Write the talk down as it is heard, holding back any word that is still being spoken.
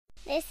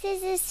This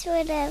is a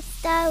sort of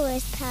Star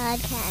Wars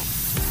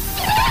podcast.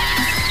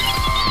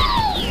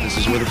 This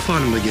is where the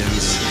fun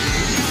begins.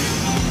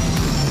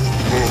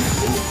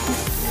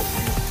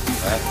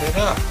 Wrap it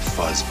up,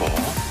 fuzzball.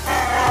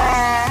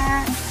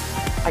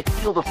 I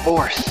feel the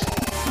Force.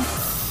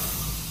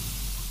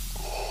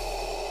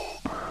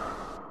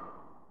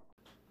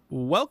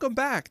 Welcome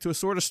back to a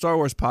sort of Star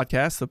Wars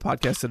podcast, the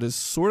podcast that is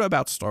sort of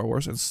about Star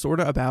Wars and sort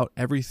of about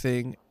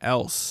everything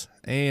else.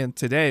 And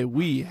today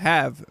we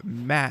have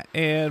Matt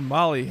and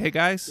Molly. Hey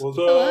guys. What's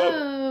up?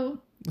 Hello.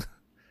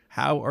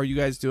 How are you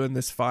guys doing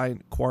this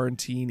fine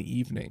quarantine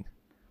evening?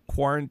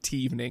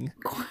 Quarantining.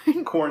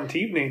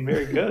 Quarantining,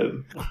 very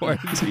good.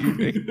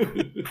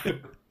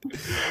 Quarantining.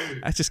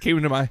 That just came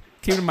into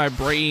my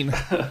brain.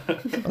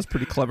 That was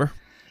pretty clever.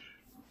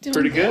 Doing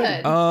Pretty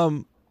good.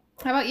 How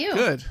about you?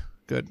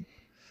 Good.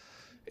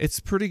 It's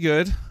pretty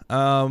good.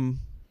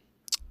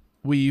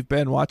 We've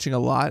been watching a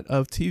lot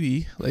of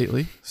TV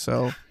lately,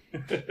 so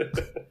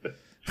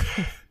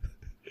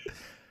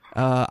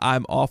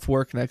I'm off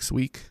work next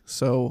week,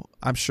 so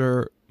I'm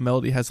sure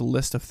Melody has a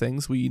list of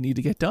things we need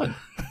to get done.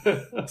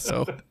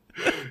 So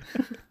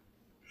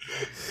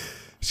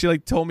she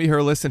told me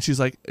her list, and she's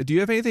like, "Do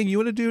you have anything you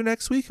want to do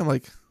next week?" I'm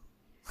like,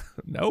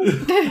 "No,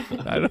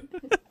 I don't."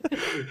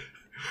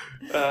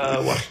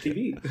 Watch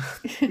TV.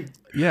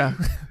 Yeah,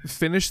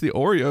 finish the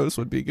Oreos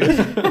would be good.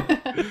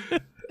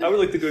 I would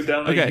like to go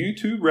down the Okay.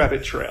 YouTube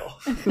rabbit trail.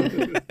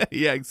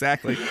 Yeah,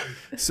 exactly.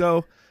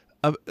 So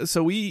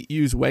we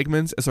use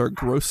Wegmans as our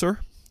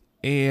grocer,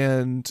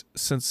 and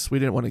since we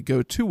didn't want to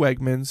go to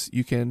Wegmans,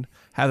 you can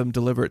have them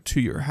deliver it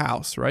to your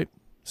house, right?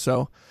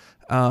 So,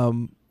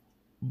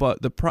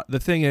 but the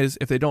thing is,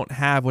 if they don't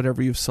have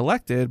whatever you've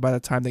selected by the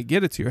time they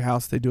get it to your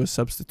house, they do a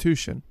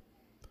substitution.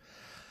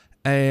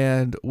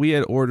 And we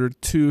had ordered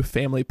 2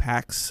 family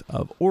packs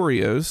of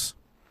Oreos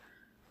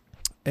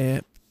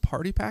and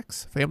party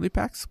packs, family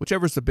packs,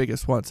 whichever's the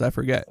biggest ones, I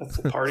forget. That's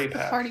the party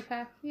pack. Party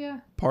pack, yeah.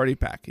 Party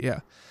pack,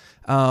 yeah.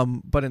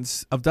 But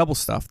of double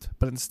stuffed.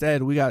 But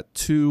instead, we got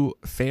 2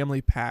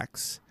 family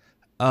packs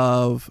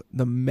of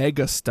the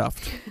mega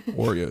stuffed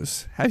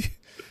Oreos.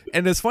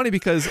 And it's funny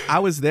because I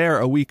was there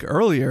a week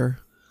earlier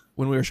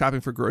when we were shopping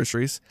for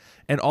groceries,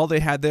 and all they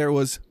had there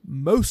was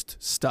most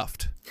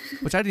stuffed,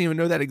 which I didn't even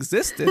know that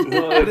existed.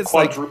 But it's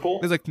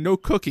quadruple? there's no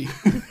cookie.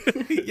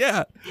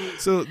 Yeah.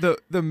 So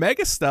the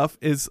mega stuff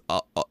is,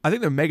 I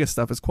think the mega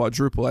stuff is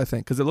quadruple, I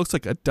think, because it looks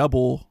like a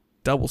double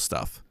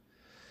stuff.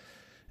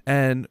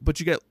 But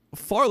you get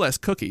far less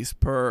cookies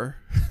per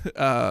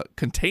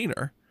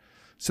container.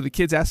 So the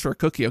kids asked for a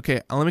cookie. Okay,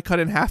 let me cut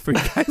it in half for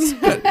you guys.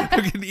 But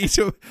I'm going to eat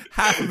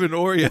half of an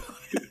Oreo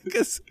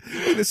because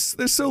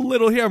there's so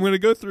little here. I'm going to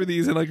go through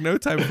these in no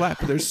time flat.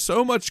 But there's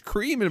so much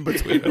cream in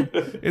between them.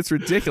 It's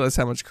ridiculous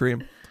how much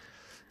cream.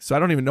 So I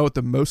don't even know what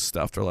the most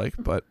stuffed are like.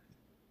 But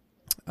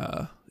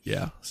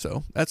yeah,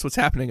 so that's what's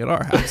happening at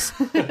our house.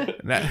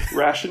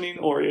 Rationing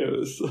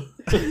Oreos.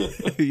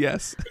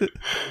 Yes.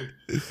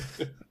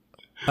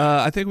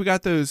 I think we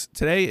got those.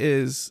 Today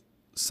is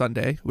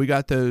Sunday. We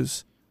got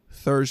those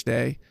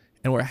Thursday,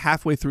 and we're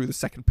halfway through the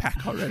second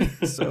pack already.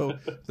 So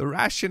the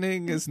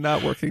rationing is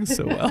not working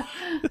so well.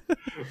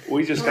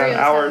 We just got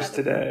ours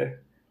today.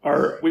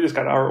 We just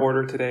got our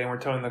order today, and we're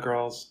telling the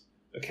girls,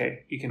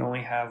 okay, you can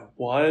only have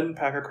 1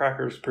 pack of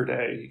crackers per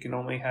day. You can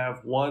only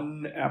have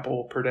 1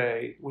 apple per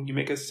day. When you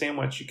make a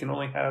sandwich, you can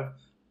only have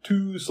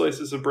 2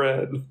 slices of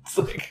bread. It's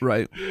like...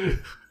 Right.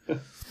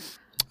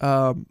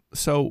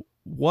 So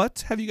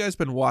what have you guys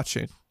been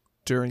watching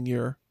during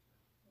your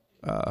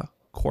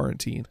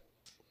quarantine?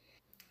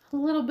 A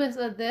little bit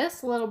of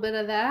this, a little bit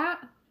of that.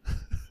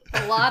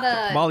 A lot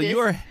of Molly,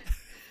 I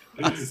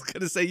was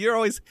going to say, you're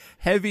always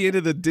heavy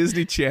into the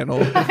Disney Channel.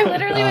 I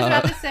literally was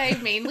about to say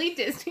mainly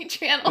Disney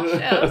Channel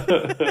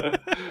shows.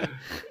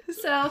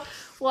 So,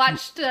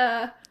 watched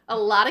a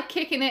lot of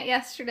Kicking It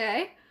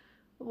yesterday.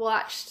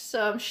 Watched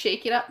some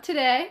Shake It Up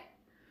today.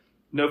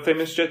 No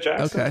Famous Jet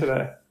Jackson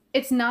today.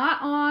 It's not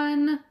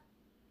on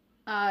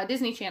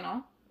Disney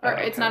Channel. Or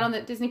it's not on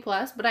the Disney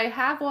Plus, but I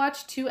have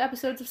watched 2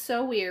 episodes of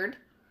So Weird.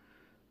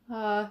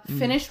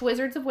 Finished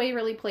Wizards of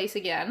Waverly Place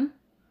again.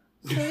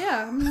 So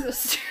yeah, I'm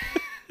just...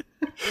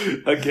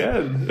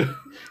 Again.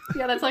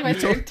 Yeah, that's my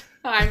 3rd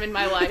time in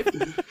my life.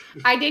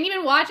 I didn't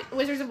even watch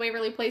Wizards of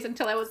Waverly Place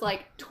until I was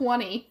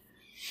 20,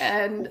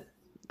 and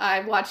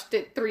I watched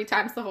it 3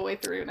 times the whole way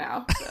through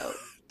now. So.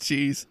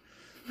 Jeez.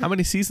 How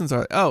many seasons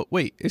are... Oh,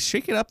 wait. Is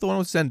Shake It Up the one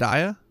with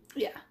Zendaya?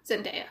 Yeah,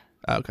 Zendaya.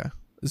 Oh, okay.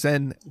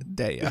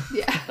 Zendaya.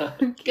 Yeah.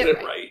 Get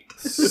it right.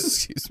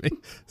 Excuse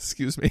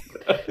me.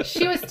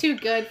 She was too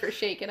good for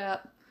Shake It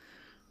Up.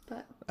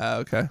 But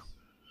Okay.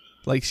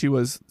 She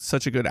was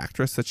such a good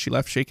actress that she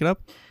left Shake It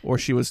Up? Or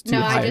she was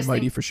too high and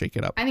mighty for Shake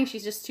It Up? I think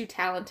she's just too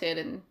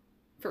talented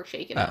for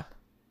Shake It Up.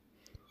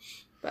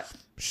 But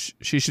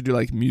she should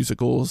do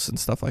musicals and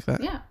stuff like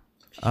that. Yeah.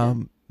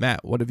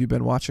 Matt, what have you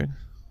been watching?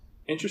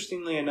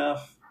 Interestingly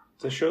enough,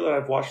 the show that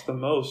I've watched the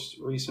most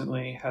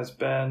recently has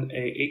been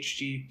a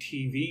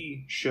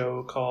HGTV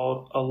show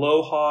called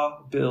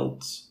Aloha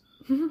Builds.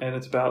 And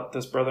it's about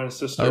this brother and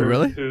sister Oh,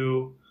 really?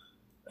 who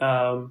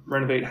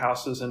renovate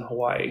houses in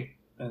Hawaii,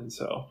 and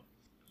so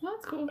Oh,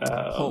 that's cool.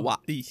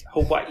 Hawaii.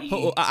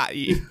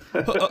 Hawaii.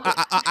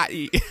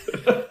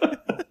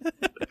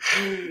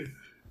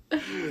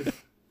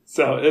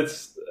 So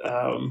it's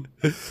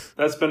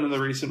that's been the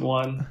recent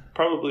one,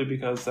 probably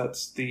because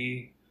that's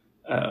the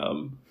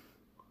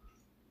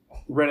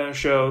Reno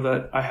show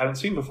that I haven't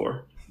seen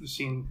before. I've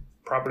seen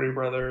Property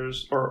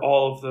Brothers, or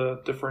all of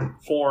the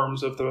different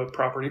forms of the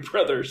Property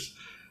Brothers.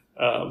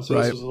 So This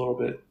was a little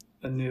bit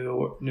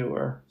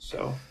newer.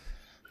 So,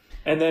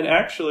 and then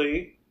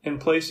actually, in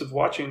place of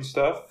watching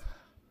stuff,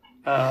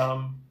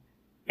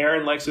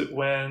 Erin likes it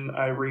when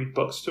I read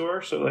books to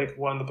her. So, like,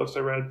 one of the books I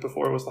read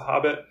before was The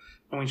Hobbit,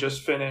 and we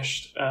just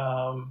finished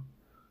A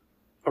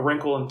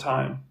Wrinkle in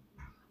Time.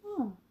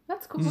 Oh,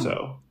 that's cool.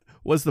 So,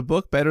 Was the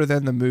book better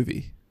than the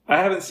movie? I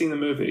haven't seen the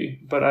movie,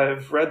 but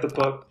I've read the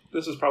book.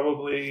 This is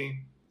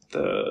probably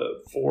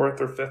the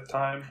 4th or 5th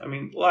time. I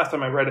mean, last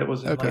time I read it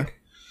was in like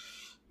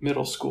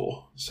middle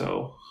school.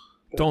 So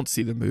don't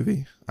see the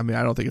movie. I mean,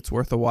 I don't think it's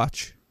worth a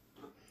watch.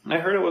 I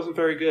heard it wasn't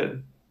very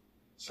good.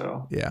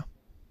 So yeah.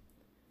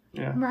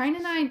 Ryan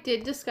and I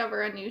did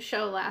discover a new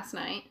show last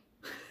night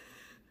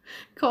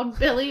called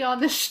Billy on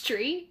the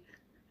Street.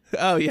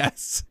 Oh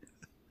yes,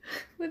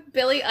 with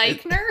Billy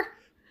Eichner.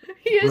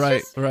 He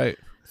is right.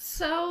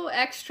 So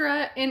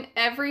extra in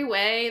every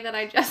way that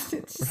I just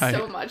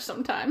so much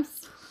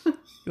sometimes.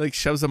 He like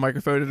shoves a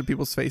microphone into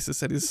people's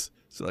faces and he's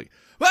so like,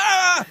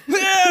 ah!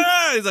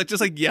 Ah! He's like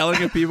just like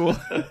yelling at people.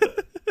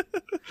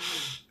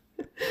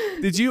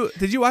 Did you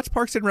watch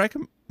Parks and Rec,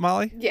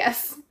 Molly?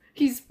 Yes,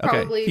 he's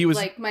probably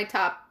like my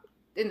top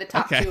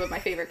 2 of my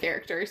favorite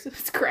characters.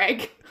 It's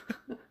Craig.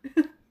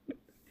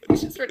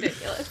 It's just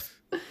ridiculous.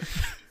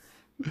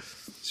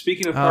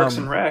 Speaking of Parks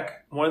and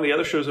Rec, one of the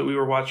other shows that we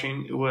were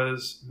watching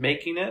was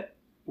Making It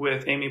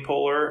with Amy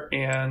Poehler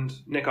and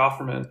Nick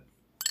Offerman.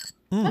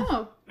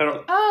 Oh,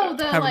 I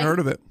haven't heard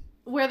of it.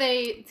 Where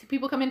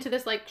people come into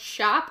this like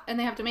shop and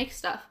they have to make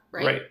stuff,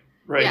 right?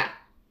 Right.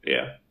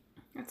 Yeah.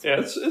 It's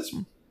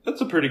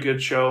a pretty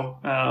good show.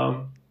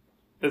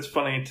 It's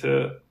funny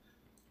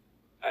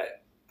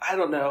I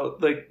don't know,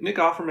 like Nick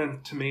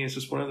Offerman to me is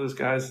just one of those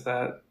guys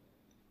that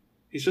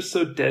he's just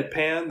so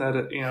deadpan that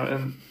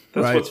and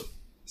that's what's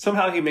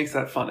somehow he makes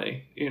that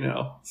funny,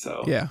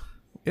 So yeah.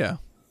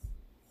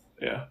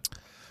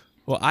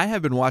 Well, I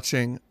have been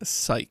watching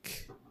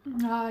Psych.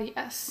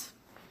 Yes.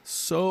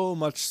 So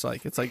much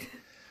Psych. It's like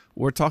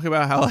we're talking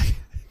about how like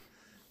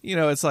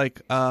it's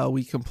like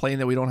we complain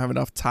that we don't have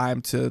enough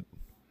time to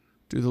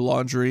do the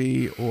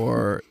laundry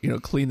or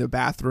clean the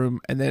bathroom,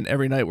 and then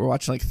every night we're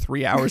watching like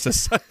 3 hours of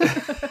Psych.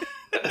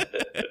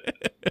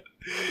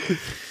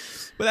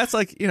 But that's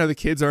like, the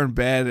kids are in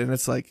bed and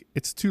it's like,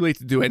 it's too late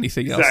to do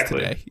anything else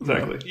today.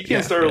 Exactly. You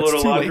can't start a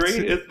little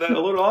laundry. A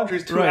little laundry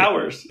is 2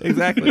 hours.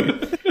 Exactly.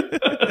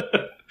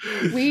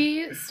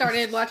 We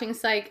started watching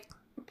Psych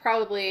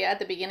probably at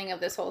the beginning of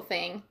this whole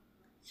thing.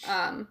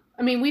 I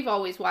mean, we've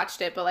always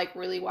watched it, but like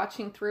really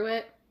watching through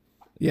it.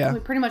 Yeah. We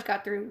pretty much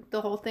got through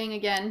the whole thing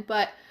again,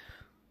 but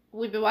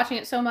we've been watching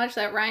it so much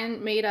that Ryan's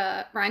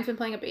been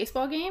playing a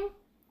baseball game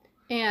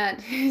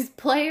and his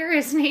player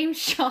is named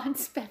Sean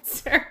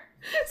Spencer.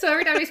 So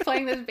every time he's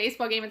playing this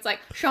baseball game, it's like,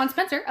 Sean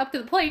Spencer, up to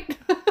the plate.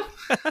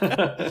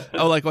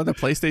 Oh, like on the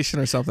PlayStation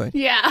or something?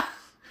 Yeah.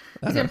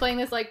 He's been playing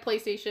this like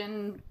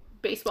PlayStation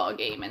baseball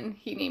game, and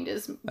he named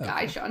his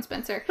guy Sean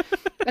Spencer.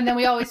 And then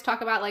we always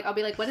talk about, like, I'll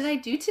be like, what did I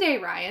do today,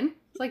 Ryan?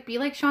 It's like, be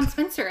like Sean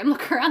Spencer and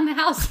look around the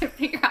house and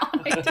figure out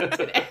what I did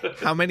today.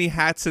 How many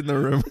hats in the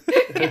room?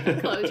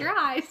 Close your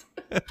eyes.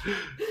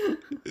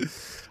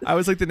 I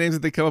was like the names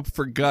that they come up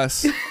for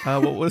Gus.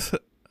 What was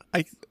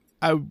I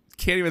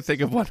can't even think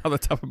of one on the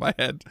top of my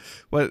head.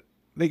 But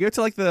they go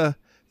to like the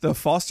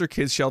foster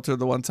kids shelter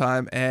the one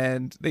time,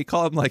 and they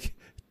call him like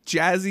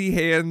Jazzy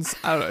Hands.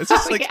 I don't know. It's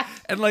just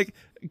and like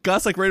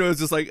Gus like right away was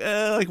just like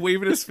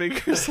waving his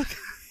fingers. Like,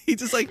 he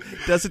just like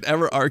doesn't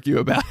ever argue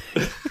about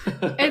it.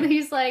 And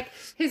he's like,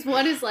 his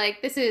one is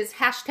like, this is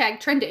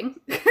hashtag trending,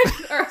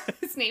 or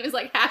his name is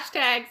like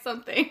hashtag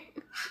something.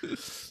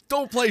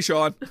 Don't play,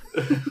 Sean.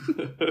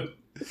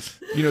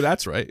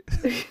 That's right.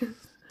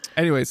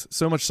 Anyways,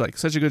 so much Psych.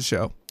 Such a good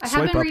show. I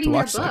have been reading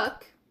their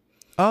book.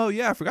 Oh,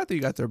 yeah. I forgot that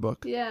you got their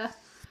book. Yeah.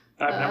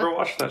 I've never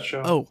watched that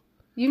show. Oh.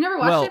 You've never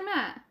watched it,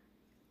 Matt?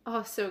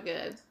 Oh, so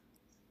good.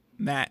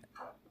 Matt.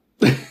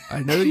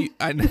 I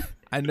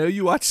know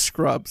you watch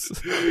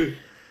Scrubs.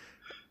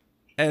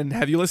 And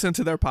have you listened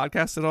to their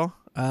podcast at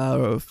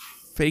all?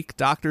 Fake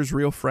Doctors,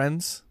 Real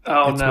Friends?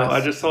 Oh, no. I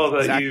just saw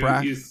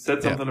that you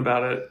said something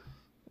about it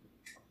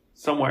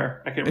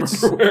somewhere. I can't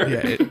remember where.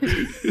 Yeah,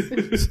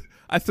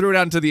 I threw it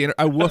out into the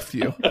I woofed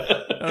you.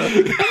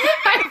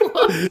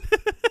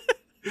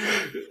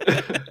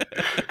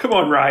 Come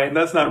on, Ryan.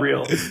 That's not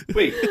real.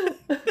 Wait.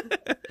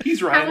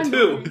 He's Ryan,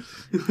 too.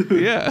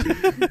 Yeah.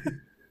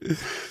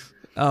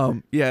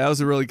 Yeah, that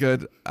was a really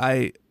good.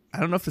 I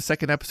don't know if the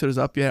second episode is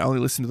up yet. I only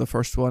listened to the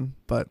first one,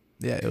 but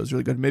yeah, it was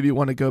really good. Maybe you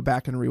want to go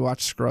back and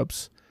rewatch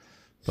Scrubs,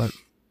 but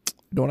I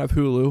don't have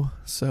Hulu,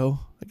 so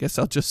I guess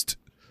I'll just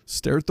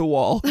stare at the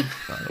wall.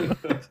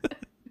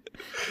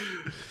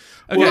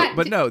 Okay,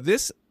 but no,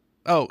 this.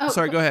 Oh, Oh,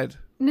 sorry. Go ahead.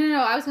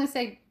 No. I was gonna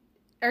say,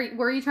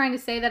 were you trying to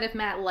say that if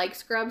Matt likes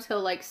Scrubs,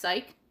 he'll like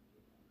Psych?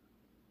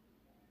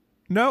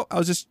 No, I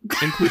was just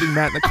including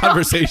Matt in the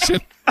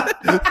conversation.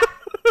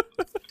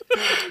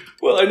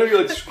 Well, I know you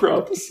like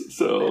Scrubs,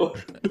 so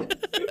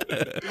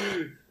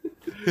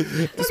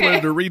Just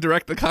wanted to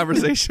redirect the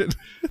conversation.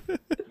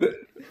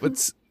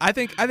 But I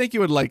think you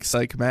would like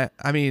Psych, Matt.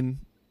 I mean,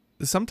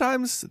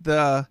 sometimes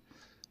the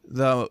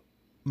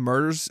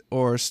murders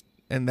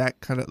and that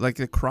kind of like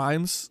the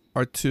crimes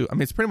are too. I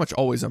mean, it's pretty much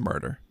always a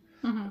murder.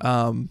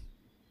 Mm-hmm.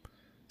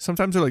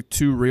 Sometimes they're like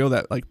too real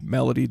that like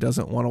Melody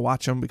doesn't want to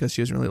watch them because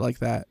she doesn't really like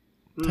that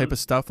type of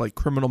stuff. Like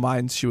Criminal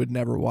Minds, she would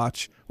never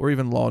watch, or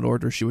even Law and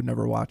Order, she would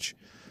never watch.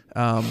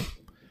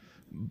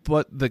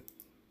 But the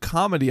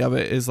comedy of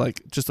it is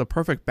like just a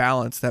perfect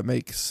balance that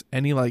makes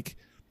any like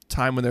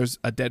time when there's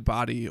a dead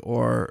body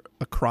or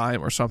a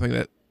crime or something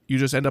that you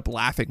just end up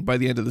laughing by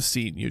the end of the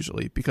scene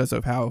usually because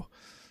of how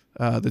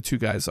the two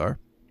guys are.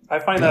 I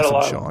find Gus that a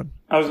lot. Sean.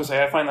 I was gonna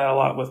say I find that a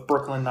lot with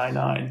Brooklyn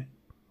Nine-Nine.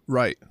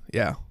 Right.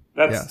 Yeah.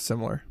 That's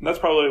similar. That's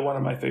probably one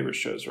of my favorite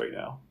shows right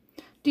now.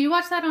 Do you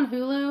watch that on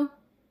Hulu?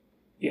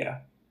 Yeah.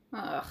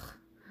 Ugh.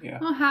 Yeah. I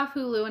don't have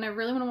Hulu, and I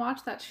really want to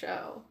watch that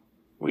show.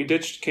 We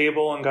ditched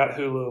cable and got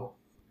Hulu.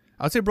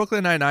 I would say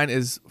Brooklyn Nine-Nine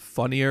is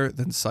funnier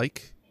than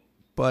Psych,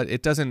 but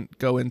it doesn't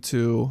go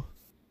into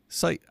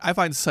Psych. I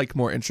find Psych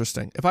more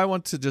interesting. If I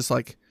want to just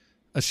like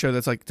a show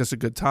that's like just a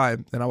good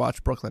time, then I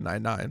watch Brooklyn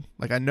Nine-Nine.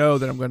 Like I know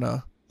that I'm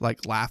gonna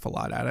like laugh a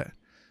lot at it,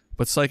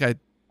 but Psych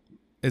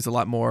is a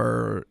lot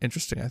more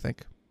interesting. I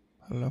think.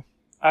 I don't know.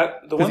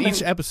 Because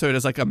each episode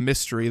is like a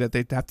mystery that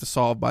they have to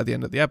solve by the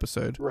end of the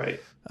episode. Right.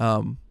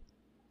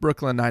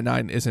 Brooklyn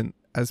Nine-Nine isn't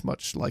as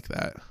much like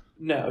that.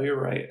 No, you're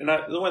right. And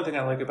the one thing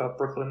I like about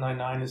Brooklyn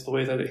Nine-Nine is the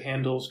way that it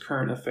handles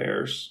current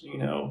affairs,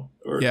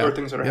 or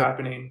things that are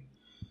happening,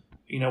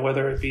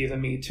 whether it be the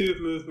Me Too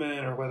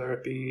movement or whether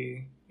it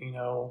be,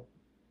 the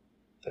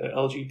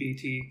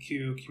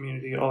LGBTQ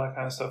community, all that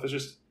kind of stuff. It's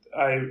just,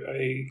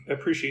 I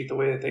appreciate the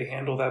way that they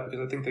handle that because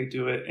I think they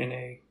do it in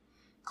a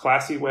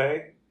classy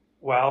way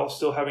while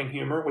still having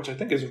humor, which I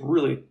think is it's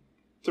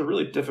a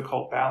really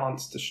difficult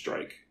balance to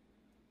strike,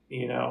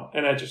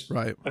 and I just,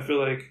 right. I feel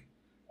like,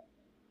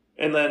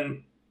 and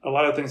then a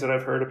lot of things that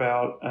I've heard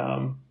about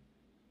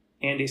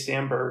Andy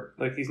Samberg,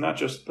 like he's not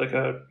just like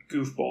a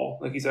goofball,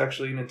 like he's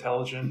actually an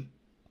intelligent,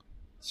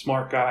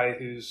 smart guy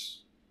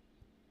who's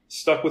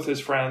stuck with his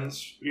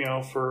friends,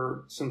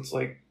 since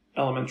like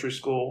elementary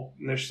school,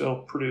 and they're still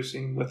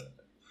producing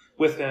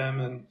with him,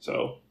 and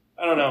so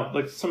I don't know,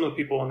 like some of the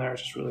people in there I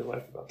just really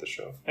like about the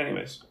show.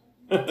 Anyways,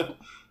 it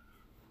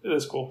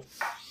is cool,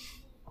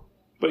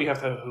 but you have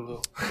to have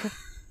Hulu.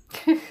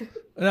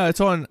 No,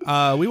 it's on.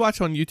 We watch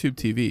on YouTube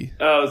TV.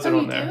 Oh, is it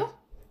on you there? do?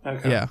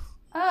 Okay. Yeah.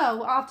 Oh,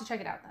 well, I'll have to check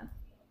it out then.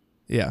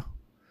 Yeah.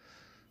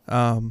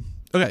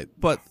 Okay,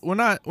 but we're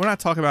not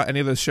talking about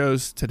any of those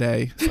shows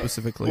today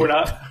specifically. We're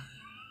not.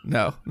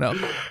 No.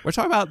 We're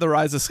talking about The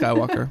Rise of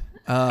Skywalker.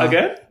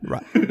 Again?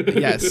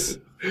 Yes.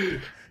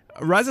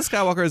 Rise of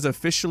Skywalker is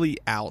officially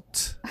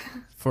out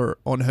for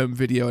on home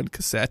video and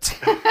cassette.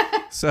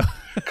 So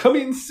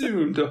coming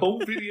soon to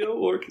home video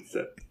or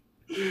cassette.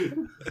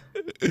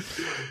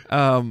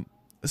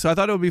 So I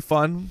thought it would be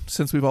fun,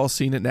 since we've all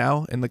seen it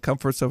now in the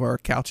comforts of our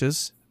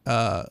couches,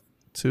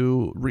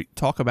 to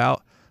talk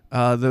about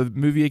the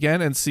movie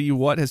again and see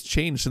what has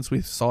changed since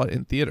we saw it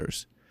in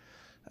theaters.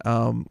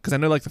 Because I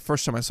know, like, the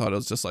first time I saw it, it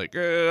was just like,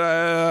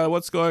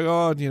 what's going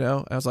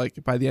on? I was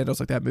like, by the end, I was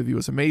like, that movie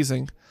was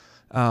amazing.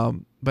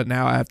 But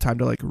now I have time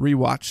to like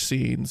rewatch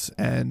scenes,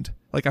 and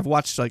like I've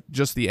watched like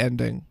just the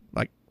ending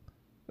like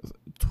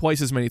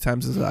twice as many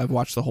times as I've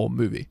watched the whole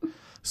movie.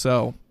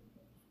 So,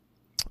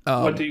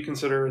 what do you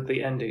consider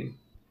the ending?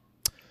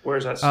 Where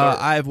does that start?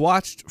 I've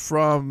watched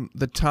from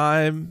the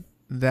time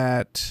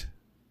that,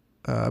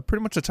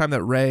 pretty much the time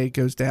that Rey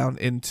goes down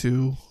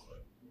into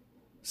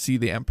see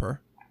the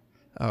Emperor,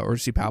 or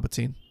see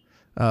Palpatine.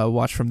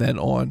 Watch from then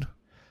on.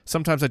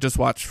 Sometimes I just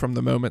watch from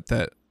the moment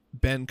that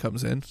Ben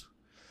comes in,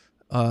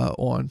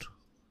 on.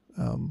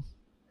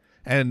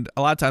 And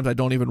a lot of times I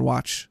don't even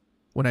watch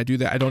when I do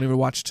that. I don't even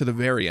watch to the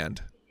very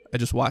end. I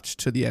just watch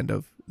to the end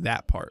of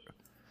that part.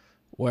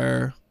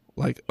 Where,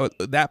 like,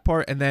 that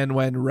part, and then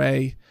when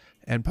Rey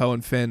and Poe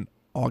and Finn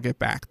all get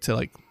back to,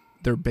 like,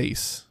 their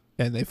base,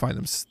 and they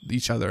find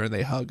each other, and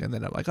they hug, and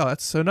then I'm like, oh,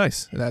 that's so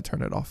nice, and I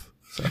turn it off.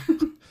 So,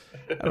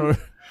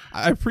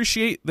 I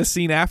appreciate the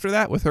scene after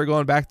that, with her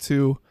going back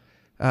to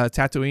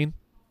Tatooine,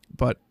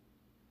 but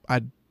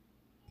I'm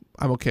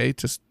okay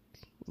just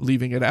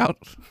leaving it out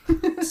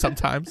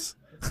sometimes.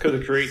 Because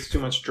it creates too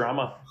much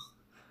drama.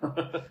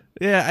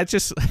 Yeah,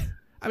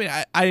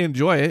 I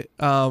enjoy it.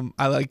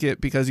 I like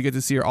it because you get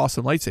to see her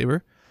awesome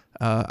lightsaber.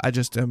 I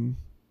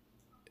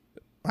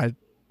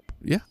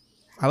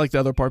like the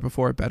other part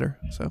before it better.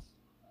 So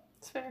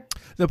It's fair.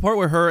 the part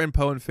where her and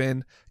Poe and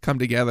Finn come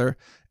together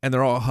and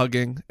they're all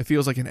hugging, it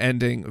feels like an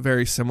ending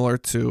very similar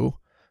to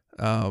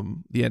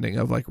the ending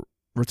of like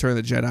Return of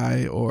the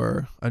Jedi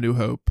or A New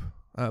Hope.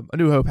 A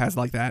New Hope has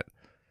like that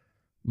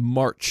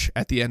March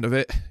at the end of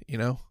it, you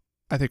know.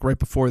 I think right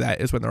before that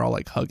is when they're all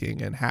like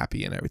hugging and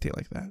happy and everything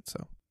like that.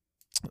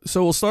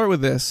 So we'll start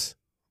with this.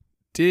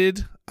 I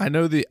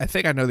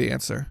think I know the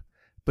answer,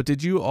 but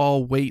did you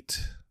all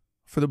wait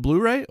for the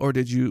Blu-ray or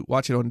did you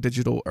watch it on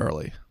digital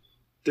early?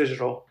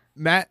 Digital.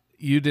 Matt,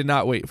 you did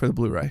not wait for the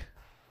Blu-ray.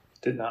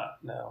 Did not,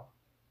 no.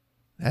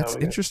 That's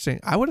interesting.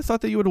 I would have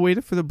thought that you would have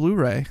waited for the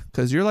Blu-ray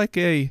because you're like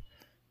a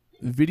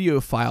video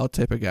file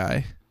type of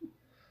guy.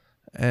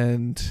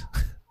 And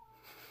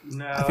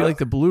no. I feel like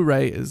the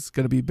Blu-ray is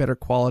going to be better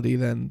quality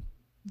than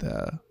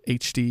the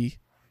HD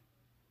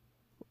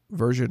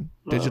version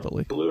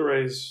digitally.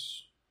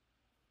 Blu-ray's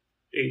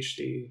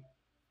HD.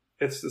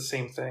 It's the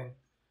same thing.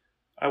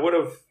 I would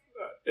have,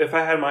 if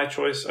I had my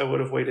choice, I would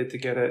have waited to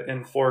get it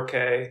in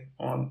 4K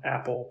on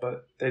Apple,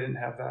 but they didn't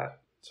have that.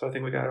 So I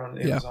think we got it on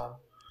Amazon.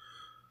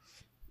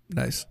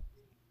 Nice.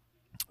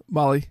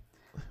 Molly?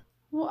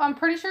 Well, I'm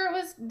pretty sure it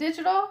was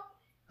digital.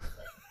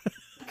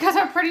 Because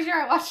I'm pretty sure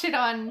I watched it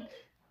on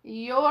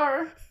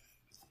your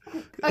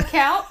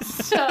account.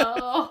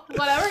 So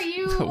whatever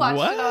you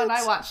watched it on,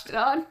 I watched it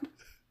on.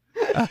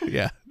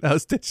 Yeah, that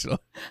was digital.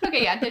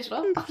 Okay, yeah,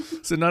 digital.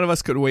 So none of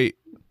us could wait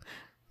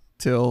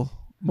till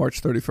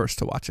March 31st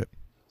to watch it.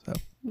 So,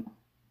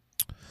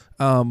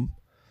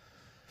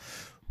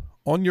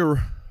 on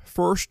your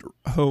first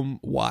home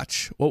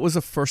watch, what was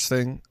the first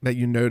thing that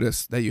you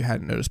noticed that you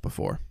hadn't noticed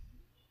before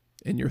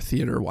in your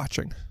theater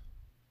watching?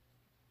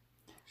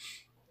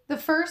 The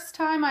first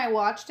time I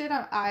watched it,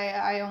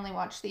 I only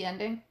watched the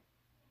ending.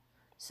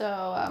 So.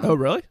 Oh,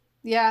 really?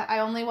 Yeah, I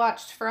only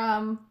watched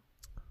from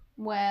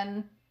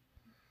when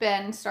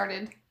Ben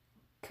started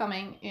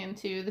coming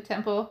into the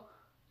temple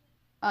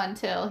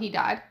until he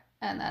died,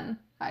 and then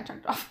I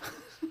turned it off.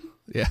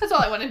 Yeah. That's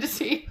all I wanted to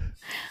see.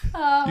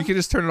 You can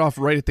just turn it off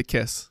right at the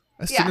kiss.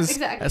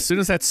 Exactly. As soon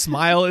as that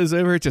smile is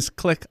over, just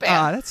click.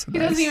 Bam. That's nice. He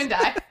doesn't even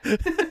die.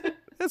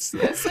 That's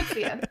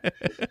the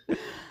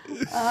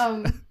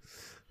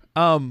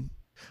end.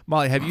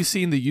 Molly, have you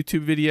seen the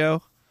YouTube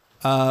video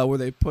where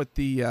they put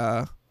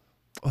the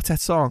what's that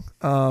song?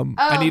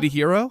 I Need a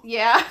Hero?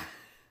 Yeah.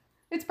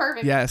 It's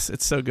perfect. Yes,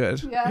 it's so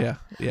good. Yeah.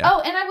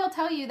 Oh, and I will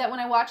tell you that when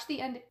I watched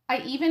the end, I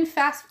even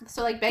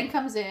so like Ben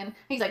comes in,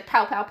 he's like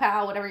pow pow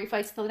pow, whatever, he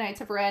fights the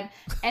Knights of Ren,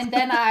 and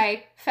then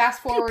I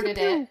fast forwarded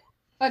it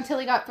until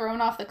he got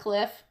thrown off the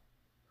cliff,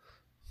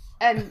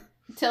 and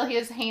till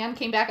his hand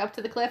came back up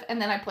to the cliff,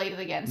 and then I played it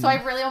again. So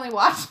I really only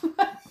watched 3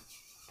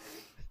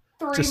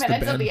 Just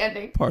minutes of the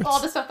ending, parts.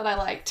 all the stuff that I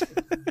liked.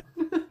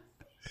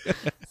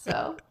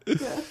 So,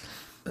 yeah.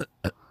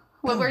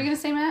 What were you gonna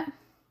say, Matt?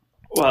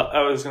 Well,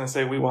 I was going to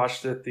say we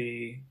watched it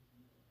the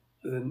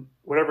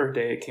whatever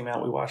day it came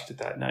out. We watched it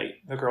that night.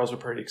 The girls were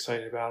pretty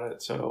excited about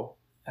it, so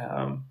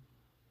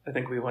I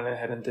think we went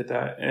ahead and did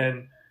that.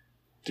 And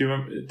do you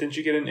remember? Didn't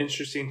you get an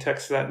interesting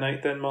text that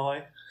night then, Molly?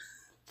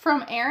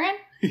 From Erin?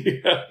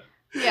 Yeah.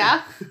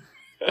 Yeah.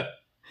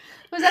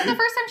 Was that the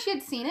first time she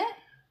had seen it?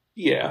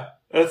 Yeah,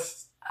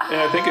 that's. And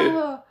I think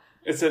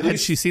it's at Had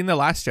least. she seen The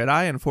Last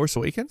Jedi and Force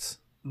Awakens?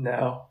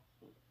 No.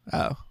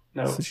 Oh.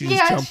 No. So she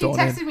just jumped she on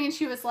texted in. me and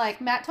she was like,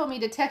 Matt told me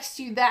to text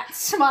you that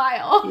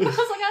smile. I was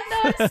like, I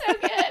know,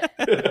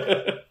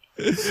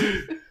 it's so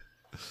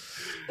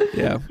good.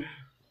 Yeah.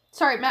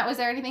 Sorry, Matt, was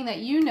there anything that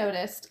you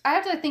noticed? I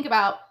have to think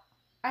about,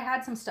 I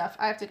had some stuff.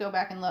 I have to go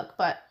back and look,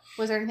 but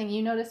was there anything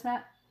you noticed,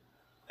 Matt?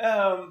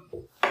 I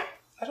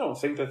don't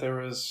think that there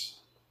was.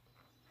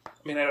 I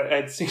mean,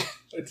 I'd seen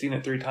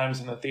it 3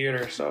 times in the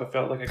theater, so I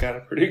felt like I got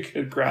a pretty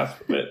good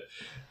grasp of it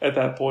at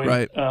that point.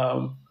 Right.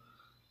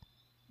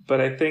 But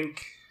I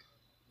think,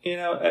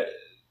 I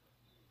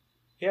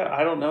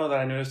don't know that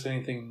I noticed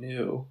anything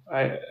new.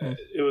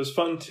 It was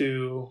fun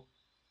to.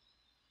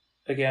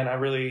 Again, I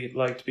really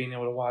liked being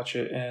able to watch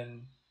it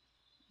and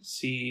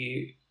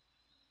see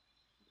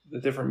the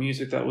different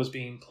music that was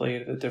being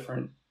played at the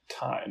different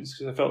times,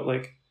 because I felt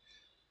like,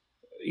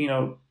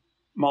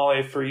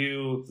 Molly, for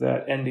you,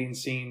 that ending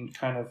scene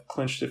kind of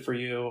clinched it for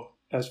you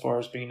as far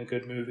as being a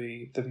good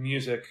movie. The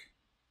music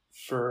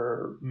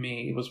for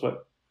me was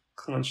what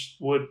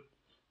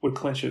would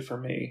clinch it for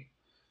me.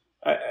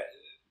 I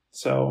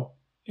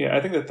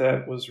think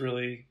that was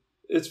really.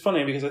 It's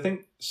funny because I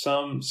think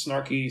some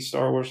snarky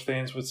Star Wars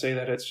fans would say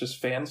that it's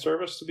just fan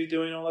service to be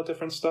doing all that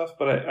different stuff,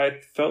 but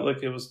I felt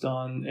like it was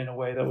done in a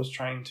way that was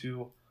trying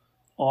to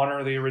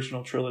honor the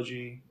original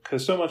trilogy,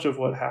 because so much of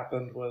what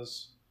happened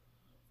was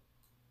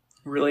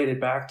related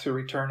back to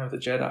Return of the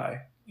Jedi,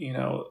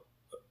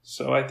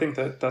 So I think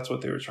that that's what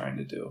they were trying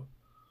to do.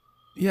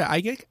 Yeah, I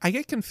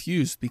get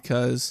confused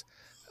because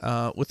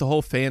with the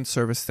whole fan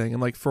service thing,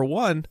 and like, for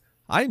one,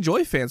 I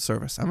enjoy fan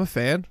service. I'm a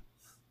fan.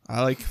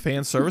 I like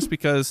fan service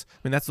because,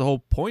 that's the whole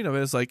point of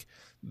it, is like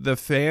the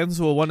fans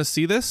will want to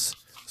see this,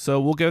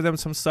 so we'll give them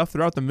some stuff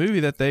throughout the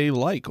movie that they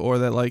like, or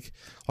that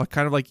are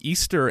kind of like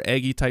Easter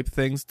eggy type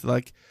things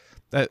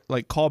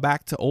that call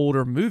back to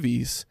older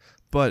movies.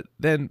 But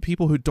then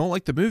people who don't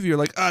like the movie are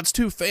like, oh, it's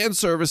too fan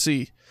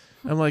servicey.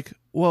 I'm like,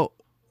 well,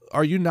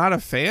 are you not a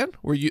fan?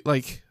 Were you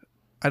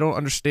I don't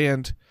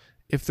understand.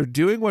 If they're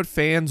doing what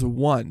fans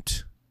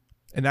want,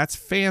 and that's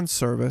fan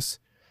service,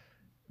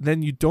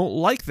 then you don't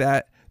like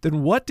that,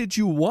 then what did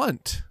you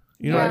want?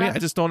 You know what I mean? I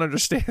just don't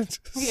understand.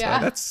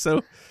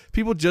 So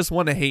people just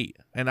want to hate,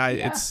 and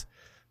it's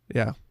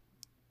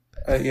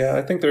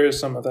I think there is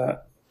some of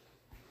that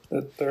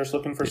they're just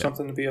looking for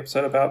something to be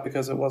upset about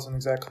because it wasn't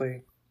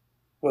exactly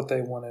what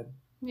they wanted.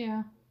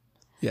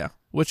 Yeah,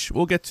 which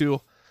we'll get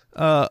to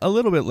a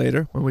little bit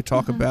later when we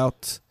talk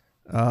about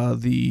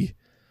the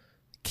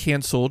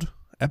canceled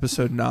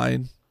episode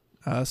 9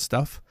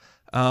 stuff.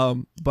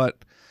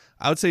 But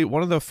I would say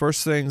one of the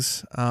first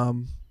things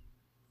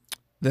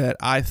that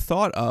I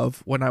thought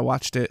of when I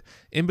watched it,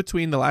 in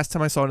between the last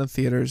time I saw it in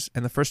theaters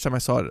and the first time I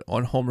saw it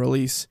on home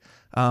release,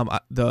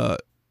 the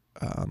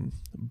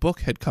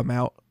book had come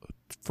out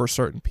for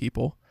certain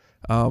people.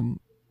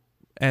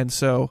 And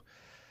so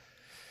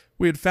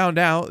we had found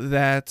out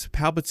that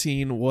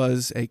Palpatine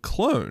was a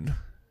clone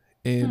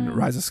in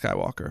Rise of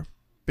Skywalker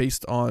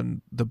based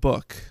on the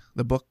book.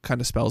 The book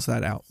kind of spells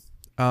that out.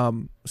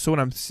 So when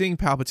I'm seeing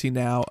Palpatine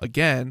now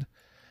again,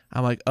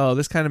 I'm like, oh,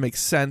 this kind of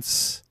makes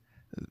sense.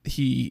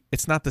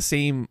 It's not the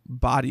same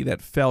body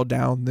that fell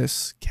down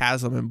this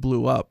chasm and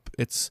blew up.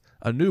 It's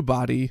a new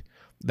body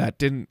that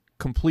didn't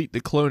complete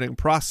the cloning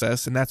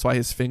process, and that's why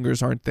his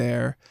fingers aren't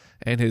there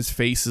and his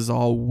face is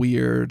all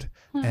weird,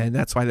 and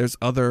that's why there's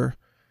other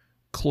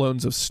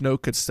clones of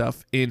Snoke and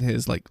stuff in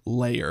his like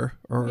lair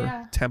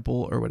or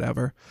temple or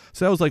whatever.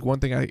 So that was like one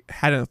thing I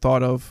hadn't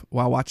thought of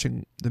while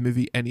watching the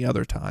movie any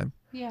other time.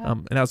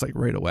 And I was like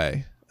right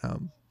away.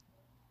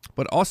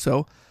 But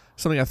also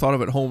something I thought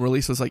of at home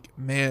release was like,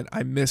 man,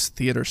 I miss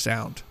theater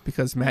sound,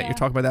 because Matt, you're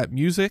talking about that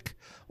music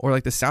or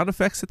like the sound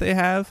effects that they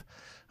have.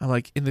 I'm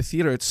like, in the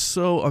theater, it's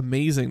so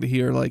amazing to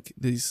hear like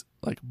these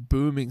like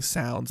booming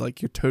sounds,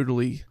 like you're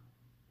totally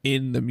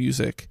in the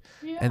music.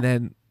 And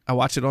then I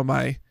watch it on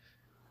my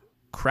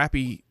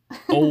crappy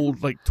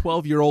old like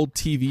 12-year-old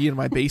TV in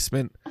my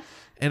basement,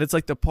 and it's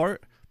like the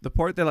part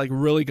that like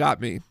really got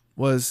me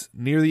was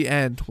near the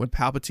end when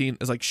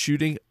Palpatine is like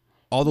shooting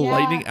all the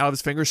lightning out of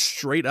his fingers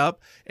straight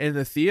up, and in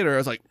the theater I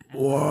was like,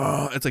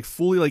 whoa, it's like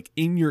fully like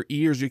in your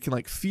ears, you can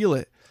like feel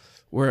it,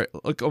 where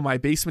like on my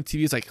basement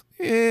TV is like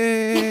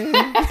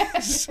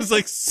it's just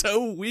like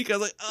so weak. I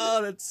was like,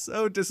 oh, that's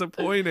so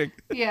disappointing.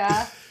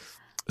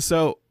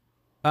 So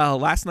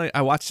last night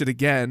I watched it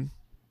again,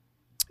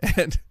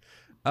 and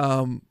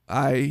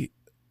I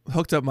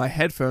hooked up my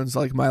headphones,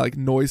 like my like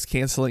noise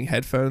canceling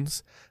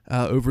headphones,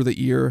 over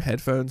the ear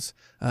headphones,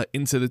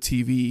 into the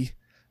TV.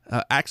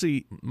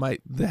 Actually,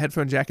 the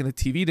headphone jack in the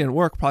TV didn't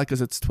work, probably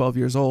because it's 12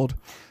 years old.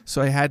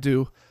 So I had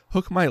to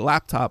hook my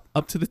laptop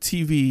up to the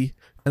TV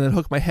and then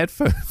hook my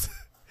headphones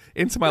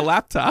into my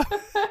laptop,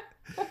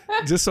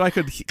 just so I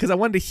could, because I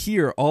wanted to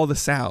hear all the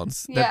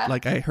sounds that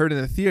like I heard in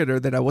the theater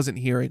that I wasn't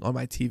hearing on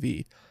my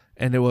TV,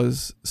 and it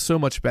was so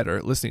much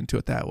better listening to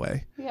it that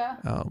way.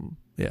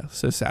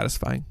 So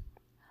satisfying.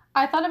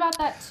 I thought about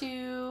that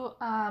too.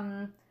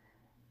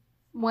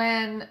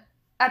 When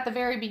at the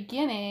very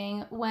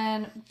beginning,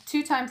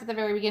 two times at the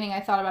very beginning, I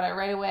thought about it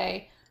right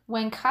away.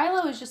 When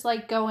Kylo is just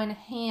like going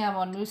ham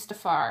on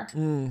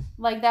Mustafar,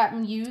 like that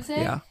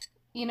music,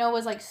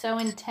 was like so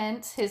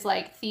intense. His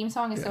like theme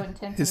song is so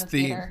intense. His in the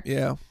theme,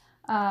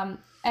 theater.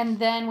 And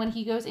then when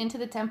he goes into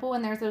the temple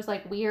and there's those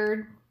like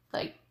weird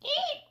like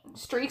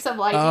streaks of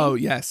lightning. Oh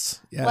yes.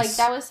 Like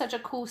that was such a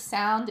cool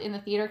sound in the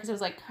theater, because it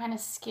was like kind of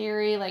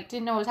scary, like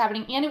didn't know what was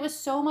happening, and it was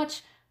so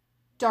much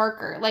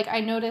darker. Like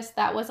I noticed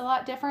that was a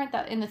lot different,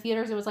 that in the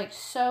theaters it was like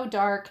so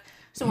dark,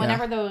 so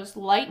whenever those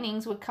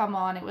lightnings would come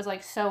on, it was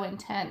like so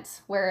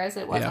intense, whereas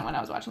it wasn't when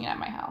I was watching it at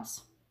my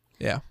house.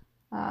 The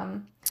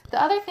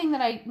other thing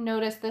that I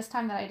noticed this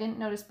time that I didn't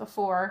notice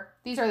before,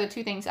 these are the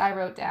two things I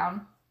wrote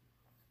down,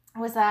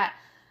 was that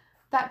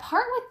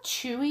part with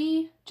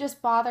Chewie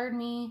just bothered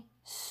me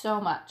so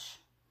much.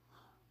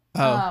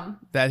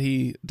 That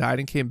he died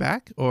and came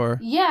back, or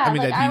I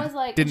mean, like, that he I was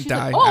like, didn't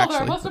die. Like, actually,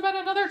 there must have been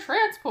another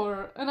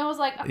transport, and I was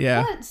like, what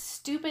a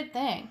stupid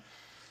thing.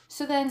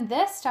 So then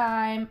this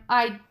time,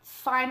 I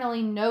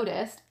finally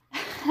noticed.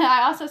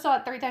 I also saw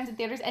it 3 times in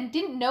theaters and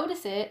didn't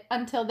notice it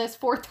until this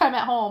 4th time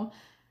at home,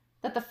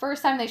 that the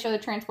first time they show the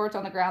transports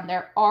on the ground,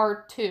 there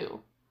are 2.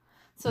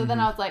 So then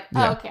I was like,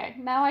 okay,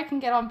 now I can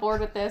get on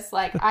board with this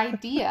like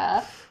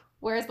idea.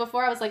 Whereas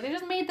before I was like, they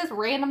just made this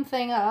random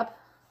thing up.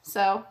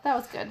 So that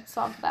was good.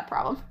 Solved that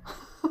problem.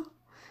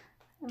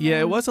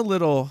 It was a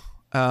little,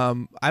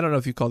 I don't know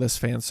if you call this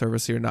fan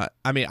service or not.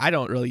 I mean,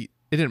 it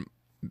didn't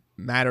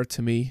matter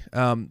to me.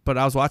 But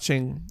I was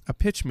watching a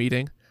pitch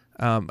meeting.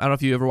 I don't know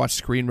if you ever watch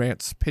Screen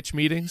Rant's pitch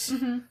meetings.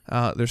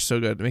 They're so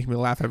good. They make me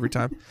laugh every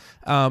time.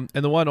 And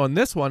the one on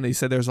this one, he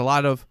said there's a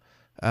lot of,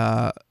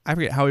 I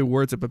forget how he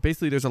words it, but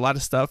basically there's a lot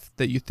of stuff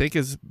that you think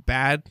is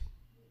bad,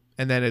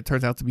 and then it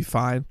turns out to be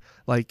fine.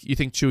 Like, you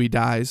think Chewie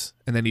dies,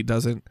 and then he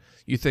doesn't.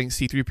 You think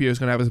C-3PO is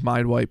going to have his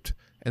mind wiped,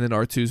 and then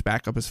R2's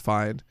backup is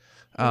fine.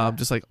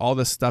 Just like all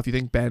this stuff. You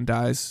think Ben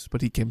dies,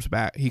 but he comes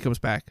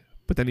back,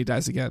 but then he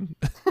dies again.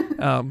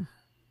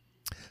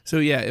 So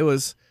yeah, I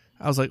was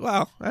like,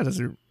 wow, that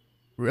doesn't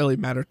really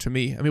matter to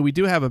me. I mean, we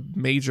do have a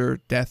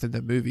major death in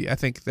the movie. I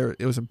think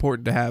it was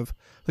important to have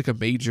like a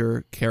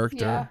major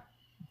character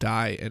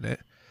die in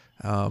it.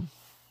 I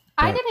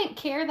didn't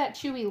care that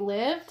Chewie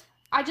lived.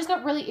 I just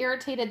got really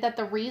irritated that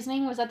the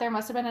reasoning was that there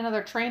must have been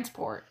another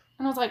transport.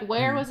 And I was like,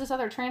 where was this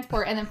other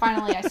transport? And then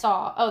finally I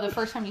saw, the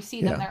first time you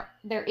see them,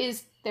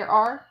 there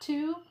are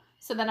two.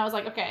 So then I was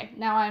like, okay,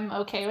 now I'm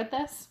okay with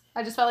this.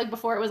 I just felt like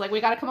before it was like,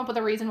 we got to come up with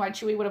a reason why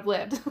Chewie would have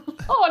lived.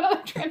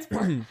 Another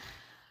transport.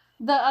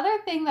 The other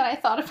thing that I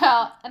thought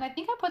about, and I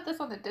think I put this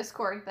on the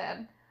Discord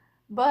then,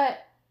 but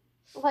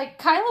like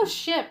Kylo's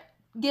ship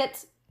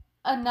gets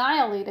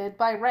annihilated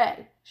by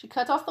Rey. She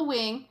cuts off the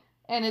wing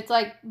and it's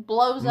like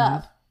blows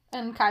up.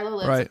 And Kylo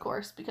lives, of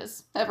course,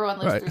 because everyone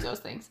lives through those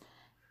things.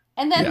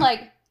 And then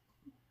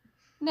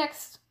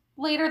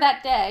later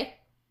that day,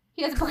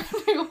 he has a brand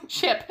new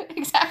ship,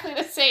 exactly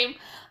the same.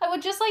 I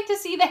would just like to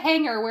see the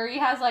hangar where he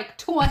has like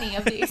 20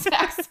 of the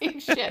exact same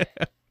ship.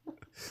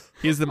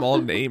 He has them all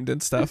named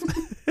and stuff.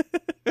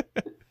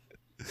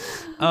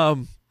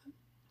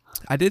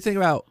 I did think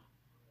about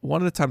one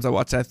of the times I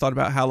watched it, I thought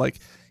about how like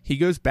he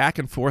goes back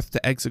and forth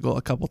to Exegol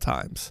a couple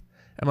times.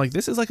 I'm like,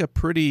 this is like a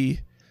pretty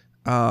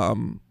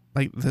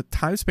like the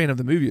time span of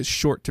the movie is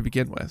short to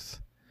begin with.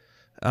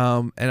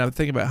 And I'm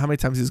thinking about how many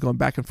times he's going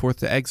back and forth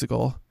to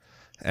Exegol.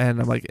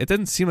 And I'm like, it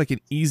doesn't seem like an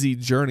easy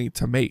journey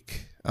to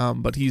make.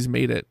 But he's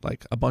made it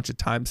like a bunch of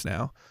times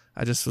now.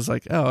 I just was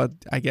like, oh,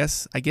 I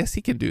guess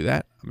he can do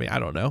that. I mean, I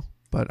don't know,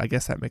 but I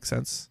guess that makes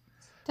sense.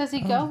 Does he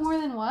go more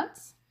than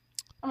once?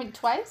 I mean,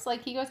 twice?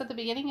 Like he goes at the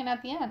beginning and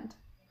at the end.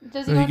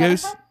 Does he no, go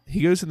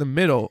he goes in the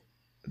middle.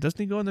 Doesn't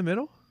he go in the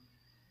middle?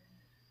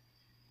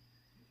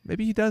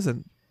 Maybe he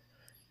doesn't.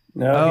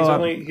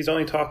 No, he's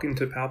only talking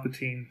to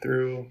Palpatine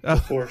through the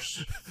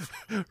Force.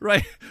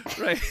 Right.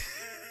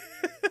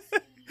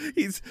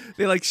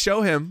 They like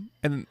show him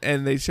and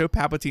they show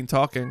Palpatine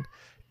talking,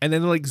 and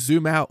then they like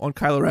zoom out on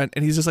Kylo Ren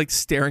and he's just like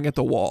staring at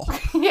the wall.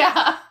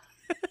 Yeah.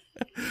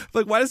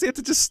 Like, why does he have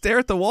to just stare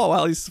at the wall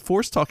while he's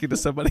Force talking to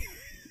somebody?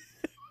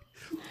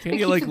 Can't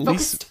he like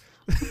least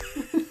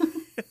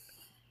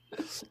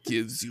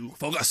gives you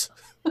focus?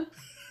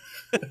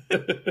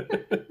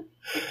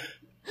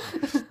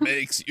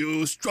 Makes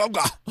you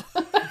stronger.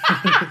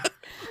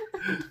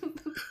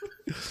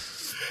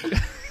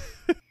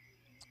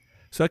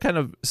 So that kind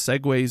of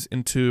segues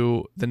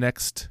into the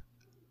next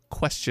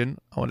question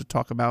I want to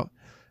talk about.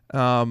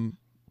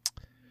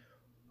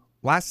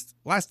 Last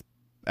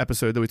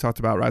episode that we talked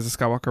about Rise of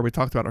Skywalker, we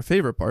talked about our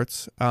favorite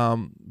parts.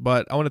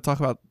 But I want to talk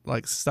about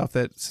like stuff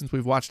that since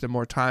we've watched it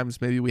more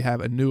times, maybe we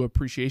have a new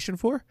appreciation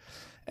for.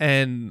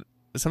 And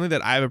something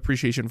that I have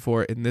appreciation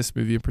for in this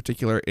movie in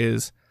particular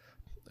is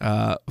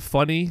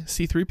funny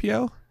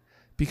C-3PO,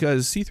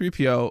 because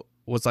C-3PO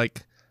was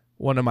like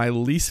one of my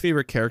least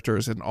favorite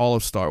characters in all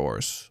of Star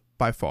Wars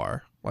by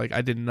far. Like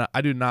I do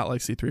not like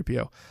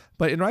C-3PO,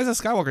 but in Rise of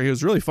Skywalker he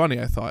was really funny.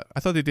 I thought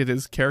they did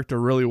his character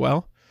really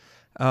well.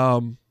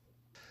 When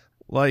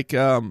they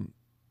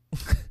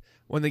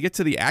get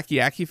to the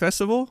Aki Aki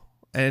Festival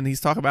and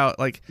he's talking about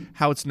like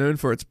how it's known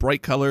for its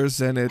bright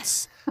colors and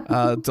its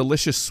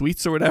delicious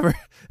sweets or whatever,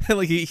 and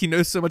like he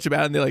knows so much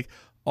about it, and they like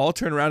all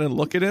turn around and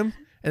look at him.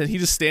 And then he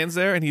just stands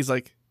there and he's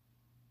like,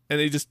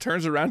 and he just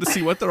turns around to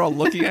see what they're all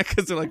looking at,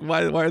 because they're like,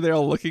 why are they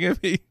all looking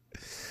at me?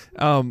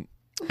 And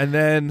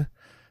then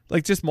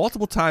like just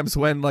multiple times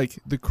when like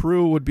the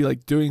crew would be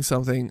like doing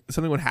something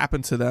would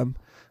happen to them.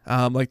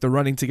 Like they're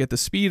running to get the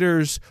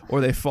speeders,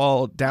 or they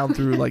fall down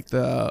through like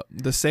the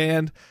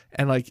sand,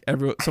 and like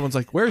someone's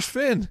like, where's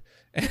Finn?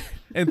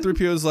 And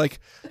 3PO's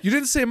like, you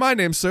didn't say my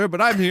name, sir,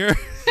 but I'm here.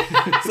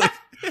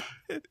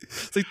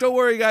 It's like, don't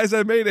worry, guys,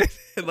 I made it.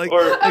 And like,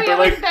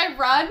 like they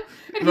run,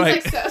 and he's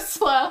like so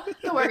slow.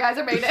 Don't worry, guys,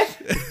 I made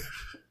it.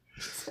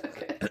 So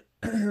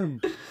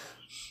good.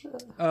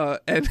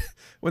 And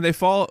when they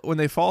fall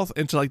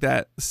into like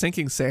that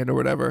sinking sand or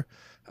whatever,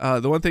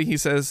 the one thing he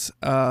says,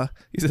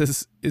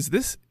 is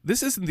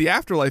this isn't the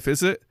afterlife,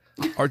 is it?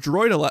 Are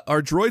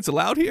droids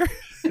allowed here?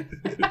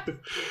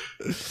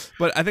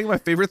 But I think my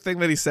favorite thing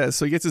that he says,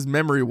 so he gets his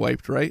memory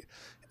wiped, right?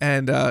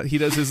 And he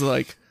does his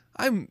like,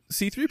 I'm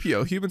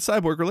C-3PO, human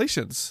cyborg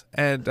relations.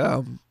 And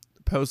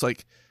Poe's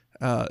like,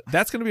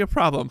 that's going to be a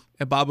problem.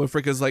 And Babu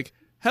Frick is like,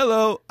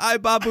 hello,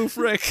 I'm Babu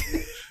Frick.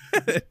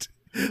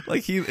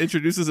 Like he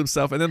introduces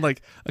himself. And then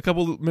like a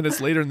couple minutes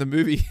later in the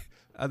movie,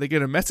 they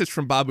get a message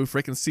from Babu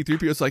Frick, and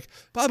C-3PO's like,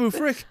 Babu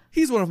Frick,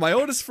 he's one of my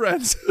oldest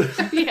friends.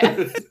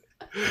 Yes.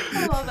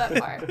 I love that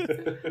part.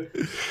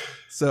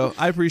 So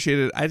I appreciate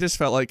it. I just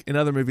felt like in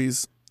other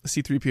movies,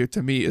 C-3PO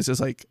to me is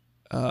just like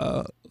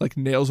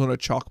nails on a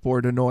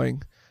chalkboard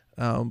annoying.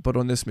 But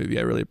on this movie,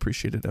 I really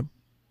appreciated him.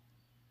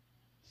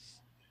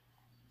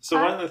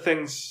 So one of the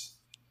things,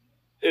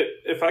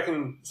 if I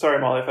can, sorry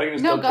Molly, if I can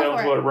just dovetail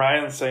with what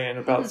Ryan's saying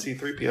about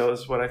C-3PO,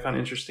 is what I found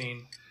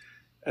interesting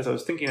as I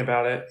was thinking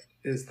about it,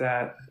 is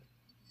that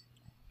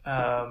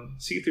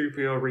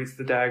C-3PO reads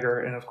the dagger,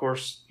 and of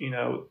course, he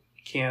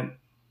can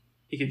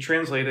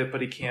translate it,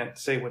 but he can't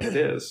say what it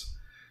is.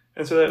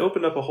 And so that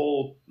opened up a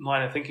whole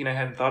line of thinking I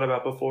hadn't thought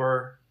about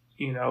before,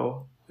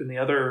 in the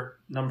other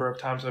number of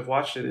times I've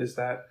watched it is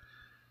that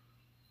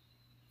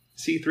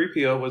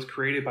C-3PO was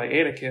created by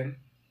Anakin,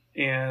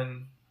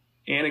 and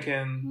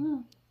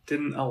Anakin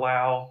didn't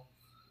allow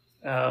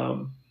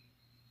allow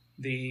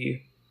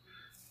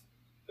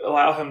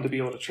him to be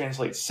able to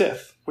translate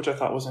Sith, which I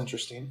thought was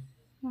interesting.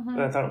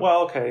 And I thought,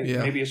 well, okay,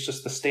 maybe it's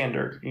just the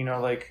standard,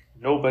 like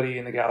nobody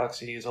in the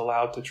galaxy is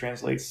allowed to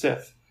translate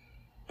Sith.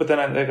 But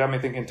then that got me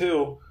thinking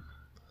too,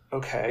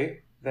 okay,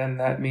 then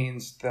that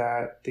means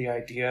that the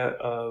idea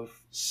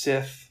of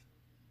Sith,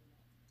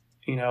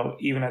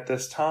 even at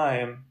this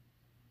time,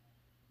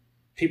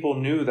 people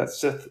knew that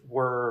Sith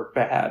were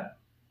bad.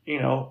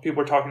 People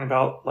were talking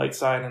about light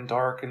side and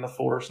dark and the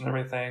Force and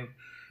everything.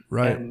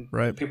 Right, and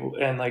right. People,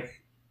 and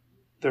like,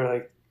 they're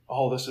like,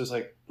 oh, this is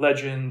like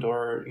legend,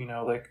 or,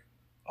 like,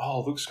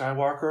 oh, Luke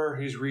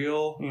Skywalker, he's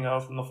real,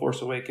 from The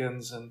Force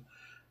Awakens. And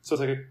so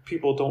it's like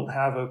people don't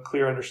have a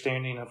clear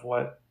understanding of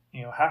what,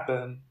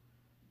 happened,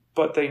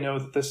 but they know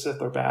that the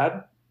Sith are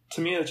bad.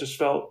 To me, it just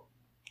felt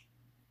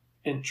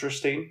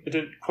interesting. It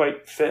didn't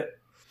quite fit,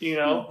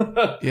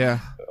 Yeah.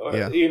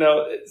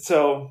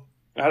 So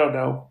I don't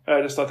know.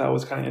 I just thought that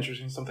was kind of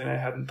interesting, something I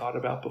hadn't thought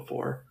about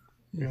before,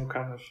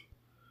 kind of.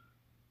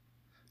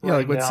 Yeah,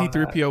 like when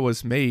C-3PO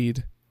was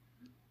made,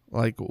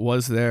 like,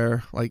 was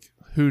there, like,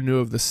 who knew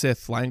of the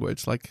Sith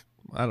language? Like,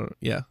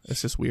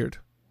 it's just weird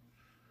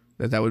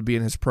that would be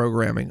in his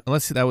programming,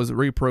 unless that was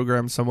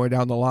reprogrammed somewhere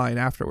down the line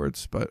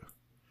afterwards. But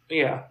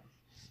so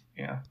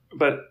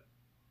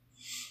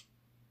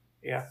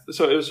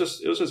it was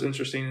just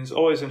interesting. It's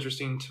always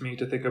interesting to me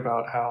to think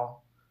about how,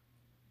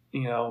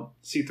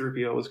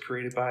 C-3PO was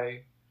created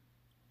by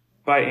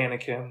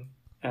Anakin,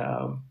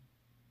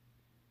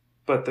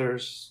 but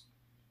there's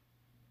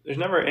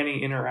never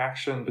any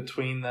interaction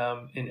between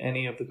them in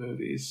any of the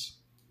movies.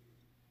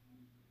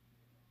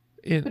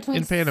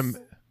 In Phantom,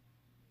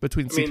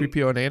 between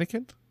C-3PO and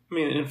Anakin? I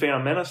mean, in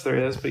Phantom Menace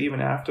there is, but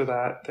even after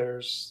that,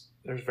 there's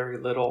very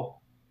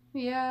little.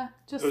 Yeah,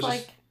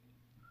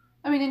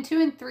 in 2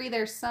 and 3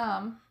 there's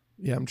some.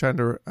 Yeah, I'm trying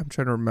to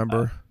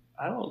remember.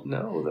 I don't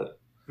know that.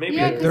 Maybe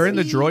they're in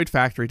the droid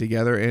factory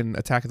together in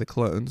Attack of the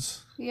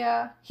Clones.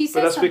 Yeah, he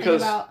says something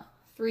about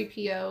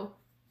 3PO.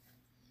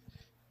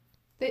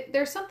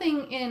 There's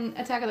something in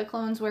Attack of the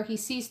Clones where he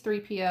sees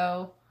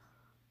 3PO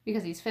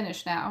because he's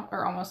finished now,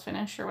 or almost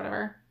finished, or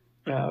whatever.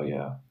 Oh,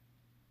 yeah.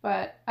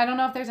 But I don't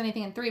know if there's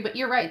anything in 3, but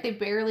you're right, they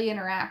barely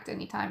interact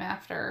anytime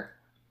after.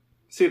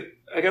 See,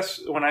 I guess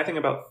when I think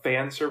about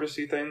fan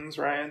servicey things,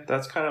 Ryan,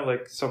 that's kind of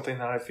like something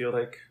that I feel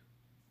like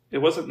it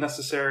wasn't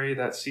necessary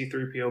that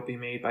C-3PO be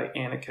made by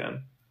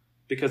Anakin,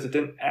 because it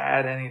didn't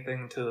add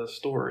anything to the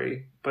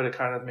story, but it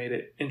kind of made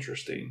it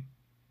interesting.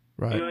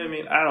 Right. You know what I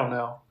mean? I don't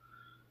know.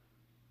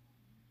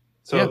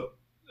 So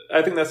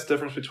I think that's the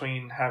difference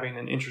between having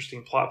an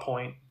interesting plot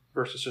point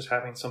versus just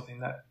having something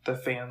that the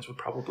fans would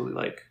probably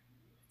like.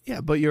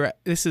 Yeah, but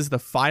this is the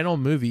final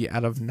movie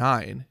out of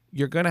 9.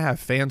 You're going to have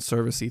fan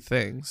servicey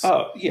things.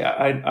 Oh, yeah,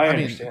 I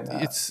understand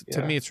that.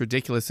 To me, it's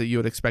ridiculous that you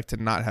would expect to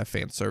not have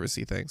fan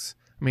servicey things.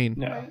 I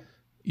mean,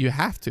 you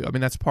have to. I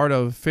mean, that's part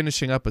of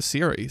finishing up a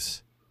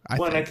series. I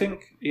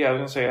think, I was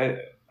going to say,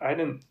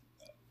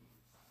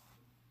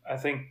 I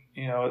think,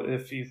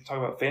 if you talk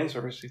about fan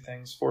servicey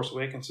things, Force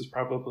Awakens is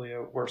probably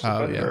a worse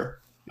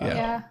offender.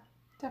 Yeah,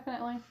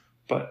 definitely.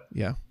 But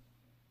yeah.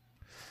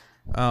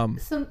 Go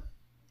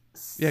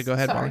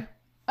ahead, Molly.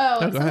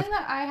 Something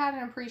that I had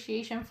an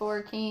appreciation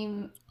for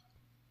came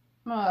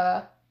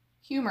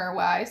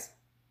humor-wise.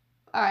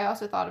 I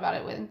also thought about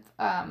it with,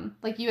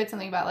 like, you had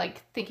something about,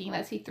 like, thinking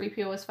that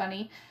C-3PO was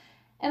funny.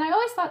 And I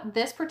always thought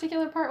this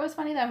particular part was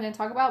funny that I'm going to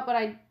talk about,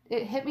 but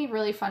it hit me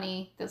really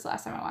funny this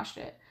last time I watched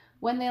it.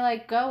 When they,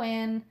 like, go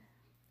in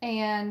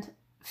and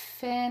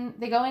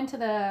they go into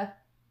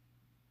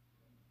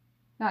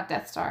not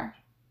Death Star.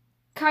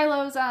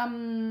 Kylo's,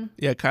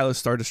 Kylo's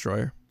Star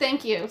Destroyer.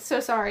 Thank you. So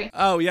sorry.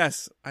 Oh,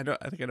 yes. I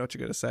think I know what you're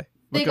going to say.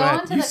 They go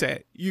ahead. You say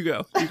it. You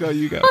go. You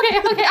go.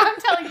 Okay, I'm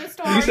telling the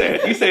story. You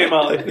say it,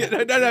 Molly.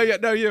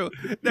 No, you.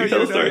 No, you tell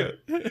the story.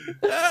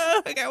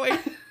 I can't wait.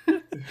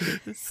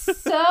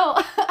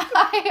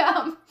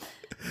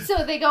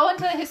 So they go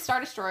into his Star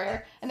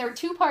Destroyer, and there were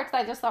 2 parts that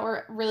I just thought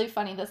were really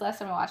funny this last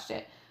time I watched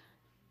it.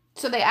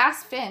 So they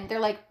asked Finn, they're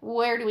like,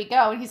 where do we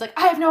go? And he's like,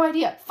 I have no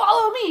idea.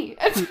 Follow me.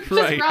 And just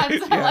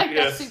runs.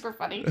 That's super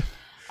funny.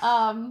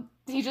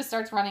 He just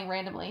starts running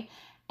randomly.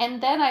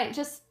 And then I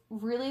just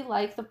really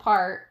like the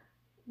part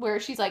where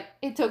she's like,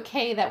 it's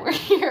okay that we're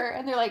here.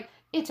 And they're like,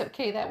 it's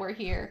okay that we're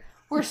here.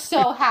 We're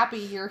so happy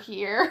you're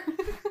here.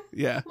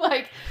 Yeah.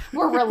 Like,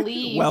 we're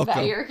relieved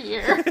that you're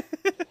here.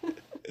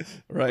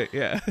 Right,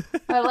 yeah.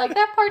 I like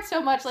that part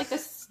so much. Like, the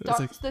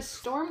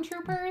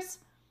stormtroopers,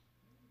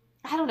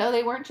 I don't know,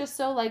 they weren't just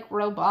so, like,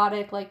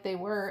 robotic like they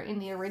were in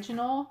the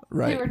original.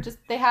 Right.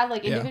 They had,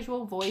 like,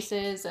 individual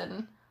voices,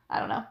 and I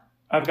don't know.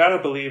 I've got to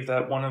believe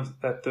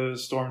that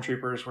those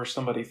stormtroopers were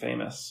somebody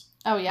famous.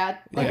 Oh, yeah.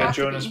 Like a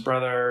Jonas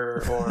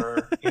brother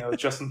or,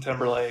 Justin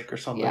Timberlake or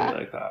somebody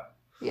like that.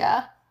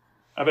 Yeah.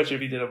 I bet you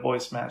if you did a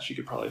voice match, you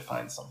could probably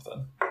find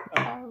something.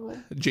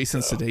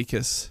 Jason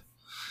Sudeikis.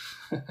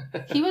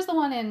 He was the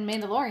one in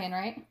Mandalorian,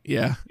 right?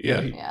 Yeah.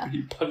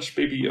 He punched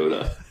Baby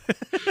Yoda.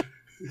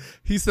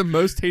 He's the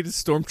most hated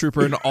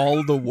stormtrooper in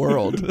all the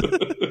world.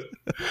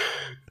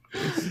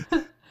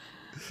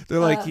 They're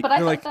like,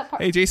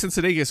 hey, Jason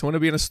Sudeikis, want to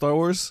be in a Star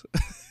Wars?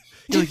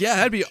 You're like, yeah,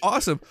 that'd be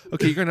awesome.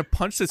 Okay, you're gonna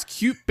punch this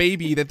cute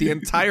baby that the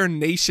entire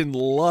nation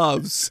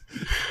loves,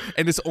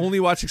 and is only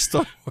watching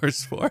Star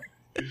Wars for.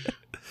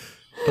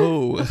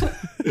 Oh,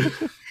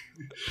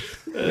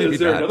 is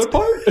there another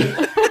part?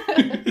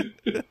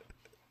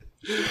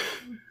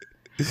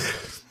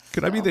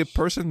 Could I be the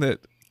person that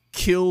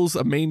kills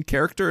a main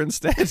character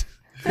instead,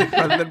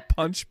 rather than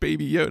punch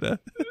Baby Yoda?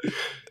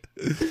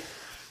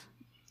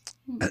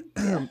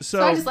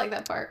 So I just like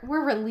that part.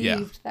 We're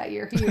relieved that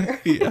you're here.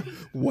 Yeah,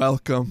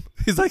 welcome.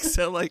 He's like,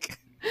 so like,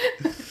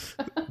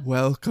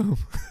 welcome.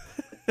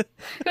 It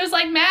was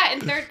like Matt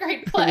in third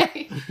grade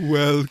play.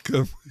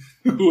 Welcome.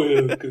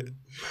 Welcome.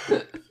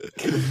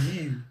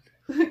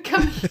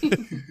 Come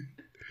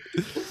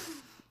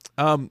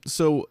in.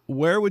 So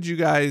where would you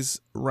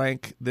guys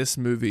rank this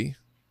movie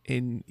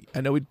in? I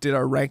know we did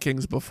our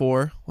rankings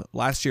before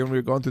last year when we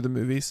were going through the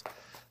movies.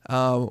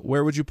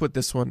 Where would you put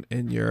this one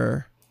in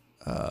your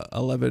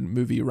 11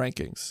 movie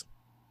rankings?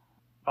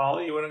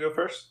 Ollie, you want to go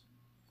first?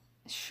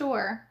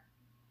 Sure.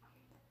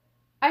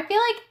 I feel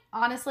like,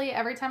 honestly,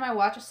 every time I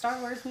watch a Star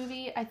Wars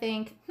movie, I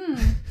think,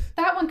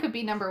 that one could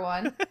be number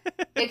one.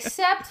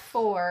 Except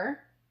for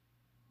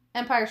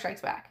Empire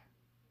Strikes Back.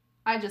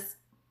 I just,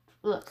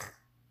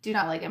 do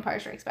not like Empire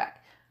Strikes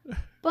Back.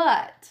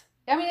 But,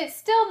 I mean, it's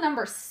still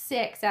number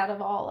 6 out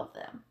of all of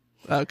them.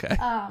 Okay.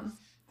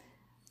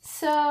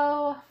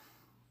 So,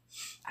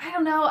 I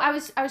don't know. I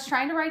was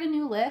trying to write a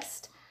new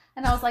list,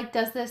 and I was like,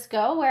 does this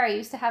go where I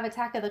used to have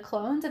Attack of the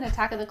Clones, and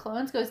Attack of the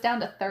Clones goes down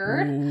to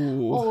 3rd?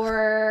 Ooh.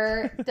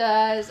 Or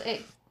does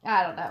it...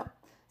 I don't know.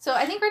 So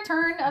I think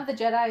Return of the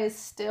Jedi is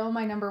still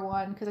my number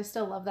 1, because I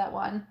still love that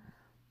one.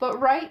 But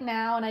right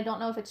now, and I don't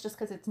know if it's just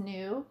because it's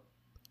new,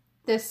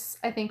 this,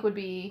 I think, would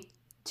be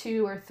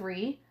 2 or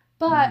 3.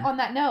 But on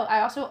that note,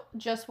 I also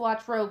just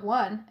watched Rogue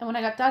One, and when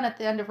I got done at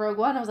the end of Rogue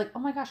One, I was like, oh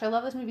my gosh, I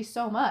love this movie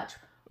so much.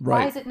 Right.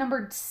 Why is it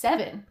numbered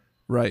 7?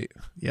 Right.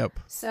 Yep.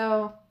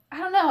 So, I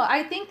don't know.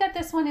 I think that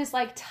this one is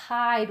like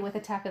tied with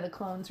Attack of the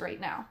Clones right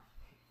now.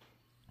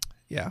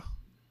 Yeah.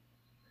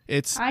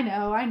 I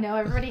know.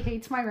 Everybody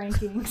hates my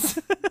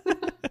rankings.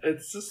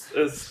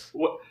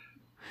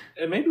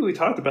 And maybe we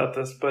talked about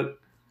this, but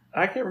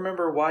I can't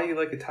remember why you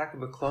like Attack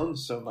of the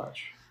Clones so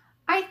much.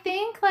 I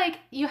think, like,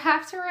 you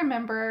have to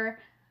remember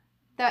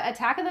that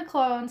Attack of the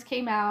Clones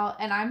came out,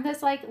 and I'm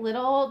this, like,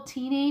 little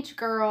teenage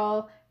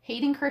girl.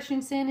 Hayden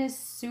Christensen is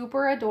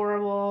super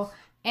adorable.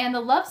 And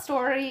the love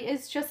story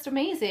is just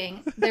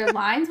amazing. Their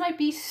lines might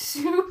be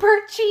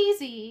super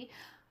cheesy,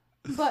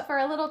 but for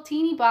a little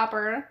teeny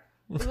bopper,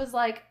 it was,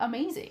 like,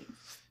 amazing.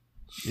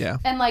 Yeah.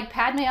 And, like,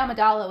 Padme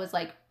Amidala was,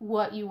 like,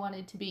 what you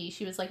wanted to be.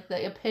 She was, like,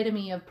 the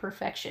epitome of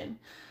perfection.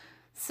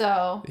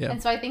 So, yeah.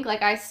 And so I think,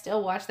 like, I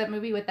still watch that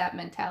movie with that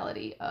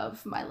mentality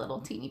of my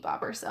little teeny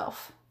bopper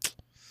self.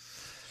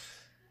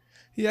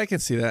 Yeah, I can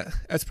see that.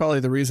 That's probably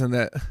the reason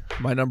that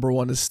my number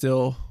 1 is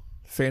still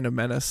Phantom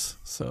Menace.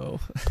 So...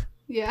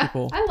 Yeah,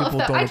 I love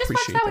that. I just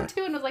watched that one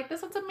too and was like,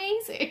 this one's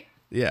amazing.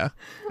 Yeah.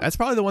 That's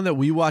probably the one that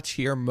we watch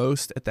here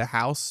most at the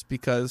house,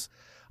 because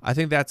I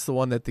think that's the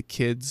one that the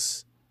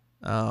kids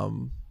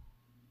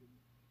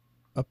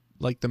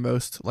like the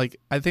most. Like,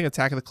 I think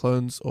Attack of the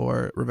Clones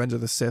or Revenge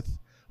of the Sith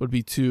would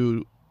be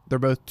they're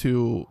both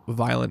too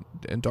violent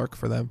and dark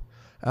for them.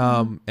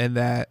 And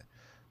that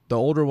the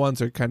older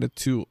ones are kind of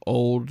too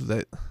old,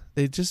 that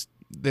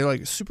they're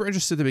like super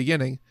interested at the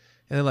beginning,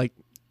 and then like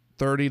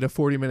 30 to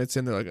 40 minutes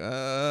in, they're like,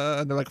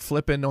 and they're like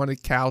flipping on the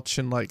couch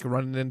and like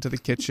running into the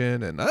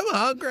kitchen and I'm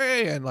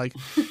hungry. And like,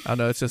 I don't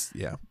know. It's just,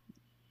 yeah.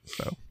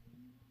 So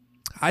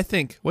I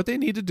think what they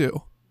need to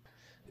do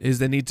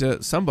is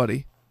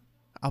somebody,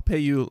 I'll pay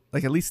you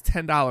like at least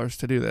 $10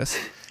 to do this.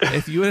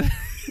 If you would,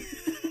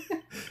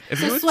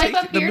 swipe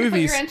up here to put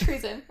your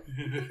entries in.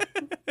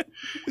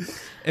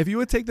 If you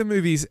would take the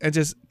movies and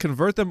just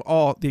convert them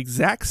all, the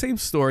exact same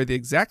story, the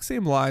exact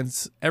same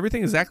lines,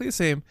 everything exactly the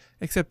same,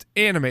 except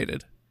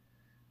animated.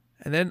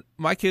 And then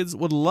my kids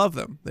would love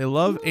them. They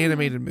love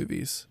animated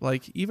movies.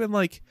 Like, even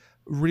like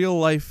real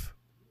life,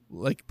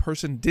 like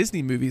person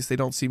Disney movies, they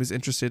don't seem as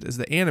interested as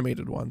the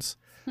animated ones.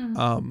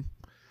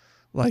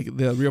 Like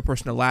the real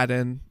person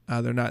Aladdin,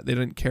 they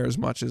didn't care as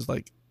much as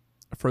like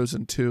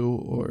Frozen 2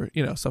 or,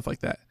 stuff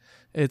like that.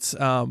 It's,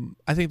 I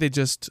think they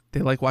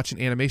like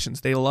watching animations.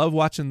 They love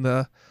watching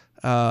the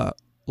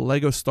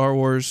Lego Star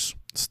Wars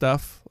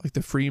stuff, like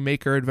the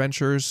Freemaker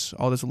Adventures,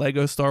 all this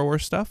Lego Star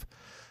Wars stuff,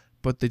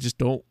 but they just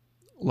don't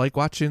like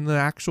watching the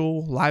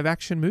actual live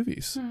action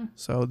movies.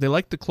 So they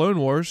like the Clone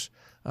Wars,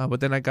 but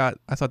then I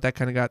thought that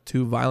kind of got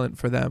too violent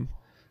for them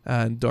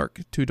and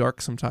too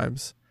dark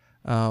sometimes.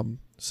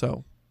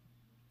 So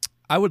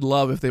I would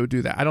love if they would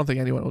do that. I don't think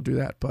anyone will do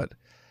that, but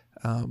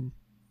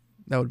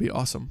that would be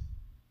awesome.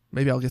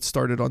 Maybe I'll get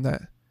started on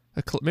that.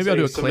 Maybe I'll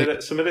do a submit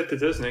it to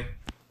Disney.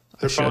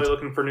 They're probably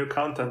looking for new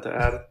content to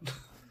add.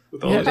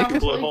 with all the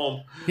people at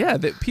home. Yeah,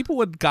 people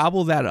would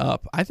gobble that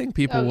up. I think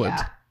people would.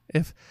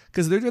 Yeah.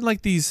 Because they're doing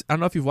like these, I don't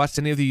know if you've watched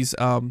any of these,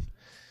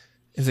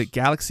 is it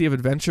Galaxy of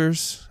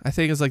Adventures? I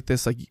think it's like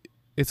this, like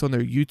it's on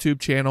their YouTube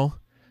channel.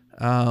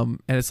 And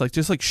it's like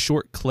just like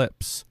short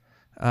clips.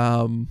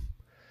 And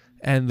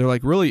they're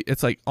like really,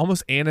 it's like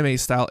almost anime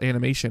style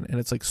animation, and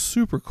it's like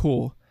super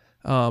cool.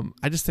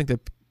 I just think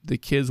that the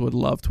kids would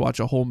love to watch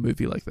a whole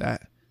movie like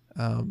that.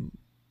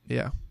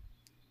 Yeah.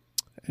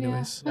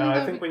 Anyways. No,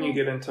 I think when you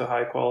get into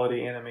high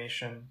quality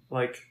animation,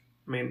 like,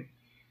 I mean,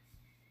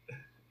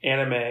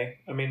 anime,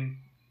 I mean,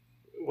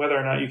 whether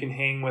or not you can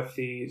hang with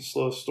the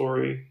slow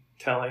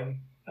storytelling,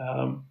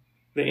 the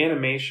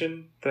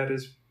animation that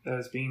is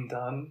being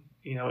done,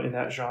 you know, in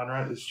that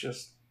genre is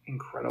just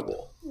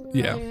incredible.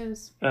 Yeah. It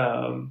is.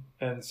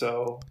 And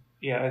so,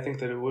 yeah, I think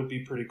that it would be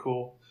pretty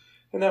cool.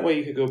 And that way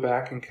you could go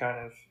back and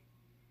kind of,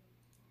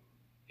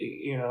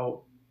 you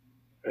know,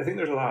 I think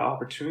there's a lot of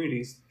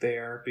opportunities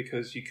there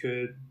because you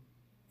could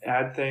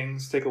add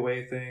things, take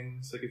away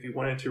things. Like if you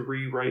wanted to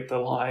rewrite the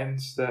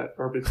lines that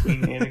are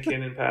between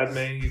Anakin and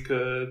Padme, you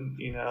could,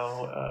 you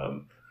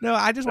know. No,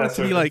 I just want it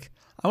to be like,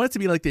 I want it to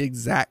be like the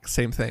exact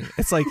same thing.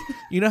 It's like,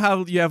 you know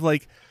how you have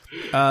like,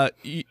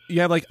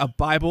 you have like a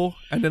Bible,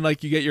 and then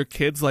like you get your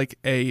kids like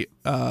a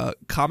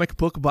comic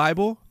book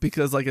Bible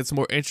because like it's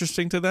more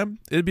interesting to them.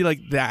 It'd be like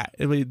that.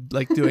 It'd be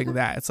like doing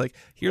that. It's like,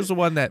 here's the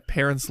one that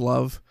parents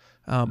love,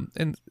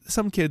 and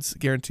some kids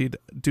guaranteed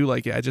do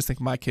like it. I just think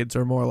my kids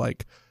are more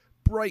like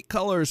bright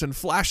colors and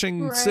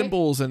flashing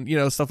symbols and, you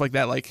know, stuff like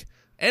that. Like,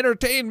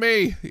 entertain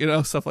me, you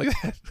know, stuff like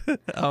that.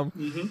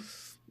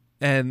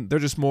 And they're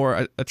just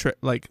more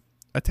like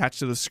attached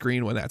to the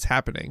screen when that's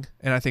happening,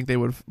 and I think they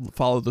would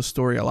follow the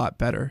story a lot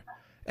better.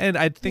 And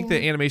I think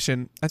the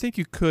animation, I think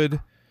you could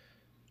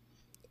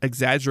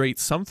exaggerate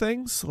some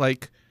things,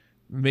 like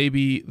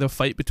maybe the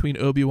fight between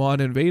Obi-Wan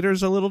and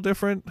Vader's a little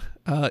different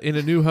in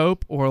A New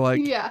Hope, or like,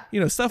 you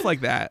know, stuff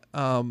like that.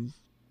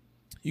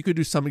 You could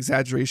do some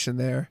exaggeration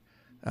there,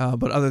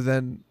 but other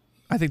than,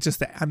 I think just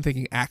that, I'm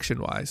thinking action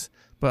wise,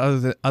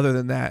 but other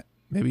than that,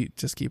 maybe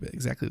just keep it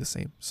exactly the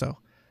same. So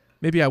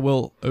maybe I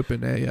will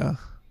open a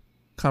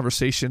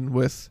conversation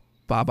with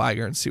Bob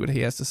Iger and see what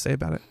he has to say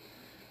about it.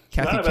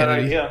 Kathy Not a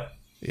Kennedy. bad idea.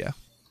 Yeah.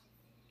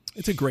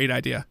 It's a great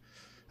idea.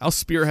 I'll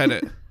spearhead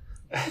it.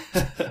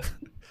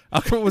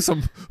 I'll come up with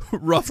some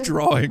rough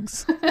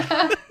drawings.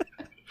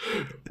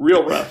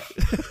 Real rough.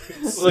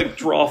 It's like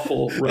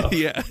drawful rough.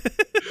 Yeah.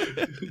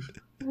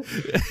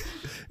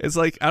 It's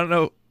like, I don't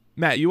know.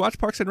 Matt, you watch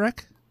Parks and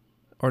Rec?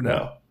 Or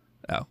no?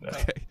 Oh, No.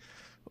 okay.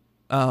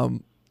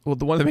 Well,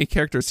 the one of the main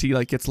characters, he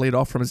like gets laid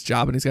off from his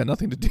job and he's got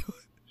nothing to do.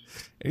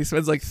 And he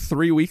spends like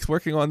 3 weeks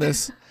working on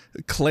this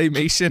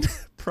claymation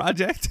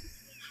project.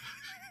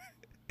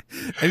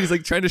 And he's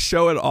like trying to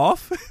show it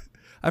off.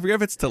 I forget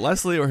if it's to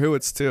Leslie or who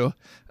it's to.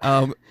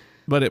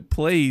 But it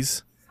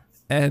plays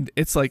and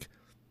it's like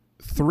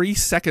 3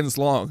 seconds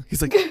long.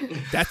 He's like,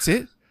 that's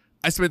it?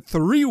 I spent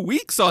 3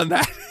 weeks on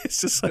that.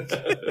 It's just like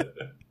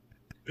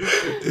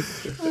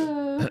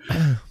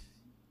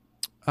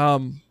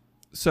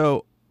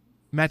so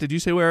Matt, did you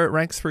say where it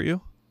ranks for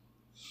you?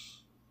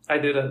 I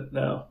didn't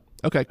know.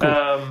 Okay,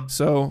 cool.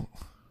 So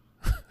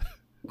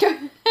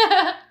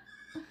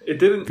it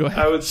didn't. Go ahead.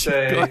 I would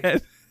say. Go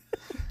ahead.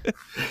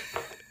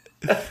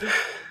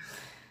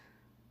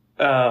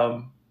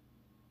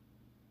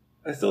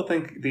 I still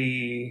think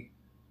the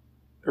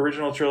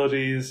original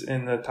trilogies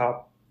in the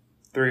top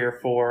 3 or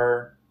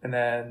 4, and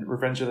then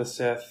Revenge of the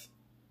Sith.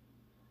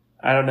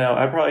 I don't know.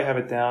 I probably have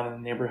it down in the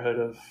neighborhood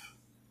of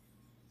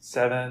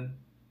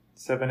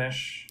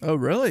 7-ish. Oh,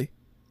 really?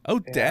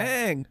 Oh, Yeah.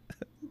 dang.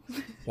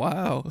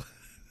 Wow.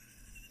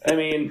 I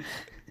mean,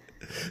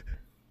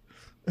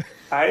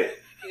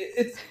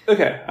 it's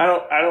okay.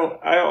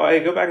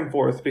 I go back and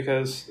forth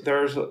because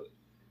there's,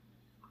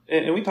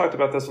 and we talked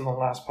about this in the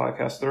last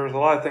podcast. There was a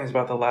lot of things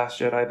about The Last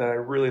Jedi that I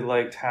really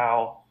liked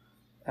how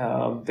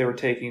they were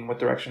taking, what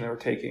direction they were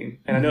taking.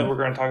 And I know we're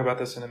going to talk about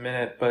this in a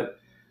minute, but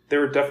they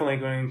were definitely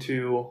going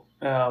to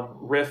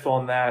riff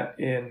on that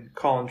in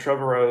Colin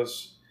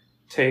Trevorrow's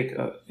take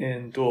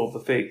in Duel of the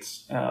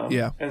Fates.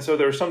 And so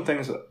there were some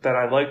things that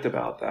I liked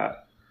about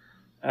that.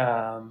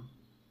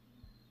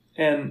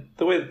 And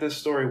the way that this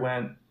story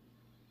went,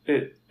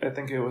 I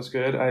think it was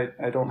good.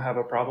 I don't have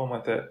a problem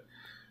with it.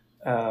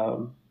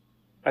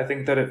 I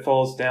think that it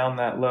falls down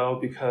that low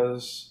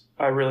because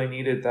I really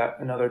needed that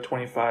another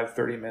 25,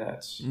 30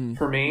 minutes.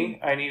 For me,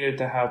 I needed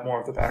to have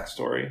more of the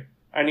backstory.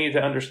 I needed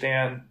to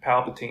understand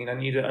Palpatine. I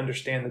needed to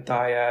understand the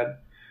dyad.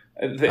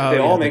 They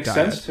all make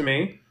sense to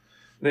me.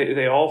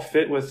 They all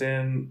fit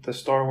within the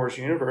Star Wars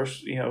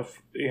universe, you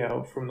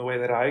know, from the way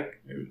that I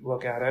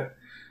look at it.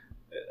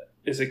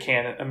 Is it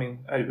canon? I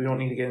mean, we don't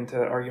need to get into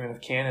that argument of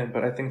canon,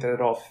 but I think that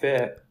it all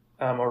fit,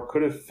 or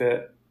could have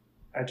fit.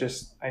 I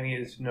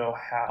needed to know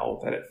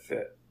how that it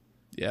fit.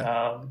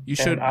 Yeah. You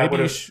should.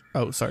 Maybe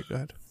oh, sorry. Go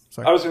ahead.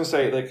 Sorry. I was going to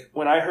say, like,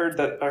 when I heard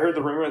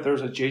the rumor that there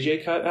was a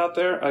JJ cut out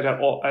there, I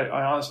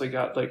honestly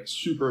got like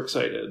super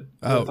excited.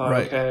 Oh, I thought,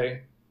 right.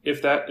 Okay,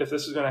 if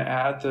this is going to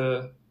add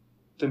to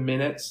the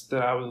minutes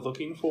that I was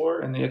looking for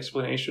and the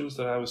explanations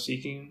that I was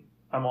seeking,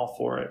 I'm all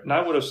for it. And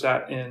I would have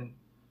sat in,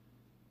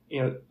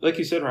 like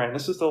you said, Ryan,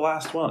 this is the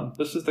last one.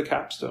 This is the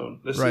capstone.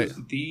 This is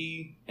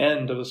the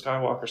end of the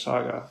Skywalker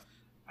saga.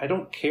 I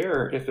don't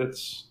care if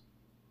it's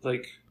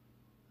like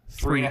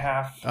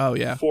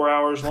 3.5, 4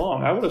 hours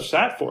long. I would have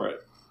sat for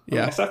it.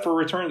 I sat for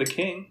Return of the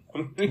King,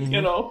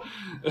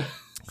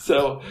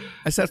 So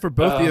I sat for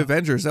both the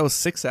Avengers. That was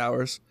 6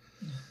 hours.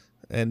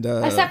 And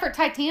I sat for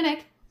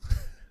Titanic.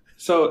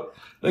 So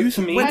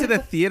you went to the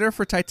theater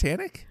for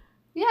Titanic?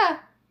 Yeah.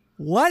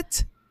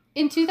 What?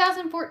 In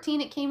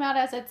 2014, it came out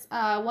as its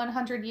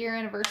 100-year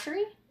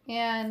anniversary,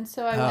 and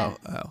so I went.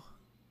 Oh.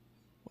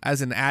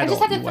 As an adult, I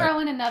just had to throw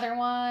in another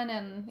one,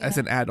 and as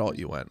an adult,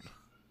 you went.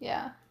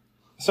 Yeah.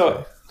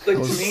 So, like, I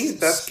was to me,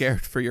 that's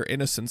scared for your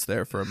innocence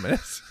there for a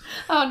minute.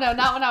 Oh no,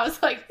 not when I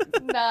was like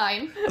 9.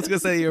 I was gonna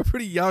say you were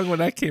pretty young when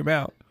that came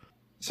out.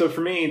 So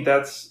for me,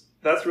 that's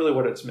really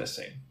what it's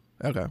missing.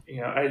 Okay.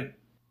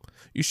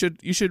 You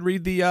should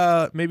read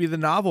the maybe the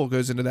novel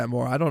goes into that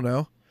more. I don't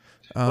know.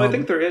 Well, I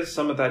think there is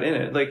some of that in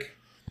it. Like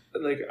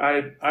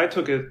I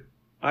took it.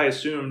 I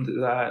assumed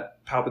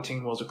that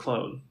Palpatine was a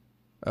clone.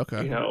 Okay.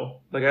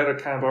 I had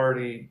kind of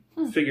already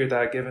figured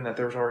that, given that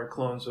there was already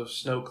clones of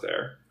Snoke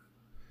there.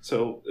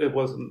 So it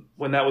wasn't,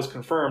 when that was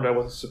confirmed, I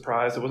wasn't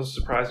surprised. I wasn't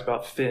surprised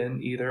about Finn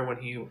either when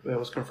it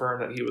was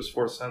confirmed that he was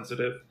Force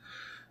sensitive.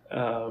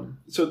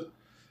 So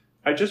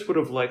I just would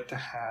have liked to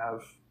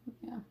have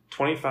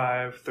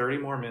 25, 30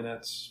 more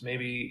minutes,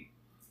 maybe,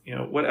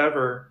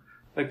 whatever.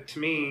 Like, to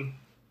me,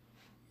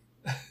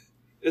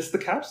 it's the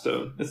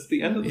capstone. It's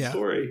the end of the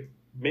story.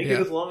 Make it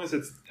as long as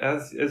it's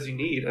as you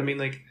need. I mean,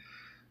 like,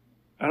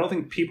 I don't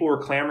think people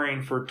were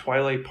clamoring for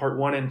Twilight Part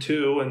 1 and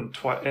 2 and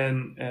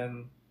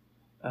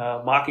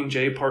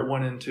Mockingjay Part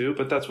 1 and 2,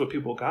 but that's what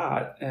people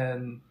got.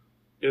 And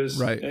it was,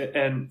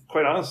 and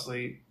quite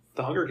honestly,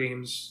 the Hunger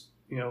Games,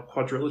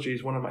 quadrilogy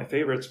is one of my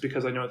favorites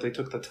because I know that they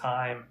took the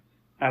time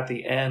at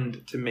the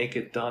end to make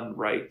it done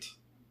right.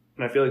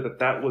 And I feel like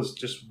that was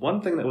just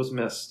one thing that was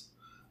missed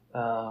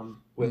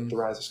with The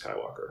Rise of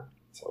Skywalker.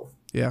 So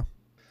yeah.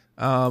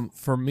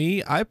 For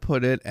me, I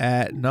put it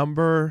at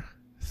number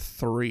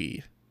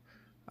 3.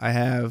 I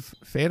have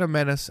Phantom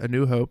Menace, A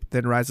New Hope,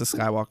 then Rise of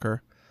Skywalker,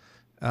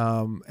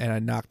 and I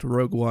knocked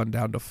Rogue One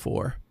down to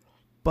 4.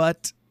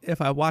 But if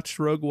I watched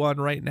Rogue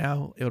One right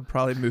now, it would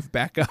probably move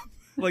back up.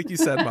 Like you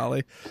said,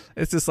 Molly,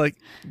 it's just like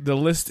the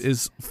list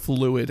is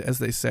fluid, as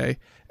they say,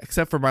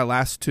 except for my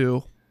last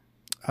two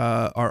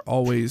are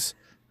always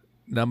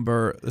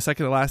the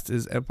second to last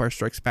is Empire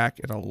Strikes Back,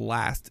 and the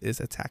last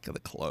is Attack of the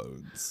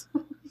Clones.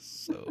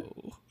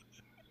 So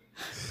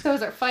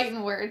those are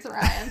fighting words,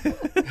 Ryan.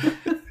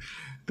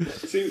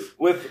 See,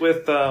 with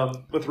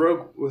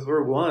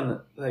Rogue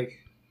One, like,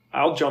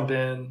 I'll jump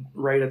in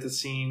right at the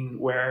scene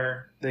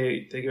where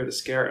they go to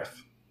Scarif.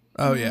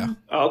 Oh yeah,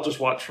 I'll just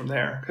watch from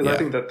there because I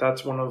think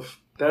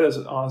that is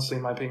honestly,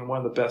 in my opinion, one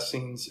of the best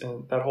scenes,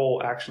 and that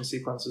whole action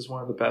sequence is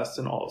one of the best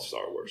in all of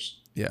Star Wars.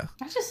 Yeah,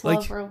 I just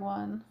love Rogue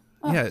One.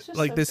 Oh, yeah,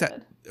 like so this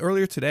good.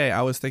 Earlier today,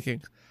 I was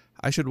thinking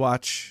I should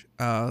watch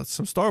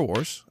some Star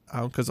Wars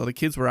because all the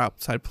kids were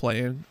outside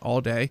playing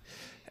all day.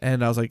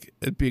 And I was like,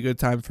 it'd be a good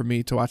time for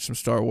me to watch some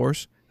Star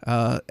Wars.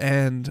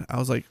 And I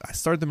was like, I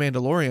started The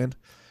Mandalorian.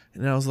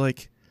 And I was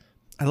like,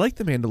 I like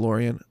The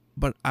Mandalorian,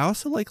 but I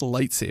also like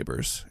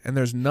lightsabers. And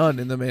there's none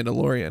in The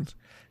Mandalorian.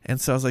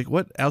 And so I was like,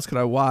 what else could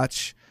I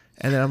watch?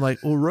 And then I'm like,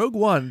 well, Rogue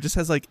One just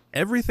has like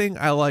everything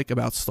I like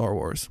about Star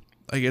Wars.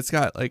 Like, it's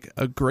got like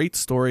a great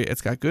story.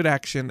 It's got good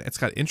action. It's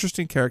got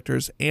interesting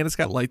characters. And it's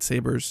got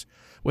lightsabers.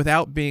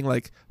 Without being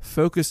like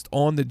focused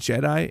on the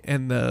Jedi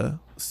and the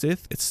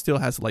Sith, it still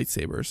has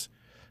lightsabers.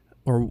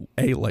 Or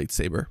a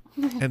lightsaber.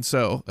 And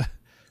so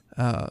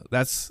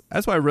that's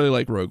why I really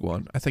like Rogue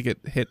One. I think it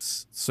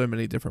hits so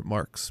many different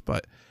marks.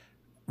 But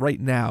right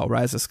now,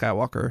 Rise of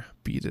Skywalker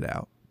beat it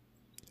out.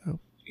 So.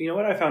 You know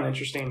what I found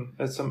interesting?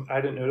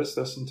 I didn't notice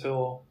this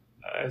until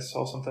I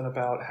saw something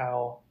about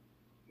how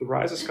the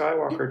Rise of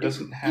Skywalker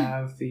doesn't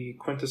have the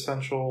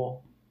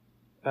quintessential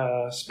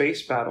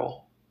space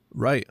battle.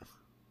 Right.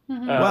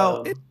 Mm-hmm.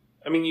 Well,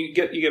 I mean, you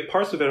get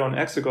parts of it on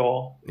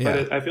Exegol,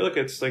 but I feel like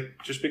it's like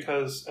just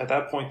because at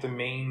that point the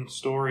main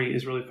story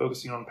is really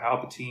focusing on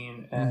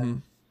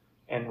Palpatine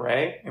and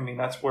Rey. I mean,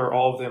 that's where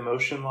all of the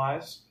emotion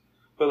lies.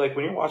 But like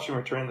when you're watching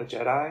Return of the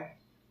Jedi,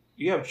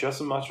 you have just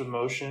as much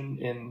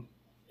emotion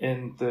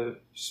in the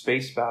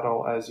space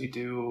battle as you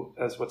do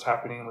as what's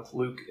happening with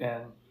Luke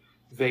and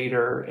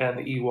Vader and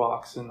the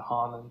Ewoks and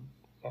Han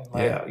and Leia.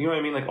 Yeah. You know what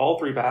I mean? Like all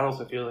three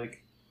battles, I feel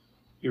like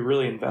you're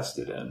really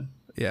invested in.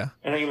 Yeah.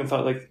 And I even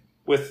thought like,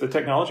 with the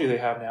technology they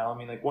have now, I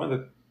mean, like one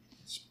of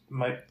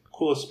my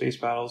coolest space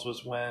battles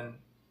was when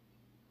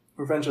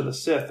Revenge of the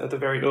Sith at the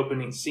very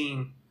opening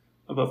scene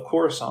above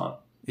Coruscant.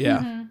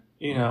 Yeah,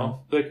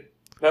 Mm-hmm. Like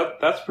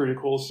that's pretty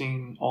cool.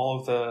 Seeing all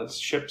of the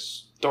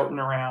ships darting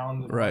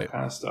around and all that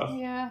kind of stuff.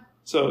 Yeah.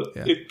 So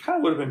it kind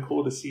of would have been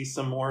cool to see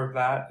some more of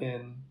that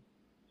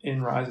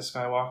in Rise of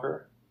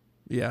Skywalker.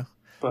 Yeah,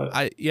 but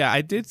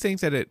I did think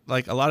that it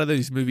like a lot of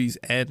these movies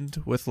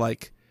end with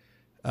like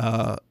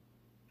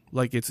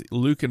like it's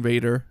Luke and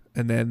Vader,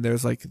 and then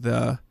there's like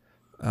the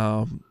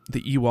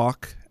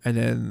Ewok, and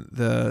then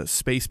the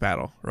space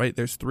battle, right?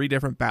 There's 3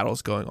 different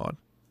battles going on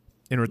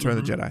in Return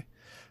of the Jedi.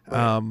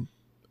 Right.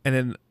 And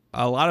then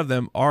a lot of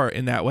them are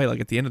in that way. Like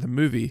at the end of the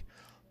movie,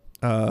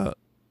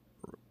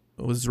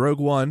 was Rogue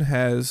One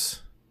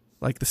has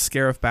like the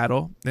Scarif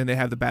battle, then they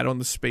have the battle in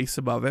the space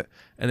above it,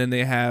 and then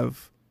they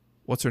have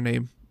what's her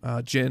name,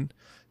 Jyn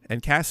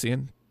and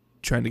Cassian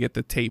trying to get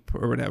the tape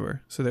or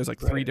whatever. So there's like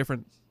 3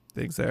 different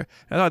things there.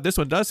 And I thought this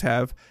one does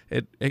have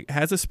it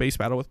has a space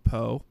battle with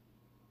Poe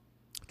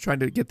trying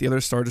to get the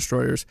other Star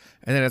Destroyers,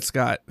 and then it's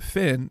got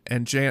Finn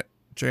and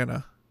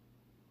Janna,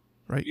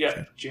 right?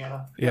 Yeah,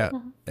 Janna. Yeah,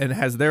 and it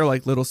has their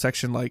like little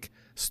section like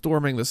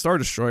storming the Star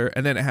Destroyer,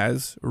 and then it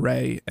has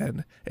Rey,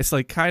 and it's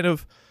like kind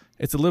of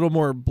it's a little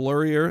more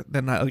blurrier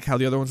than like how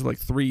the other ones were like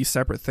 3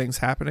 separate things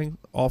happening,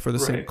 all for the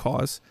same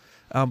cause.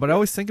 But I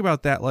always think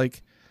about that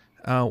like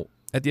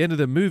at the end of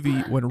the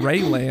movie when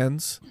Rey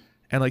lands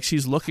and like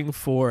she's looking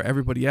for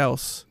everybody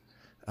else,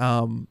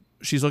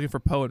 she's looking for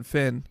Poe and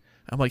Finn.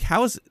 I'm like,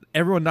 how is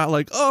everyone not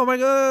like, oh my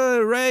God,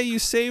 Rey, you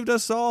saved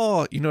us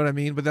all? You know what I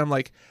mean? But then I'm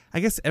like, I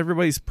guess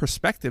everybody's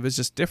perspective is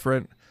just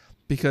different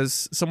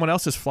because someone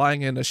else is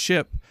flying in a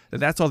ship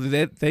and that's all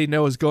they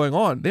know is going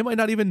on. They might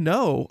not even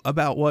know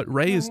about what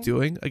Rey is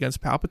doing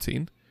against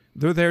Palpatine.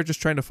 They're there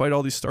just trying to fight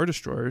all these Star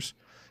Destroyers.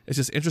 It's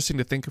just interesting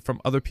to think from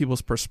other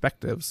people's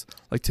perspectives.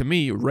 Like to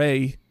me,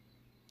 Rey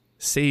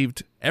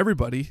saved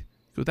everybody.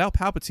 Without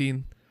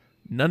Palpatine,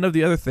 none of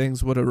the other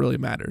things would have really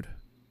mattered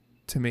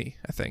to me,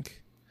 I think.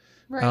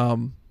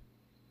 Right.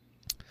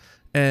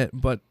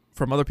 But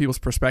from other people's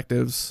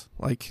perspectives,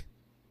 like,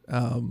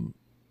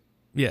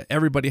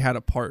 everybody had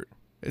a part.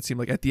 It seemed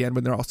like at the end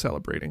when they're all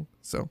celebrating.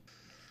 So,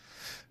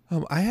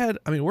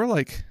 we're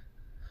like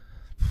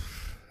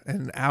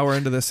an hour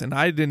into this, and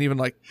I didn't even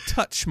like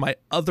touch my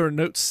other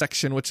notes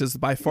section, which is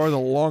by far the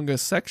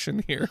longest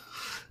section here.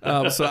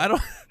 So I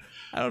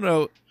don't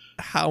know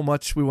how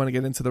much we want to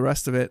get into the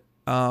rest of it.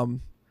 A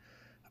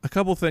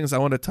couple things I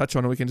want to touch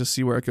on, and we can just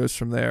see where it goes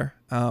from there.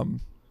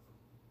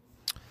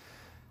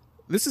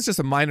 This is just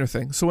a minor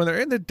thing. So when they're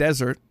in the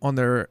desert on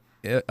their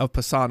of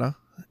Pasana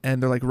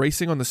and they're like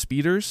racing on the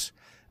speeders,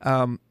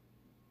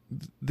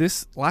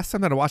 this last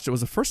time that I watched it was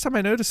the first time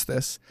I noticed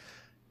this.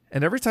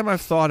 And every time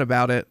I've thought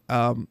about it,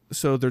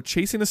 so they're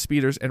chasing the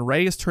speeders and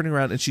Rey is turning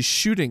around and she's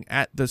shooting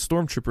at the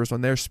stormtroopers on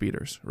their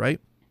speeders,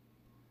 right?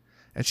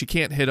 And she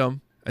can't hit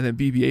them. And then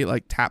BB-8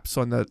 like taps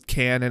on the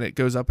can and it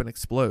goes up and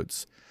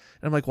explodes.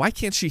 And I'm like, why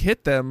can't she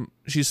hit them?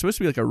 She's supposed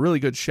to be like a really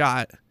good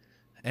shot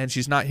and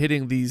she's not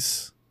hitting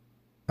these.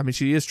 I mean,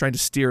 she is trying to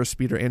steer a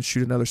speeder and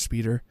shoot another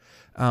speeder.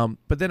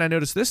 But then I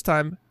noticed this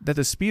time that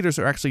the speeders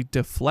are actually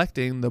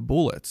deflecting the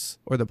bullets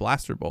or the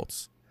blaster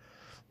bolts.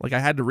 Like I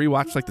had to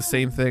rewatch like the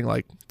same thing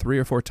like 3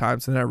 or 4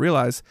 times. And then I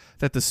realized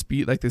that the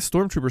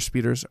stormtrooper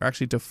speeders are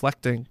actually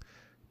deflecting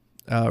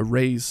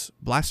Rey's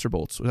blaster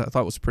bolts, which I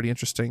thought was pretty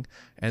interesting.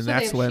 And so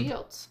that's they have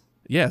shields.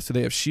 Yeah, so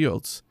they have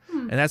shields.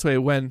 And that's why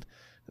when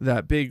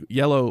that big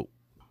yellow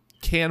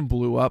can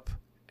blew up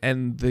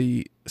and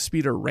the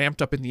speeder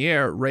ramped up in the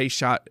air, Rey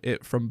shot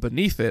it from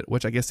beneath it,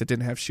 which I guess it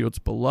didn't have shields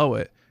below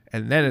it,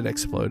 and then it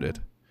exploded.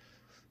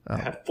 It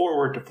had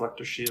forward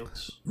deflector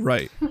shields.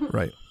 Right.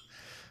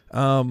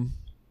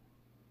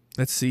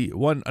 Let's see.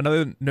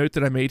 Another note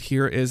that I made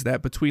here is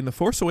that between The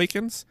Force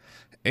Awakens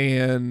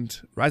and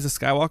Rise of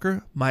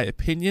Skywalker, my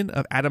opinion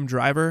of Adam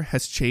Driver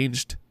has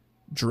changed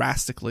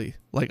drastically,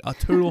 like a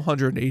total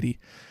 180.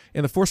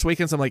 In The Force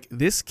Awakens, I'm like,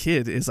 this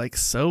kid is like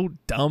so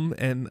dumb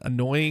and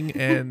annoying,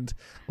 and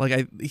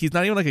like he's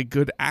not even like a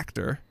good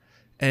actor.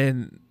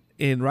 And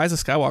in Rise of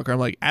Skywalker, I'm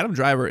like, Adam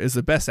Driver is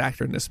the best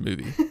actor in this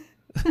movie.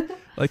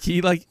 Like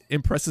he like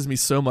impresses me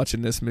so much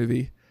in this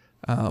movie,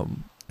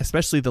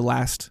 especially the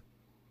last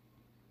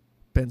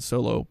Ben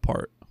Solo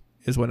part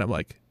is when I'm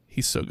like,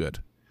 he's so good.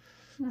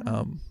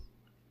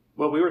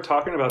 Well, we were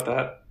talking about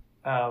that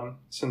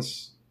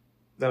since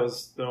that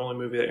was the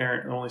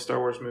only Star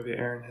Wars movie that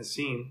Aaron has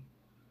seen.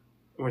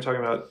 And we're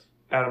talking about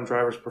Adam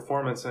Driver's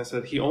performance, and I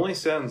said he only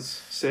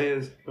says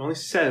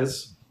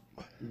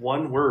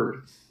one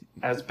word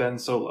as Ben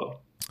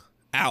Solo.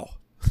 Ow.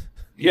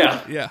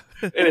 Yeah. Yeah.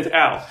 And it's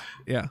ow.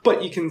 Yeah. But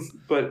I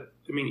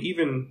mean,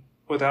 even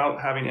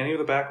without having any of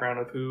the background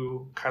of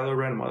who Kylo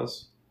Ren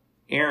was,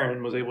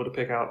 Aaron was able to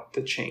pick out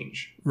the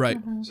change. Right.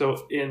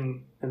 So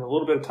in the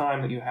little bit of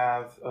time that you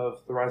have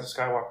of The Rise of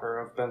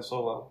Skywalker of Ben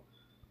Solo,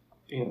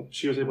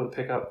 she was able to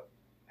pick up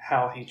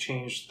how he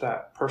changed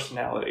that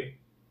personality.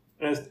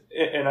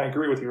 And I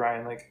agree with you,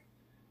 Ryan. Like,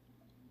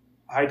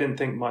 I didn't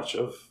think much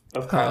of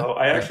Kylo.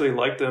 I actually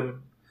liked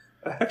him.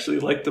 I actually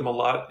liked him a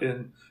lot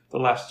in The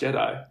Last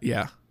Jedi.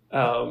 Yeah.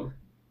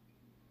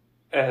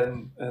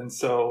 And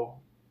so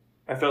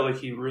I felt like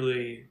he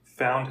really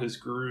found his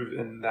groove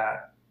in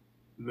that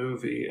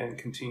movie and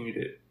continued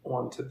it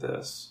on to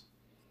this.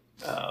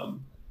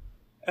 And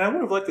I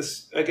would have liked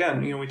this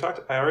again.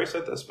 I already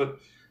said this, but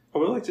I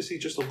would like to see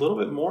just a little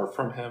bit more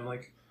from him.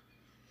 Like,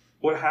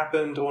 what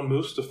happened on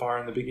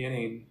Mustafar in the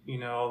beginning?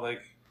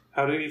 Like,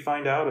 how did he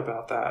find out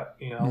about that?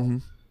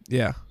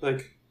 Yeah.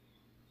 Like,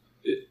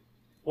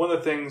 one of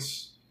the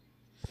things,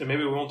 and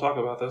maybe we won't talk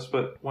about this,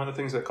 but one of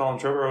the things that Colin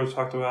Trevor always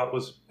talked about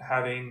was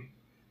having,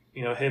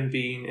 him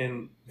being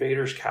in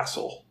Vader's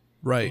castle.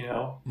 Right.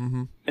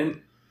 Mm-hmm.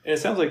 And it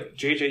sounds like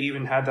JJ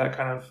even had that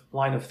kind of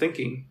line of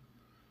thinking.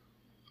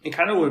 It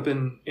kind of would have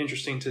been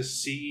interesting to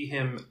see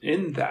him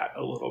in that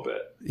a little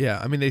bit. Yeah,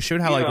 I mean, they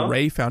showed how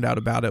Rey found out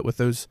about it with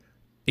those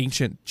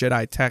ancient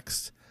Jedi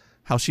texts,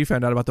 how she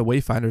found out about the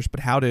Wayfinders,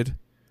 but how did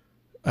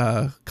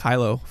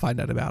Kylo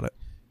find out about it?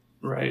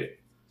 Right.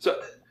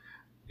 So,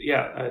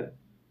 yeah,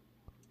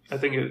 I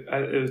think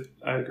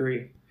I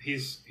agree. He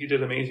did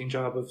an amazing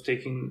job of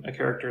taking a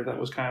character that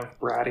was kind of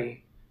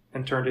bratty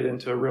and turned it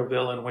into a real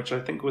villain, which I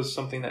think was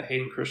something that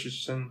Hayden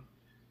Christensen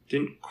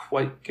didn't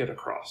quite get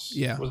across.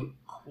 Yeah. Wasn't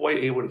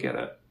quite able to get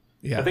it.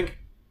 Yeah. I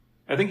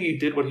think he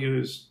did what he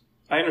was...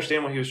 I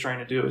understand what he was trying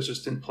to do. It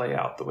just didn't play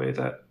out the way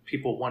that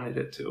people wanted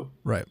it to.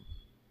 Right.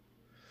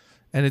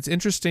 And it's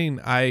interesting.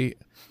 A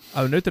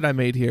note that I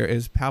made here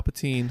is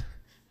Palpatine...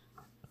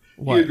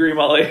 What? You agree,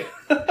 Molly?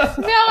 No,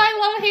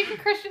 I love Hayden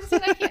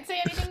Christensen. I can't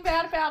say anything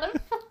bad about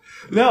him.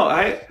 No,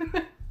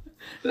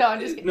 No, I'm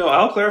just kidding. No,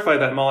 I'll clarify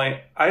that, Molly.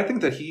 I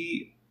think that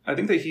he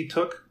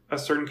took a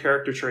certain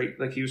character trait.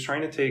 Like, he was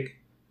trying to take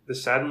the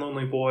sad and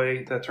lonely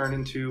boy that turned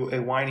into a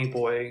whiny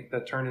boy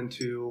that turned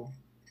into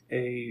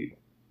a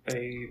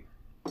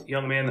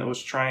young man that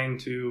was trying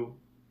to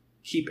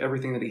keep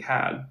everything that he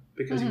had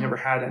because he never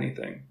had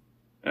anything.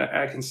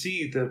 I can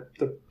see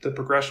the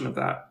progression of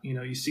that.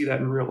 You see that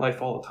in real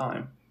life all the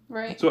time.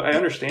 Right. So I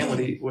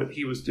understand what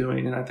he was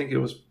doing, and I think it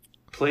was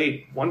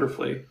played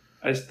wonderfully.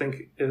 I just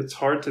think it's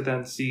hard to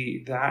then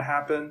see that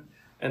happen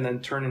and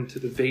then turn into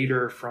the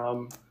Vader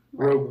from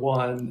Rogue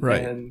One.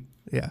 Right. And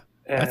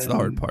that's the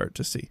hard part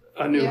to see.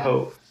 A New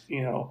Hope,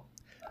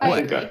 I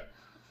agree.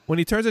 When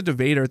he turns into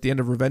Vader at the end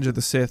of Revenge of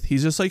the Sith,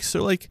 he's just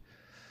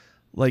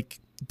like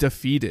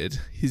defeated.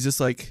 He's just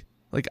like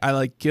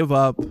I give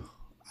up.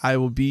 I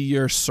will be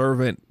your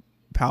servant,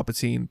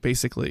 Palpatine.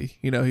 Basically,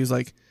 he's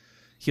like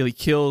he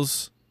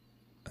kills.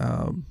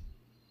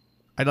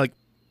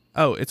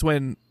 It's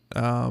when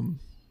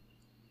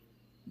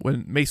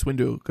Mace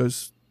Windu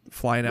goes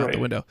flying out the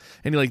window,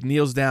 and he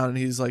kneels down, and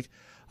he's like,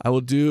 I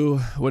will do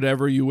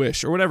whatever you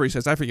wish, or whatever he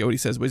says. I forget what he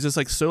says, but he's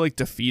just so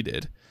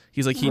defeated.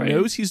 He's like, he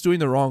knows he's doing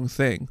the wrong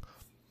thing,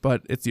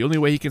 but it's the only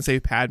way he can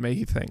save Padme,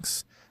 he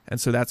thinks. And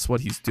so that's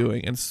what he's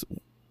doing. And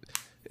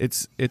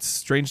it's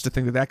strange to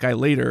think that guy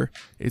later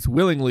is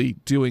willingly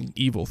doing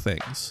evil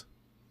things,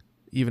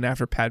 even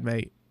after Padme.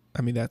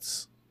 I mean,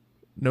 that's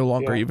no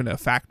longer even a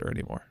factor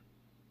anymore.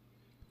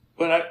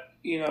 But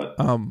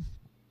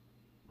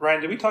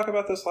Ryan, did we talk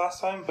about this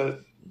last time?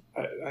 But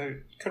I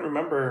couldn't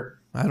remember.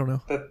 I don't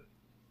know. That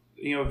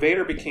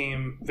Vader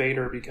became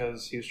Vader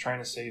because he was trying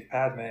to save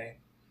Padme,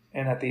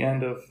 and at the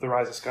end of The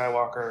Rise of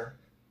Skywalker,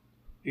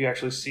 you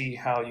actually see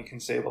how you can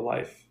save a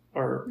life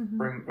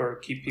or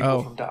keep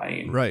people from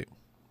dying. Right.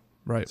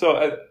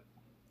 So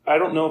I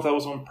don't know if that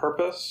was on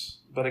purpose,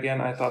 but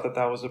again, I thought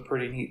that was a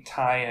pretty neat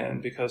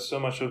tie-in because so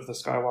much of the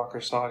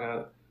Skywalker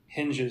saga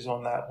hinges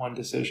on that one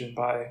decision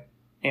by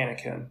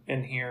Anakin,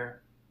 and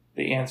here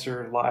the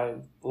answer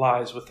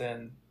lies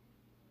within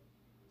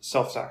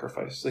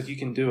self-sacrifice. Like, you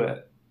can do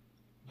it,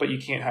 but you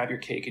can't have your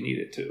cake and eat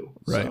it too.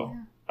 Right. So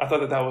I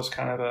thought that was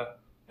kind of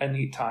a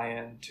neat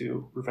tie-in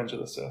to Revenge of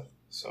the Sith.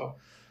 So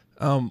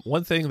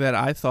one thing that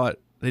I thought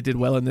they did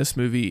well in this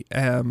movie,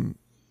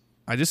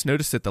 I just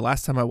noticed it the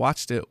last time I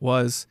watched it,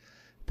 was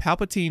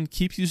Palpatine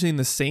keeps using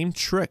the same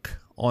trick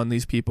on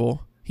these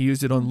people. He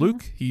used it on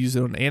Luke. He used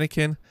it on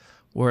Anakin,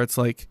 where it's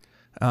like,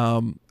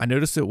 I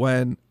noticed it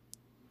when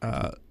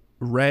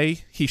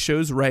Rey, he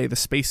shows Rey the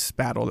space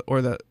battle,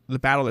 or the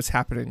battle that's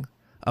happening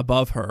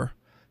above her.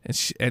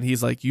 And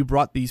he's like, you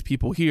brought these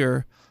people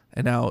here,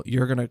 and now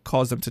you're going to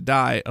cause them to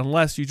die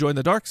unless you join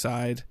the dark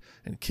side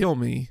and kill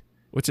me,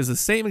 which is the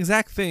same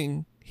exact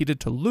thing he did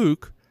to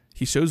Luke.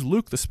 He shows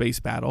Luke the space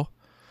battle,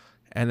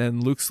 and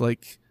then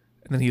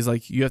he's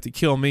like, you have to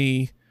kill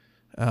me,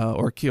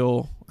 or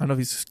kill, I don't know if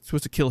he's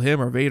supposed to kill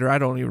him or Vader. I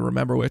don't even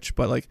remember which,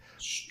 but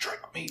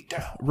strike me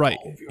down. Right.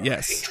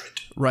 Yes. Hatred.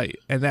 Right.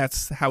 And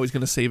that's how he's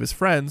going to save his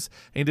friends.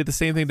 And he did the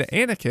same thing to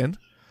Anakin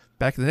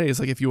back in the day. It's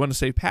like, if you want to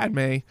save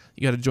Padme,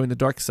 you got to join the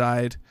dark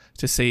side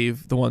to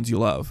save the ones you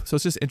love. So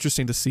it's just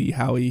interesting to see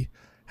how he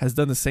has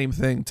done the same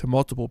thing to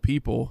multiple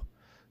people.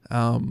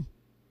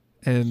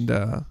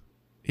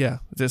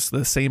 Just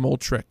the same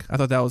old trick. I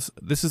thought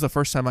this is the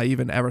first time I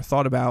even ever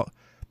thought about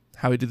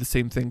how he did the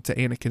same thing to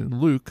Anakin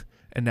and Luke,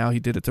 and now he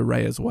did it to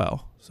Rey as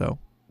well. So,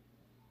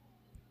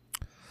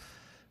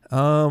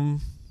 I'll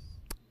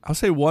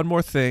say one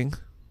more thing,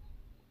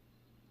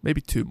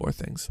 maybe two more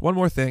things. One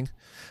more thing.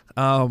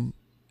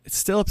 It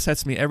still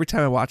upsets me every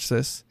time I watch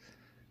this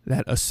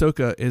that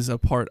Ahsoka is a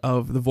part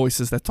of the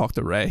voices that talk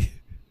to Rey,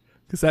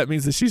 because that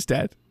means that she's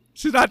dead.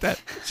 She's not dead.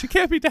 She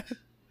can't be dead.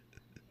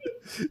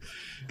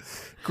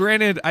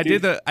 Granted, I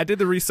did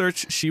the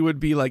research. She would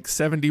be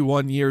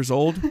 71 years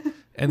old,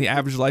 and the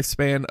average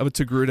lifespan of a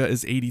Togruta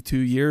is 82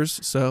 years.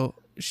 So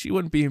she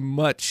wouldn't be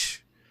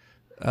much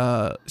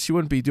she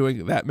wouldn't be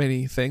doing that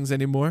many things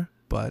anymore.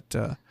 But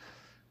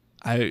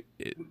I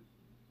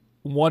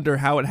wonder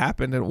how it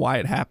happened and why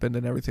it happened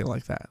and everything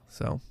like that.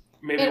 So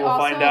maybe we'll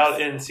find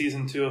out in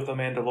season 2 of The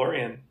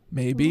Mandalorian.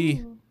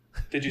 Maybe. Ooh.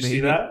 Did you see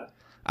that?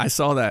 I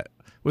saw that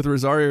with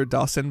Rosario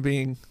Dawson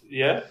being.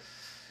 Yeah.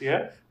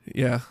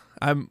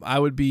 I'm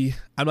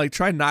like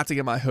trying not to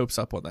get my hopes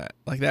up on that.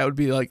 Like that would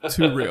be like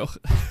too real.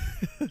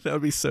 That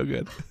would be so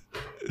good.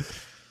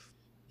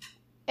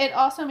 It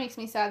also makes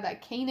me sad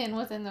that Kanan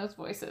was in those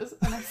voices,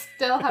 and I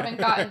still haven't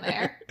gotten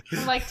there.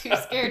 I'm like too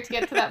scared to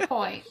get to that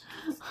point.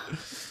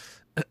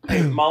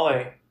 Hey,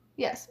 Molly.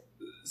 Yes.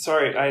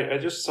 Sorry, I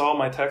just saw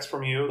my text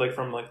from you, like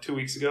from like 2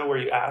 weeks ago, where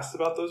you asked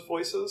about those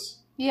voices.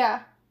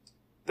 Yeah.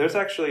 There's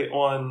actually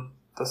on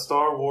the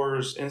Star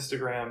Wars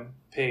Instagram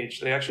page,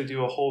 they actually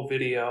do a whole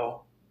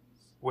video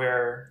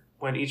where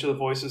when each of the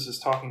voices is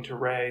talking to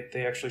Rey,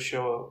 they actually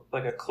show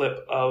like a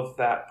clip of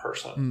that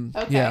person.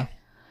 Okay.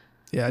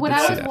 Yeah. When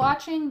I was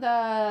watching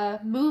the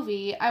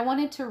movie, I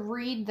wanted to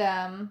read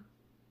them,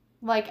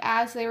 like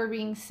as they were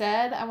being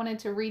said. I wanted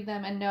to read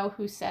them and know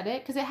who said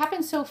it because it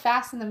happened so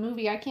fast in the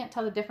movie. I can't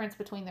tell the difference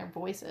between their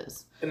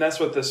voices. And that's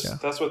what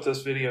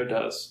this video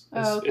does.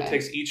 Okay. It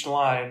takes each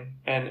line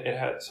and it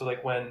has so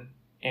like when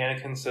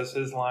Anakin says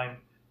his line,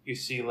 you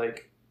see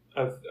like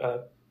a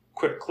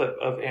quick clip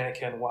of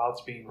Anakin while it's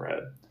being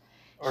read.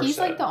 He's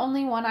like the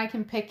only one I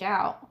can pick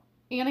out.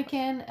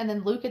 Anakin and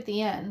then Luke at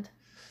the end.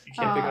 You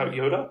can't pick out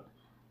Yoda?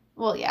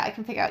 Well, yeah, I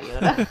can pick out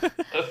Yoda.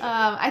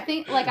 I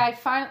think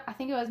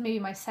it was maybe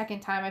my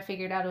second time I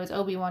figured out it was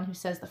Obi-Wan who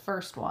says the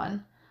first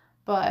one.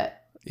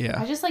 But yeah,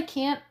 I just like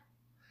can't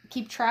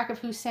keep track of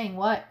who's saying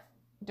what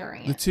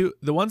during it.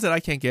 The ones that I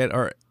can't get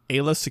are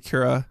Ayla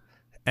Secura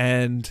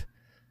and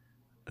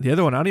the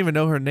other one. I don't even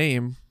know her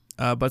name,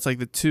 but it's like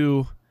the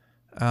two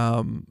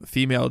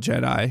female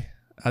Jedi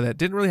that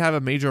didn't really have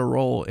a major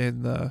role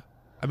in the.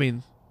 I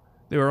mean,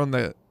 they were on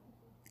the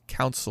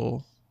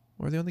council.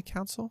 Were they on the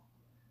council?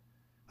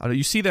 I don't know.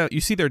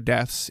 You see their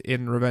deaths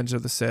in Revenge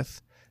of the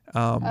Sith.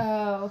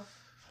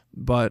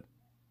 But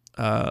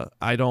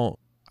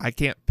I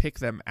can't pick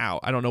them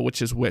out. I don't know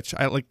which is which.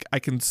 I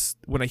can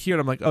when I hear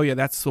it, I'm like, oh yeah,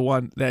 that's the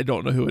one that I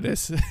don't know who it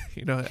is.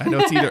 You know, I know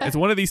it's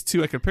one of these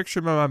two. I can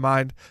picture them in my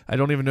mind. I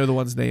don't even know the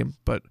one's name,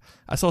 but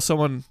I saw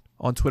someone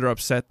on Twitter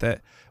upset that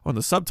on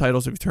the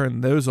subtitles, if you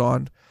turn those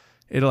on,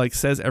 it like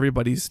says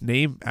everybody's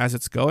name as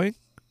it's going.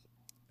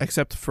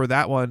 Except for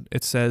that one,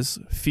 it says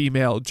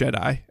female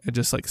Jedi and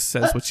just like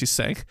says what she's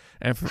saying.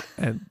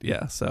 And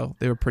yeah, so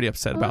they were pretty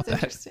upset about that.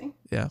 Interesting.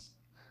 Yeah.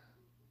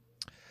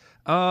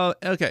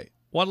 Okay.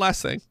 One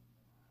last thing.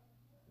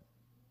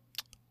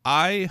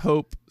 I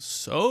hope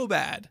so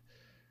bad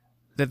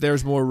that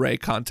there's more Rey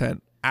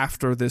content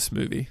after this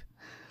movie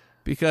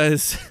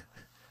because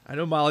I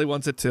know Molly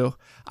wants it too.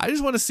 I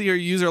just want to see her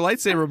use her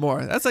lightsaber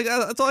more. That's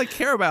all I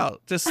care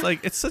about. Just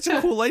like it's such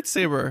a cool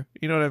lightsaber.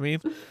 You know what I mean?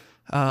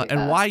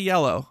 And why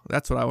yellow?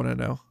 That's what I want to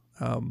know.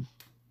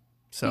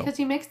 Because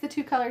you mix the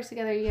two colors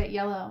together, you get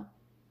yellow.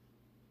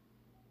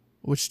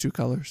 Which two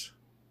colors?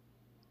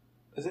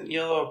 Isn't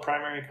yellow a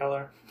primary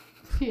color?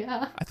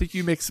 Yeah. I think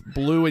you mix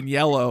blue and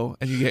yellow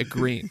and you get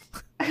green.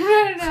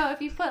 No.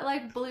 If you put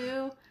like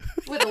blue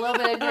with a little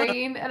bit of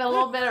green and a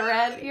little bit of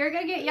red, you're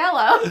going to get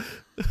yellow.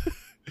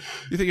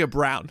 You think of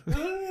brown. Yeah,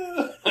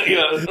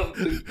 I don't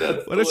think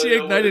that's what if she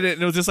ignited it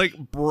and it was just like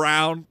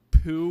brown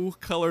poo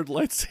colored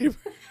lightsaber?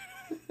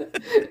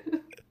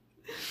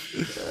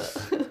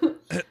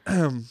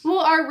 Well,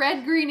 are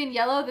red, green, and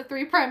yellow the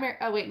three primary...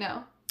 Oh, wait,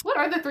 no. What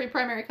are the three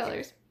primary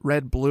colors?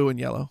 Red, blue, and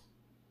yellow.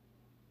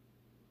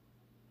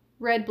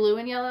 Red, blue,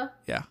 and yellow?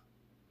 Yeah.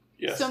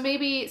 Yes. So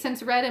maybe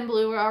since red and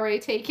blue were already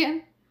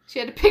taken, she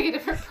had to pick a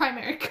different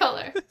primary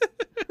color.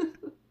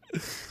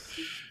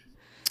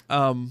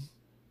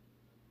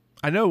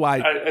 I know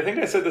why. I think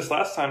I said this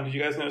last time. Did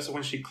you guys notice that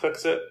when she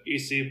clicks it, you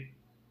see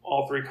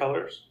all three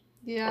colors?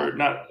 Yeah. Or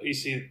not, you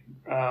see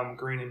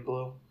green and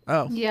blue.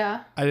 Oh.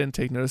 Yeah. I didn't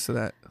take notice of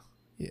that.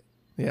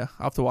 Yeah.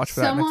 I'll have to watch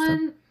for that next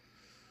time.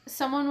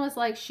 Someone was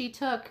like, she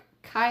took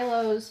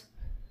Kylo's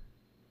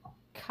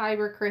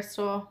Kyber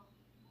crystal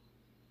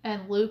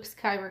and Luke's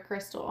Kyber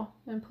crystal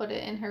and put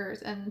it in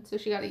hers, and so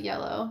she got a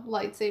yellow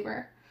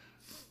lightsaber.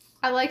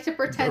 I like to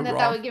pretend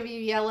that would give you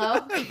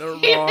yellow. They're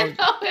wrong.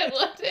 No, it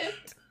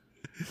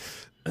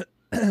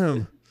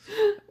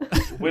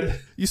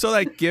wouldn't. You saw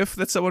that GIF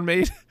that someone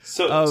made?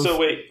 So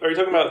wait, are you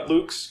talking about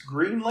Luke's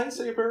green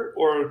lightsaber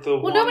or the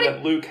one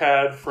that Luke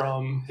had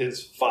from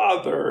his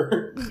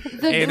father?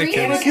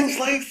 Anakin's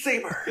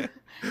lightsaber.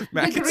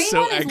 The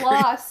green one is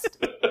lost.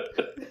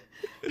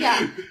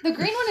 Yeah, the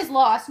green one is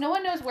lost. No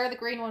one knows where the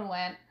green one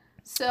went.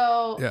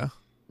 So yeah,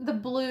 the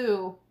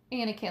blue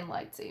Anakin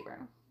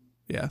lightsaber.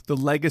 Yeah, the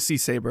legacy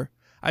saber.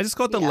 I just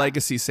call it the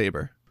legacy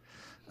saber.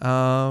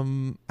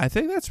 I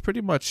think that's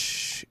pretty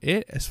much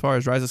it as far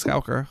as Rise of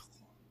Skywalker.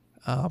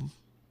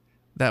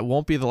 That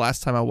won't be the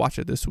last time I watch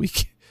it this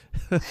week.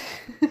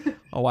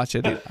 I'll watch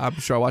it. I'm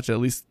sure I'll watch it at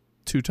least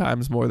 2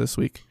 times more this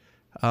week.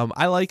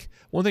 I like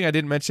one thing I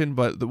didn't mention,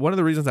 but one of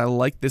the reasons I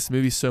like this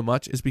movie so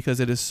much is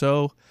because it is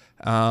so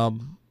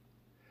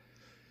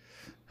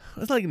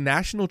it's like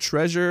National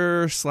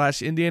Treasure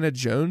 / Indiana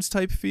Jones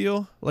type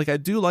feel. Like I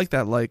do like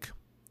that. Like,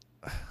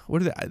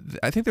 what are they?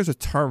 I think there's a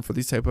term for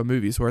these type of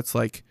movies where it's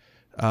like,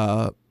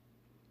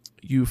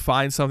 you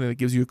find something that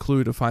gives you a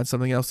clue to find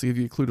something else to give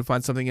you a clue to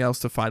find something else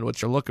to find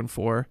what you're looking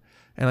for,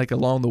 and like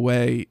along the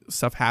way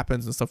stuff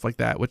happens and stuff like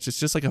that, which is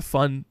just like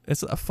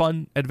it's a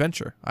fun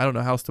adventure. I don't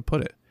know how else to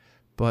put it,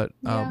 but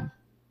yeah,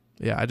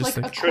 I just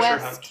like think a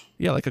treasure hunt.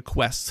 Yeah, like a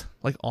quest,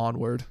 like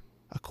Onward,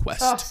 a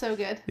quest. Oh, so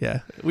good. Yeah,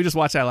 we just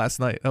watched that last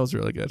night. That was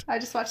really good. I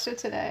just watched it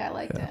today. I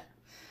liked it.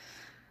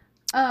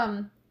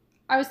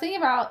 I was thinking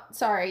about,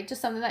 just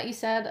something that you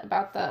said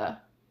about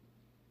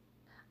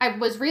I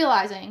was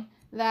realizing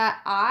that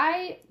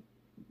I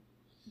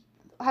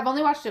have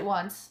only watched it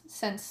once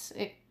since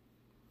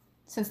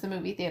the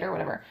movie theater or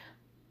whatever.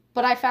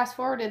 But I fast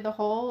forwarded the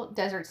whole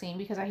desert scene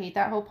because I hate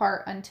that whole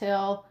part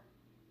until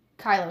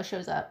Kylo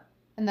shows up.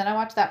 And then I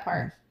watched that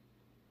part.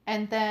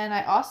 And then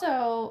I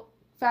also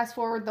fast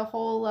forward the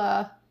whole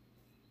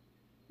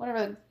whatever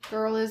the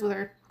girl is with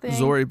her thing.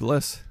 Zori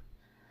Bliss.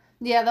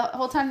 Yeah, the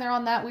whole time they're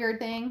on that weird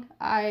thing,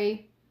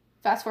 I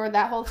fast forward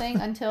that whole thing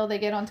until they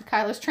get onto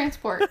Kylo's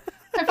transport.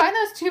 I find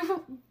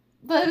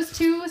those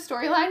two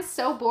storylines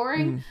so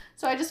boring,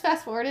 so I just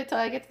fast forward it till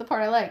I get to the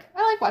part I like.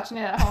 I like watching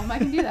it at home. I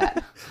can do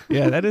that.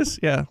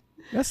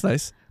 That's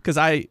nice. Because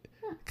I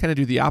kind of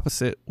do the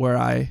opposite, where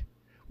I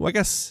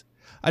guess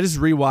I just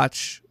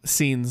rewatch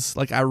scenes.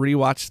 Like I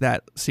rewatched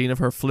that scene of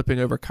her flipping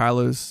over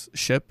Kylo's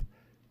ship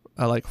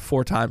like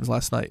 4 times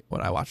last night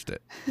when I watched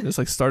it. Just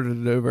like started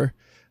it over.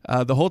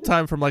 The whole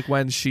time from like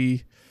when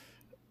he's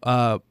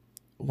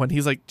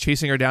like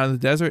chasing her down in the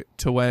desert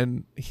to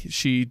when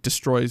she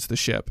destroys the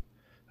ship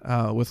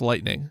with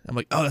lightning. I'm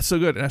like, oh, that's so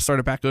good. And I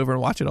started back over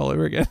and watch it all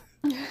over again.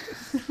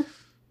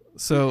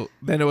 So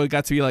then it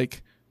got to be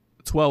like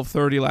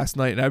 12:30 last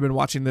night, and I've been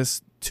watching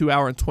this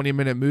 2-hour and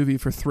 20-minute movie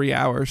for 3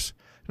 hours.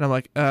 And I'm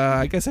like,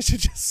 I guess I should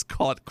just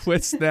call it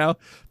quits now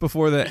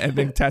before the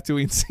ending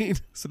Tatooine scene.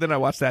 So then I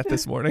watched that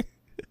this morning.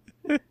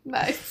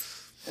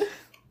 Nice.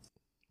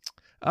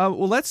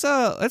 Well, let's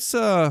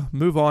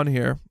move on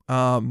here.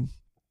 We're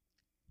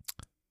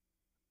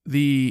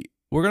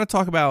gonna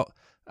talk about.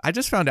 I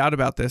just found out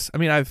about this. I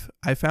mean, I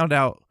found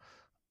out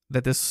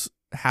that this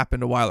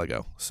happened a while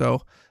ago.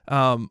 So,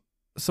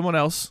 someone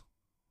else,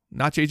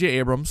 not J.J.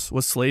 Abrams,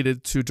 was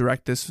slated to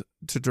direct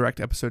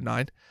episode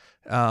 9.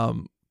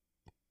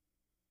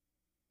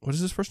 What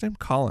is his first name?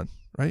 Colin,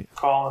 right?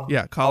 Colin.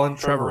 Yeah, Colin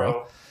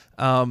Trevorrow.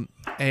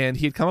 And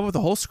he had come up with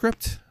a whole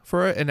script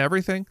for it and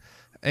everything.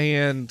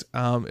 And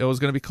it was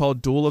going to be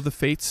called Duel of the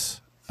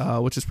Fates,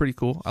 which is pretty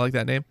cool. I like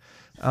that name.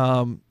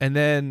 And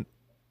then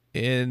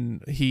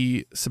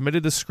he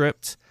submitted the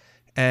script,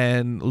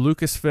 and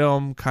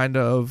Lucasfilm kind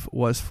of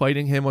was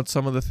fighting him on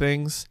some of the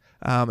things.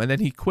 And then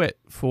he quit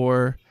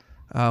for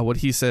what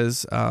he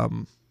says.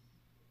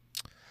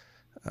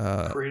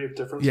 Creative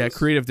differences. Yeah,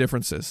 creative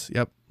differences.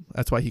 Yep,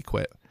 that's why he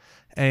quit.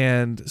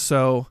 And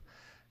so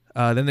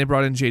then they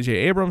brought in J.J.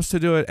 Abrams to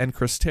do it, and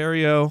Chris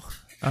Terrio.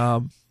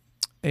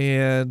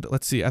 And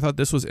let's see, I thought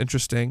this was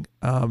interesting.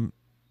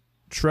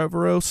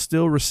 Trevorrow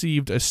still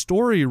received a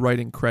story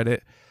writing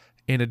credit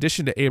in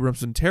addition to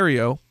Abrams and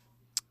Terrio,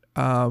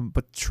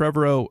 but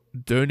Trevorrow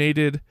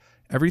donated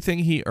everything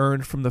he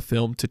earned from the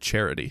film to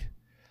charity.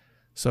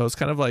 So it's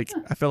kind of like,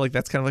 I feel like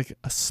that's kind of like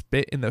a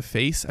spit in the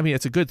face. I mean,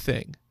 it's a good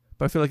thing,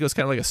 but I feel like it was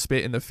kind of like a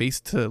spit in the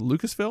face to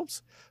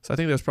Lucasfilms. So I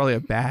think there's probably a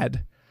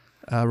bad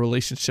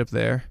relationship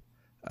there,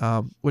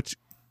 which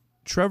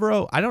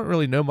Trevorrow, I don't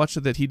really know much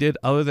of that he did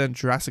other than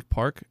Jurassic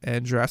Park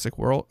and Jurassic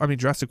World and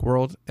Jurassic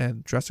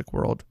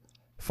World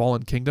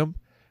Fallen Kingdom.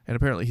 And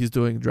apparently he's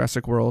doing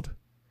Jurassic World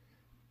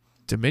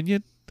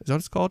Dominion. Is that what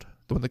it's called?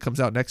 The one that comes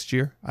out next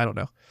year? I don't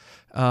know.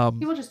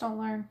 People just don't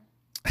learn.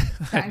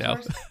 I know.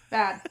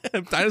 Bad.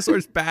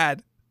 Dinosaurs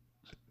bad.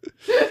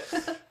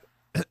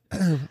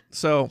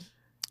 So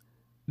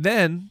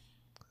then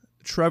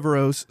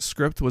Trevorrow's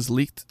script was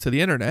leaked to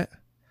the internet.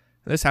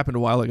 This happened a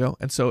while ago,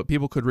 and so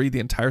people could read the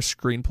entire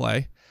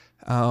screenplay.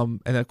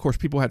 And of course,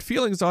 people had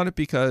feelings on it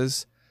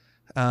because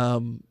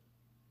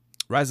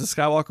Rise of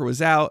Skywalker was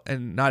out,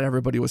 and not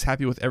everybody was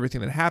happy with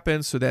everything that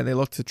happened. So then they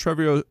looked to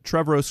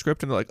Trevorrow's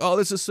script, and they're like, "Oh,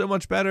 this is so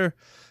much better.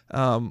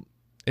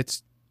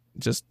 It's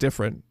just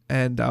different."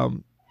 And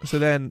so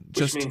then,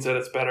 which means that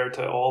it's better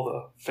to all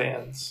the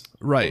fans,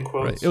 right?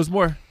 Right. It was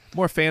more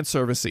fan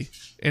servicey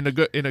in a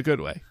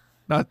good way,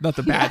 not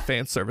the bad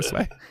fan service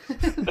way.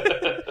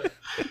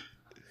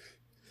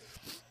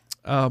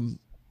 And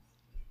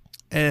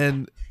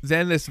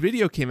then this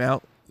video came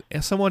out,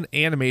 and someone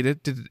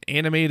did an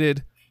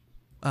animated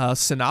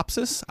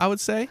synopsis, I would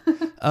say,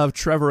 of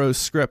Trevorrow's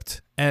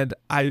script. And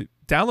I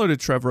downloaded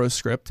Trevorrow's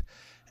script,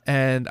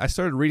 and I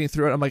started reading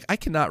through it. I'm like, I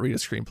cannot read a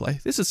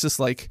screenplay. This is just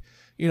like,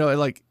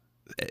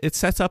 it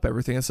sets up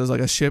everything. It says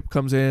like a ship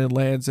comes in,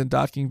 lands in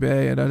docking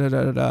bay, and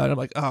and I'm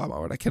like, oh my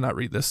word, I cannot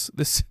read this.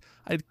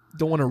 I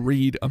don't want to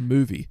read a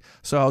movie.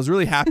 So I was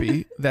really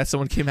happy that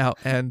someone came out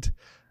and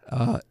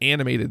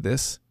animated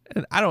this.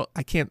 And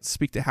I can't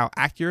speak to how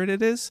accurate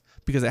it is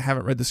because I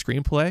haven't read the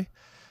screenplay.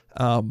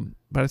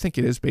 But I think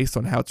it is based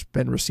on how it's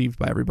been received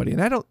by everybody.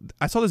 And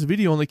I saw this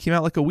video only came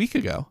out like a week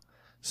ago,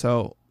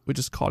 so we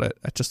just caught it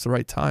at just the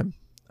right time.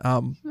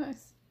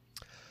 Nice.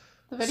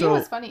 The video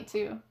was funny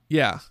too.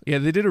 Yeah,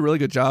 they did a really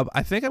good job.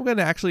 I think I'm going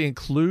to actually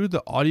include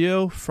the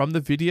audio from the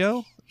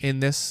video in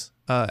this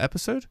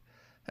episode.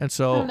 And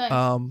so,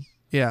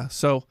 nice.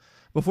 So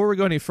before we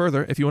go any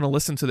further, if you want to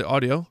listen to the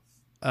audio,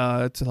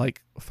 it's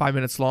like 5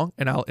 minutes long,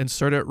 and I'll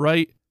insert it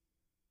right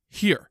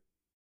here.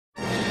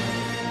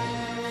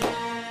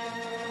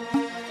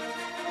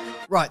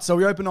 Right, so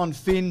we open on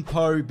Finn,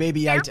 Poe,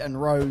 BB-8,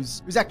 and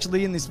Rose, who's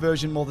actually in this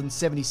version more than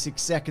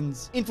 76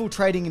 seconds,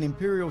 infiltrating an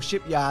Imperial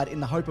shipyard in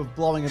the hope of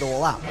blowing it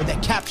all up, but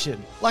they're captured.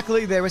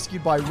 Luckily, they're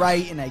rescued by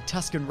Rey in a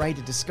Tusken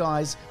Raider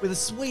disguise with a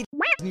sweet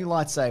new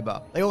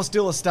lightsaber. They all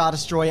steal a Star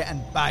Destroyer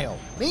and bail.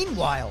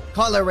 Meanwhile,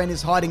 Kylo Ren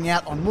is hiding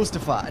out on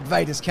Mustafar at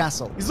Vader's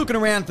castle. He's looking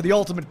around for the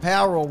ultimate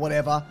power or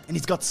whatever, and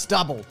he's got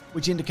stubble,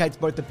 which indicates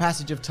both the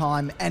passage of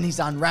time and his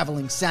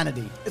unraveling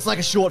sanity. It's like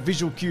a short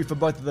visual cue for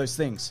both of those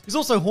things. He's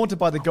also haunted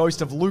by the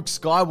ghost of Luke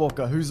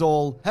Skywalker, who's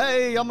all,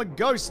 "Hey, I'm a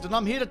ghost and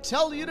I'm here to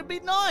tell you to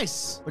be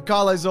nice." But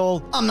Kylo's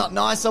all, "I'm not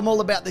nice, I'm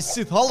all about this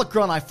Sith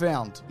holocron I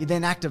found." He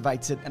then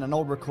activates it, and an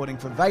old recording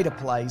for Vader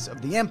plays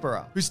of the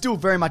Emperor, who's still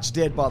very much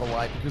dead, by the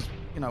way, because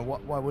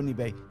why wouldn't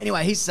he be?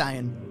 Anyway, he's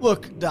saying,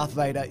 "Look, Darth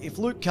Vader, if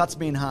Luke cuts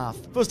me in half,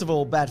 first of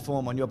all, bad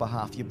form on your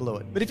behalf, you blew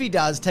it. But if he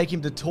does, take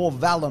him to Tor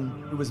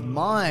Valum, who was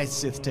my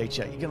Sith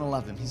teacher. You're gonna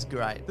love him, he's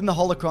great." Then the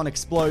holocron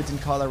explodes in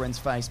Kylo Ren's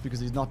face because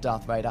he's not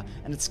Darth Vader,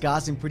 and it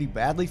scars him pretty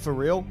badly for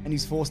real, and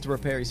he's forced to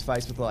repair his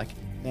face with like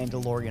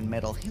Mandalorian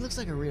metal. He looks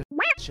like a real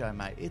show,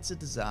 mate. It's a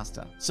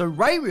disaster. So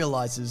Rey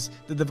realizes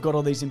that they've got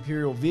all these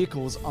Imperial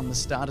vehicles on the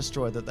Star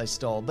Destroyer that they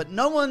stole, but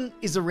no one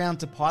is around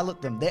to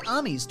pilot them. Their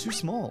army is too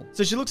small.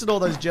 So she looks at all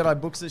those Jedi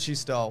books that she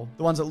stole,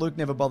 the ones that Luke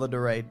never bothered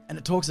to read, and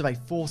it talks of a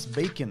Force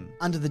beacon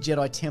under the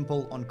Jedi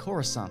Temple on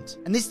Coruscant.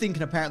 And this thing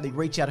can apparently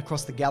reach out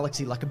across the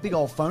galaxy like a big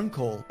old phone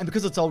call, and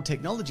because it's old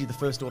technology, the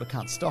First Order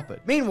can't stop it.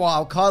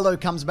 Meanwhile, Kylo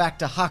comes back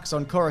to Hux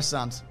on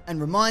Coruscant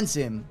and reminds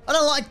him, "I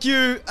don't like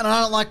you, and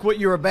I don't like what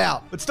you're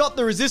about, but stop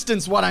the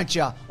resistance, why don't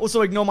you?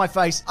 Also ignore my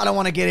face, I don't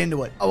want to get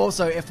into it. Oh,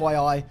 also,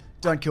 FYI,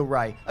 don't kill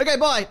Rey. Okay,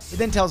 bye." He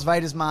then tells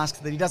Vader's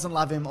mask that he doesn't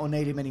love him or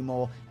need him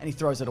anymore, and he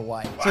throws it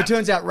away. What? So it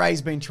turns out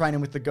Rey's been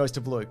training with the ghost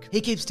of Luke.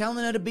 He keeps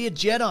telling her to be a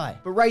Jedi,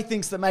 but Rey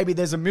thinks that maybe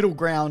there's a middle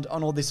ground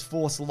on all this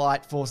Force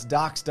light, Force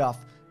dark stuff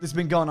that's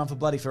been going on for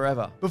bloody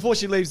forever. Before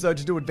she leaves, though,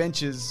 to do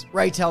adventures,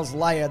 Rey tells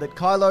Leia that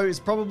Kylo is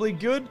probably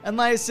good, and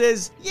Leia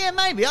says, "Yeah,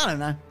 maybe, I don't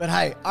know. But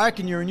hey, I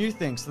reckon you're a new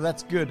thing, so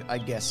that's good, I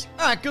guess."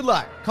 Alright, good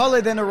luck.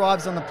 Kylo then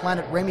arrives on the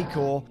planet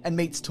Remicor and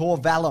meets Tor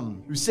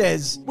Valum, who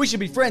says, "We should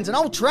be friends and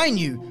I'll train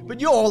you,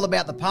 but you're all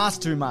about the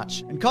past too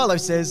much." And Kylo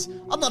says,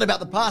 "I'm not about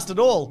the past at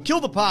all.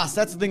 Kill the past,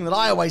 that's the thing that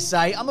I always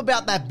say. I'm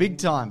about that big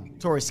time."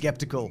 Tor is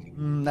skeptical.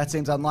 That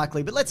seems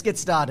unlikely, but let's get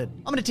started.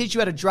 I'm gonna teach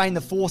you how to drain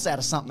the Force out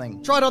of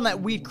something. Try it on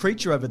that weird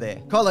creature over there.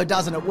 Kylo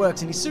does and it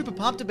works, and he's super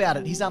pumped about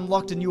it. He's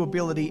unlocked a new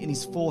ability in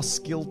his Force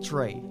skill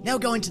tree. Now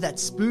go into that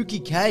spooky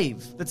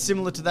cave that's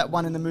similar to that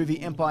one in the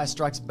movie Empire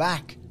Strikes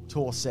Back,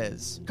 Tor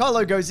says.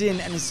 Kylo goes in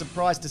and is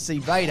surprised to see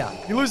Vader.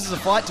 He loses a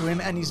fight to him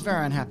and he's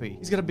very unhappy.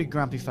 He's got a big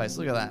grumpy face,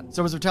 look at that.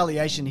 So as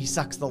retaliation, he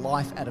sucks the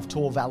life out of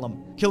Tor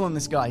Valum, killing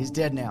this guy. He's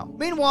dead now.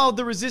 Meanwhile,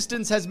 the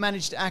Resistance has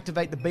managed to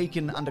activate the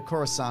beacon under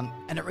Coruscant,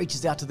 and it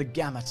reaches out to the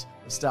gamut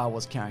of Star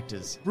Wars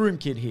characters. Broom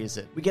Kid hears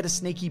it. We get a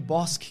sneaky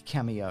Bosk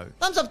cameo.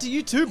 Thumbs up to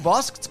you too,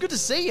 Bosk. It's good to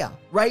see ya.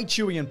 Rey,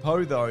 Chewie, and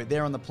Poe, though,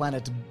 they're on the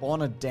planet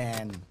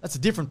Bonadan. That's a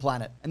different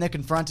planet, and they're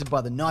confronted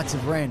by the Knights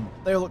of Ren.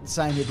 They all look the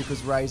same here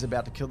because Rey's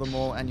about to kill them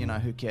all, and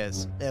who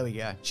cares? There we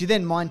go. She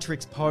then mind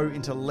tricks Poe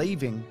into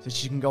leaving so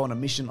she can go on a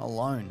mission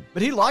alone.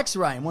 But he likes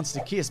Rey and wants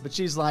to kiss, but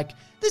she's like,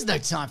 "There's no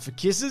time for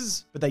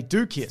kisses." But they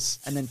do kiss,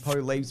 and then Poe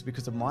leaves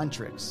because of mind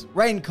tricks.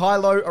 Rey and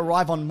Kylo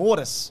arrive on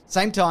Mortis.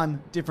 Same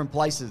time, different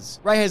places.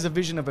 Rey has a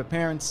vision of her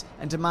parents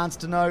and demands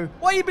to know,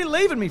 "Why you been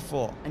leaving me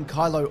for?" And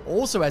Kylo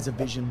also has a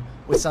vision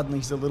where suddenly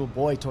he's a little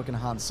boy talking to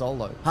Han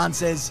Solo. Han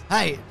says,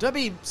 "Hey, don't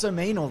be so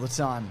mean all the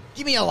time.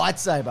 Give me a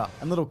lightsaber."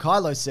 And little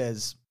Kylo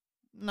says,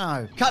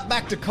 "No." Cut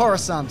back to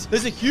Coruscant.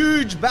 There's a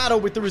huge battle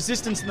with the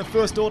Resistance and the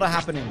First Order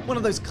happening. One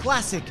of those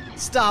classic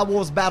Star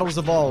Wars battles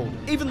of old.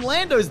 Even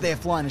Lando's there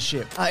flying a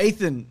ship.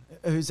 Ethan,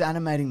 who's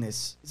animating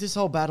this, is this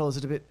whole battle, is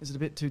it a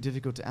bit too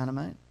difficult to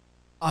animate?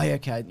 Oh, yeah,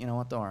 okay. You know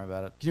what? Don't worry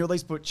about it. Can you at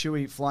least put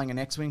Chewie flying an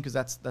X-Wing? Because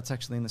that's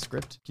actually in the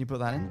script. Can you put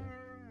that in?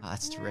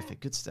 That's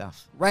terrific. Good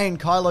stuff. Rey and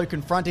Kylo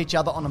confront each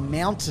other on a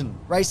mountain.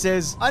 Rey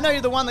says, "I know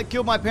you're the one that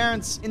killed my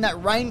parents in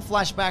that rain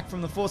flashback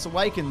from The Force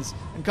Awakens."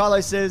 And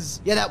Kylo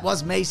says, "Yeah, that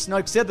was me.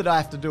 Snoke said that I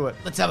have to do it.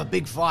 Let's have a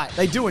big fight."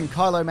 They do, and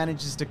Kylo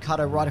manages to cut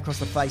her right across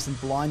the face and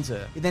blinds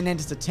her. He then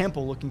enters the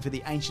temple looking for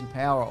the ancient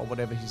power or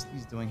whatever he's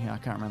doing here. I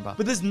can't remember.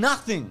 But there's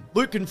nothing.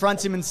 Luke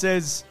confronts him and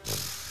says,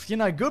 you're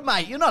no good,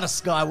 mate. You're not a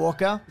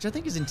Skywalker. Which I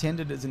think is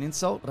intended as an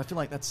insult, but I feel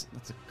like that's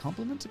a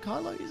compliment to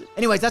Kylo, is it?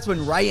 Anyways, that's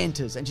when Rey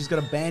enters, and she's got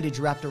a bandage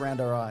wrapped around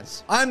her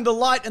eyes. I'm the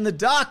light and the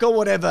dark, or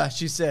whatever,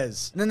 she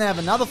says. And then they have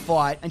another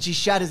fight, and she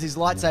shatters his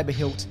lightsaber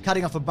hilt,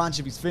 cutting off a bunch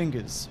of his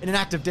fingers. In an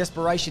act of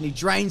desperation, he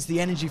drains the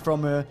energy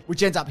from her,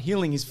 which ends up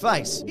healing his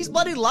face. He's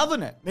bloody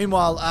loving it.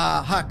 Meanwhile,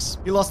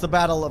 Hux, he lost the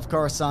Battle of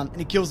Coruscant, and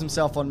he kills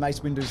himself on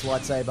Mace Windu's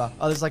lightsaber.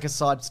 Oh, there's like a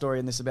side story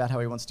in this about how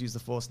he wants to use the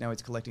Force, now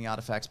he's collecting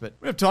artifacts, but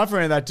we don't have time for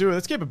any of that, do we?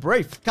 Let's keep it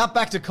brief. Cut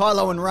back to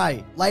Kylo and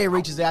Rey. Leia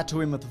reaches out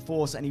to him with the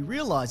Force, and he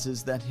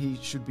realizes that he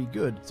should be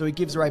good. So he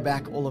gives Rey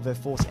back all of her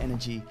Force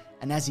energy,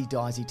 and as he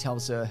dies, he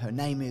tells her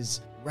name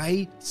is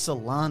Rey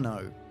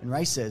Solano. And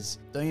Rey says,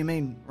 don't you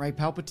mean Rey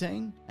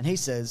Palpatine? And he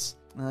says,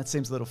 well, that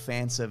seems a little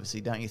fan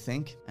servicey, don't you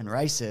think? And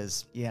Rey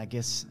says, yeah, I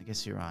guess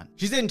you're right.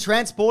 She's then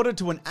transported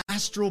to an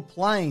astral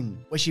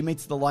plane where she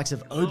meets the likes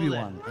of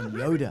Obi-Wan and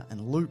Yoda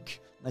and Luke.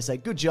 They say,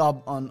 good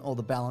job on all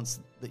the balance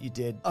that you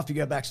did. Off you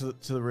go back to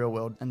the real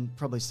world and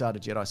probably start a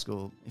Jedi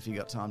school if you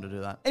got time to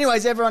do that.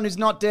 Anyways, everyone who's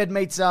not dead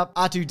meets up.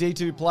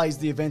 R2-D2 plays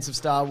the events of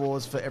Star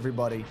Wars for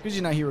everybody because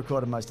you know he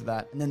recorded most of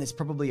that. And then there's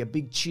probably a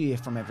big cheer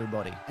from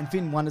everybody. And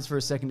Finn wonders for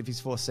a second if he's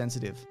Force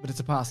sensitive, but it's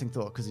a passing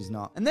thought because he's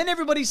not. And then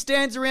everybody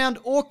stands around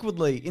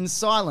awkwardly in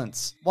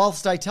silence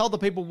whilst I tell the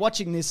people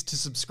watching this to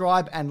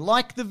subscribe and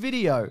like the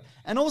video.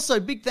 And also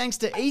big thanks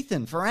to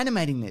Ethan for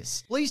animating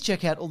this. Please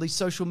check out all these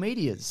social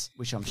medias,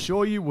 which I'm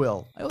sure you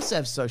will. I also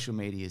have social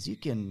medias. You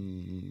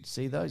can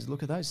see those,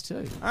 look at those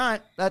too. All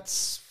right,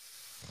 that's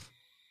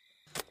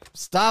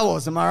Star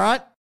Wars, am I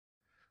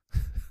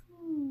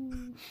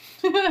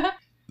right?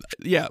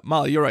 Yeah,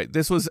 Molly, you're right.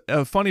 This was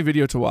a funny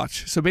video to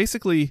watch. So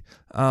basically,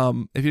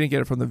 if you didn't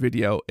get it from the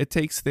video, it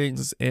takes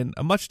things in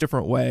a much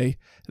different way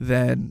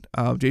than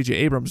J.J.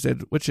 Abrams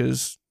did, which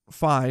is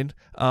fine.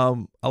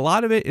 A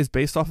lot of it is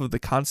based off of the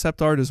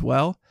concept art as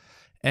well.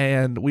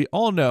 And we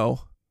all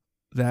know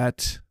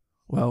that,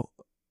 well,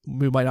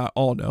 we might not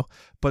all know,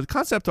 but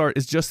concept art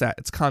is just that.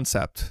 It's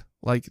concept.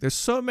 Like, there's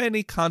so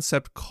many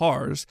concept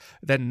cars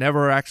that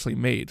never actually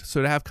made.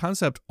 So to have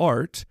concept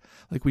art,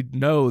 like we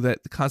know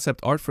that the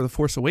concept art for The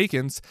Force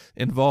Awakens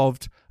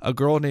involved a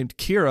girl named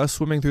Kira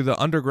swimming through the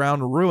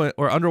underground ruin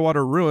or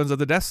underwater ruins of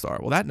the Death Star.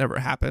 Well, that never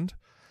happened.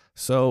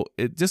 So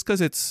it just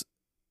because it's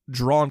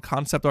drawn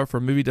concept art for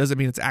a movie doesn't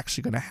mean it's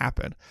actually going to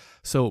happen.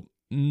 So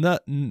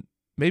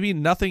maybe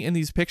nothing in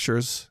these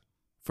pictures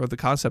for the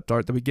concept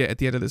art that we get at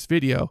the end of this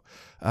video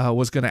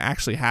was going to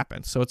actually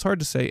happen. So it's hard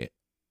to say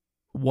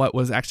what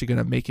was actually going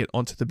to make it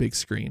onto the big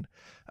screen.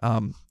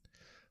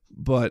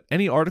 But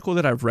any article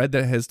that I've read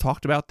that has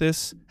talked about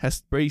this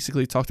has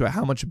basically talked about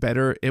how much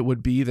better it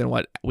would be than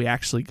what we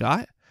actually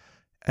got.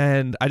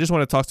 And I just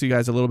want to talk to you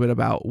guys a little bit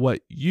about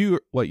what your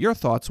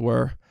thoughts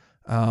were,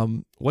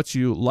 what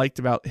you liked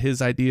about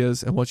his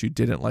ideas and what you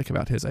didn't like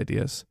about his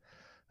ideas.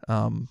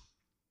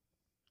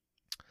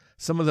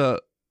 Some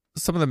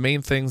of the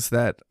main things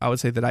that I would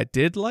say that I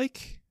did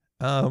like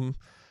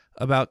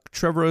about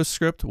Trevorrow's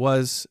script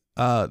was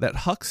that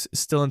Hux is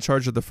still in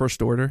charge of the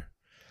First Order.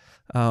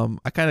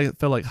 I kind of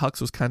felt like Hux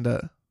was kind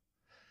of,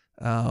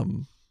 I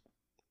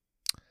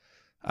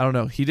don't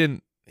know.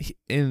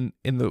 In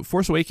The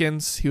Force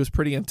Awakens, he was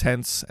pretty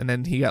intense, and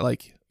then he got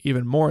like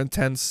even more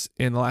intense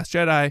in The Last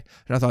Jedi.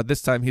 And I thought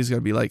this time he's going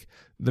to be like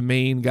the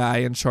main guy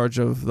in charge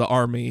of the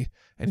army,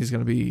 and he's going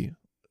to be,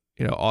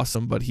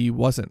 awesome. But he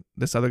wasn't.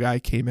 This other guy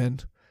came in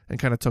and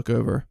kind of took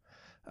over.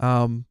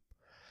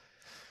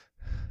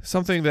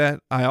 Something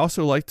that I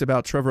also liked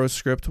about Trevorrow's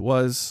script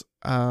was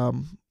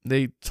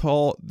they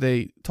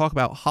talk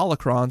about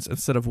holocrons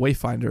instead of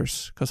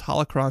wayfinders, because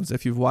holocrons,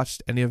 if you've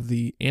watched any of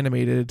the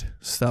animated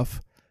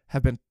stuff,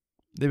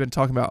 they've been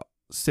talking about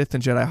Sith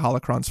and Jedi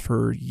holocrons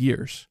for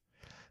years.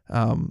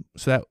 So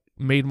that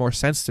made more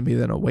sense to me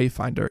than a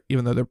wayfinder,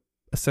 even though they're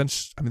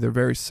they're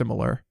very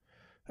similar,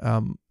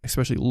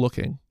 especially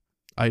looking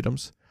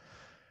items.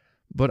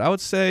 But I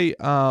would say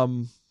Matt,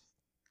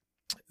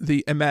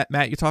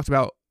 you talked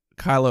about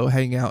Kylo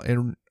hanging out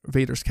in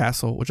Vader's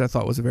castle, which I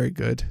thought was very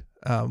good,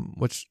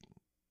 which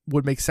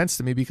would make sense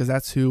to me because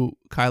that's who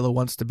Kylo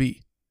wants to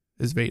be,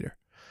 is Vader.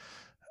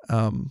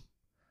 But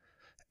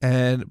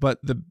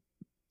the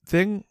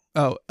thing,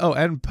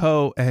 and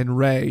Poe and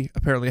Rey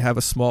apparently have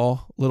a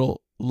small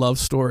little love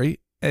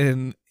story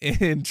in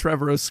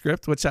Trevorrow's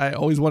script, which I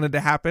always wanted to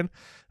happen,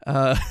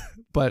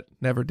 but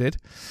never did.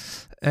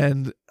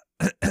 And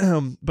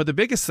but the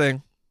biggest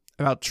thing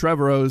about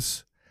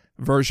Trevorrow's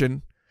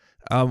version,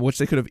 which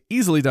they could have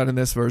easily done in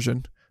this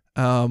version,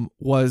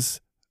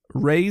 was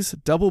Rey's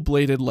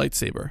double-bladed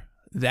lightsaber.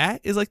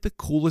 That is like the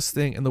coolest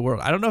thing in the world.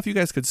 I don't know if you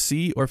guys could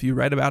see or if you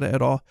read about it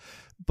at all,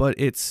 but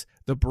it's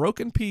the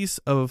broken piece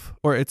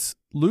it's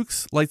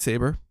Luke's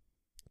lightsaber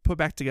put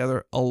back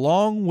together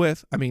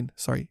Anakin's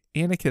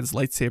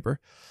lightsaber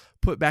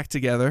put back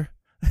together,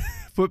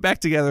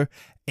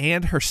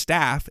 and her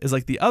staff is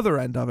like the other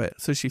end of it.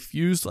 So she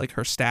fused like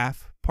her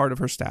staff, part of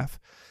her staff,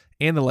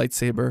 and the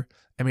lightsaber,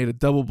 and made a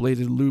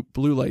double-bladed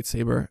blue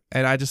lightsaber.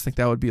 And I just think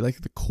that would be like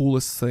the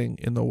coolest thing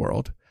in the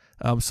world.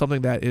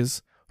 Something that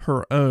is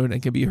her own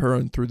and can be her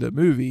own through the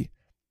movie.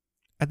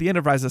 At the end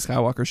of Rise of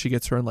Skywalker, she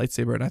gets her own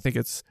lightsaber, and I think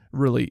it's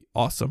really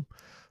awesome.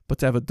 But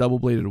to have a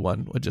double-bladed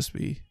one would just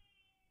be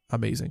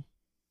amazing.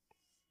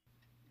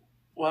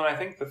 Well, and I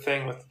think the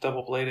thing with the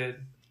double-bladed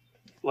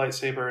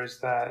lightsaber is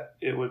that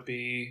it would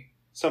be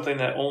something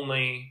that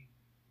only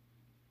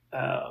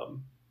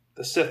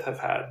the Sith have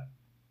had.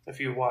 If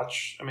you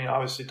watch, I mean,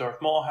 obviously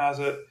Darth Maul has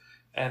it,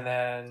 and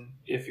then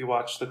if you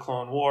watch the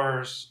Clone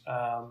Wars,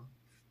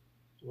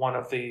 one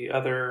of the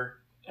other,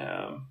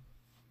 I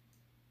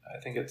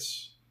think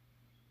it's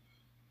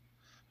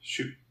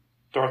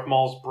Darth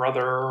Maul's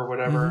brother or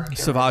whatever.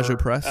 Savage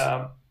Opress.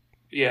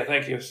 Yeah,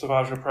 thank you.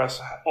 Savage Opress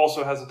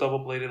also has a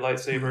double-bladed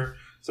lightsaber.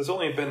 So it's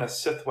only been a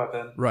Sith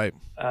weapon. Right.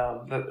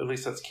 At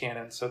least that's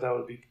canon, so that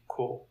would be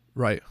cool.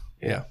 Right.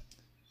 Yeah.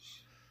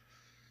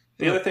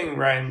 The other thing,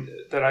 Ryan,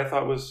 that I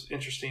thought was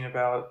interesting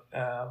about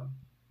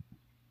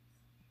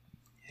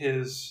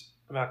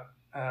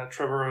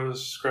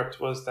Trevorrow's script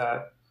was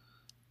that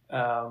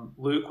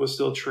Luke was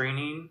still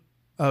training.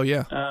 Oh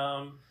yeah.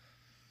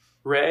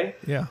 Rey.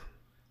 Yeah.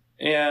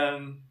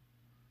 And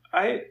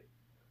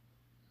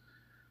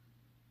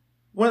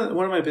one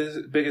of my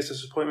biggest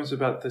disappointments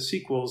about the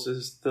sequels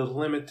is the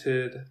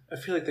limited. I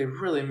feel like they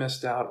really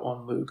missed out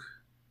on Luke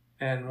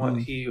and what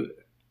he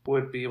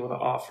would be able to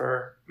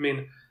offer. I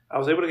mean, I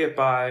was able to get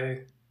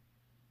by.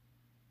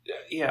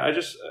 Yeah,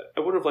 I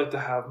would have liked to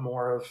have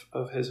more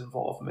of his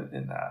involvement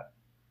in that.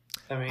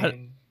 I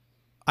mean,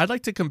 I'd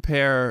like to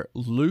compare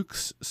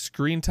Luke's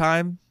screen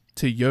time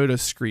to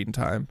Yoda's screen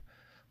time,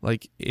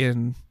 like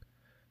in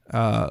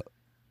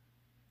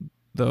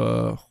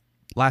the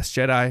Last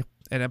Jedi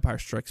and Empire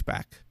Strikes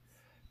Back,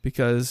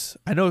 because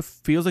I know it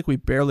feels like we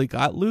barely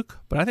got Luke,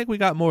 but I think we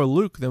got more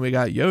Luke than we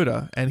got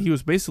Yoda, and he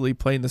was basically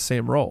playing the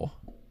same role.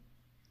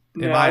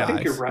 Yeah, I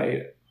think you're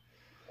right.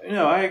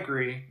 No, I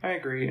agree,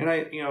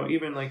 and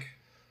even like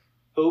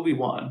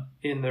Obi-Wan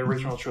in the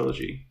original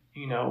trilogy,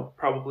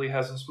 probably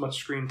has as much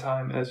screen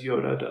time as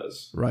Yoda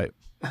does, right?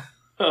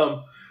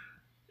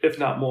 If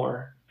not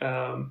more.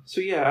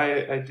 So yeah,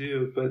 I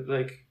do, but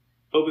like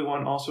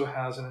Obi-Wan also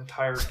has an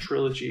entire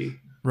trilogy.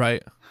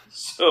 Right.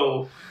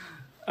 So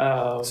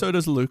so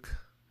does Luke.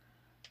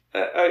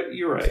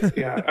 You're right.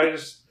 Yeah.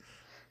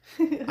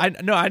 I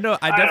know. I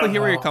definitely hear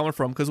where you're coming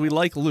from, because we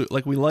like Luke.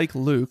 Like, we like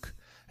Luke,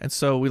 and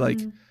so we like.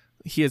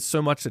 He had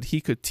so much that he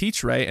could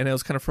teach Rey, and it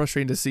was kind of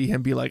frustrating to see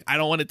him be like, I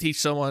don't want to teach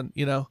someone,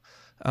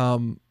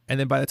 And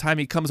then by the time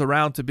he comes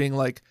around to being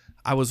like,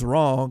 I was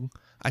wrong,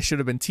 I should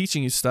have been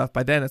teaching you stuff.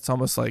 By then, it's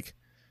almost like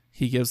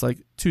he gives like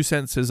 2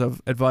 sentences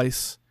of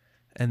advice,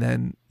 and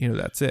then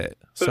that's it.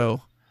 But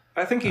so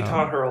I think he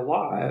taught her a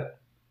lot.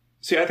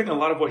 See, I think a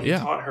lot of what he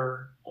taught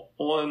her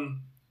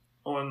on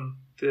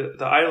the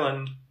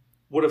island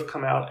would have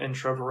come out in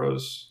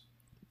Trevorrow's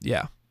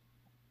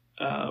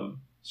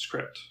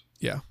script.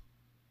 Yeah.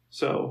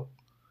 So,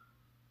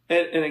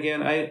 and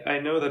again, I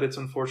know that it's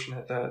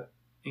unfortunate that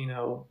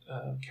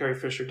Carrie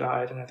Fisher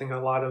died, and I think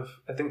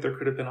there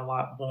could have been a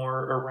lot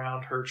more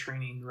around her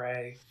training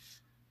Rey,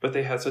 but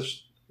they had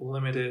such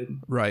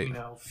limited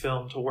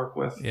film to work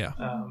with. Yeah.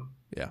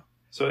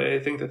 So I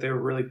think that they were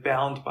really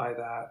bound by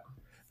that.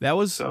 That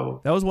was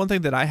one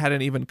thing that I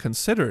hadn't even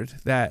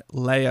considered, that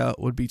Leia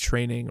would be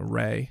training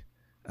Rey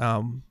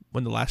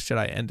when The Last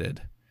Jedi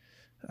ended.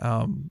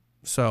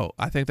 So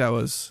I think that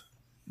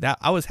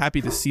I was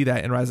happy to see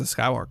that in Rise of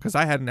Skywalker, because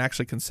I hadn't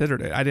actually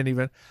considered it.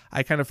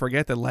 I kind of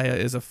forget that Leia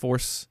is a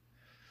Force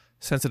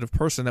sensitive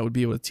person that would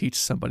be able to teach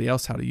somebody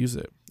else how to use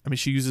it. I mean,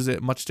 she uses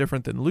it much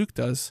different than Luke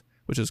does,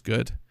 which is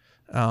good.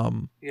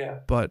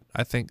 But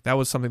I think that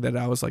was something that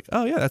I was like,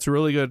 oh yeah, that's a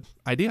really good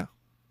idea.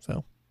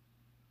 So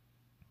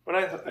when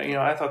I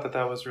thought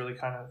that was really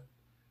kind of,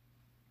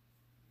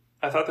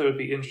 I thought that would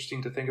be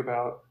interesting to think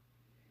about.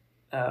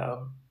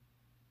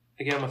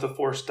 Again, with the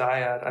Force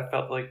dyad, I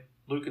felt like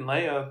Luke and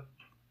Leia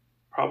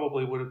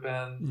probably would have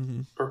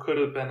been or could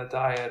have been a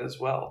dyad as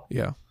well.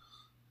 Yeah.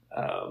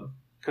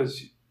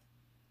 Because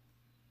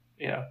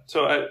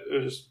so I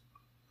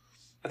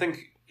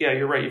think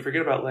you're right. You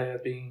forget about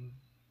Leia being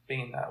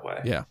that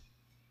way. Yeah.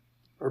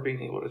 Or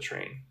being able to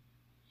train.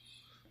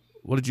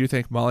 What did you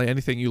think, Molly?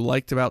 Anything you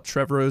liked about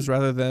Trevorrow's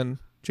rather than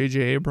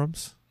J.J.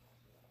 Abrams?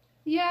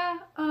 Yeah,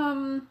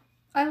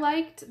 I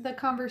liked the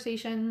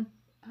conversation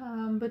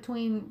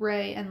between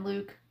Rey and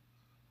Luke.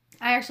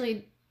 I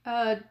actually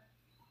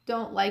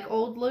don't like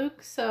old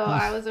Luke, so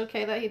I was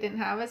okay that he didn't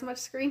have as much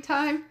screen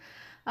time.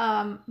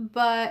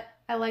 But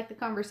I like the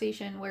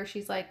conversation where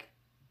she's like,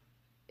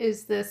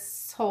 is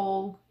this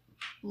whole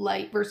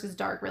light versus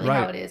dark really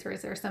how it is, or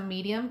is there some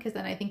medium? Because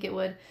then I think it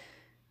would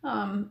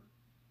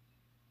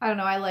I don't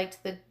know, I liked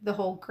the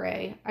whole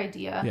gray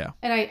idea. Yeah.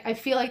 And I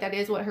feel like that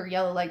is what her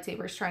yellow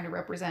lightsaber is trying to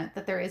represent,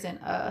 that there isn't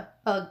a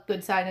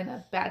good side and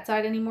a bad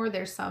side anymore.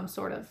 There's some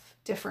sort of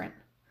different.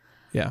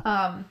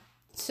 Yeah.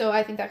 So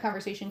I think that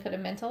conversation could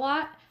have meant a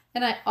lot.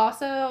 And I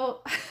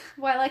also,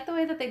 I like the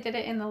way that they did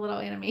it in the little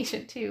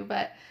animation too,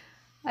 but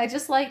I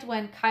just liked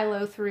when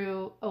Kylo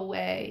threw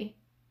away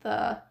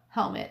the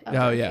helmet of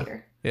Darth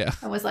Vader. Yeah.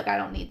 and was like, I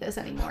don't need this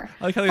anymore.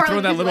 I like how they Farley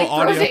throw that just, little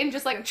like, throws audio. it in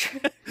just like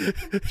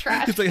a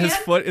trash It's like can. his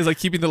foot is like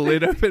keeping the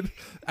lid open.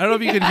 I don't know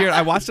if you can hear it.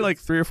 I watched it like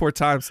 3 or 4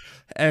 times,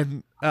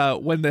 and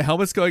when the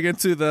helmet's going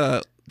into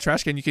the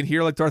trash can, you can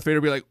hear like Darth Vader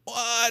be like,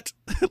 "What?"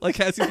 Like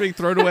as he's being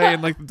thrown away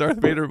in like the Darth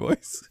Vader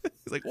voice.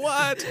 He's like,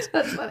 "What?"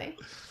 That's funny.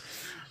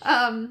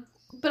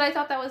 But I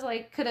thought that was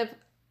like could have.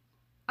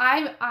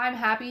 I'm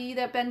happy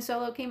that Ben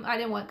Solo came. I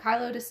didn't want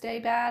Kylo to stay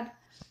bad,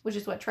 which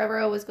is what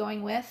Trevorrow was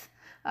going with.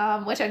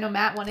 Which I know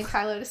Matt wanted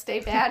Kylo to stay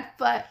bad,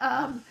 but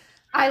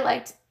I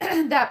liked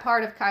that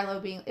part of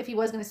Kylo being, if he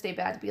was going to stay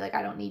bad, to be like,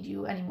 I don't need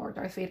you anymore,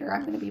 Darth Vader.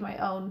 I'm going to be my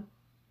own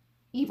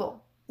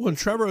evil. Well, in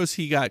Trevorrow's,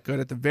 he got good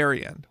at the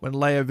very end when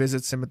Leia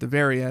visits him at the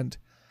very end,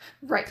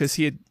 Right. because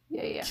he had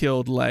Yeah.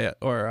 killed Leia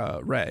or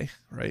Rey,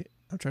 right?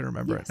 I'm trying to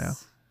remember it now,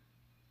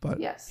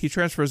 but Yes. he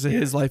transfers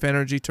his life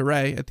energy to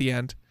Rey at the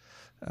end.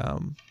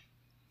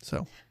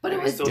 So, But it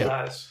He was still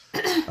dies.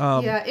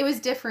 yeah, it was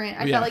different.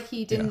 I yeah, felt like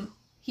he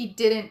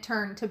didn't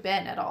turn to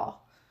Ben at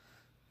all.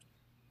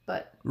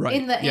 But Right.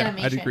 in the Yeah, I'd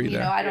animation, agree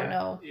there. I don't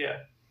know.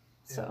 Yeah.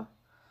 So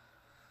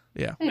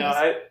yeah.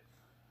 anyways.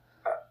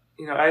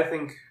 No, I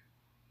think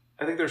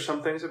there's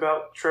some things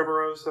about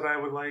Trevorrow's that I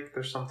would like.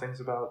 There's some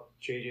things about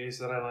JJ's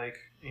that I like.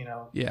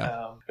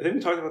 Yeah. I think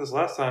we talked about this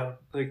last time.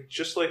 Like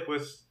just like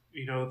with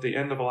the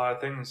end of a lot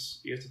of things,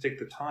 you have to take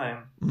the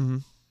time. Mm-hmm.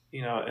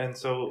 And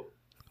so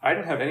I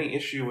didn't have any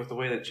issue with the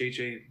way that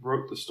JJ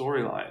wrote the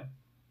storyline.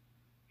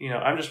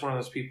 I'm just one of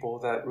those people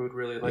that would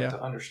really like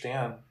to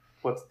understand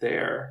what's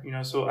there.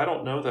 So I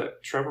don't know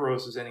that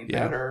Trevorrow's is any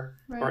better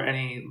or Right.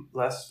 any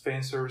less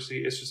fan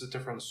servicey. It's just a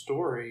different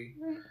story.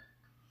 Right.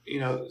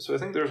 So I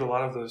think there's a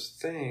lot of those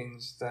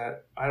things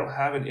that I don't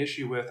have an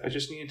issue with. I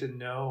just need to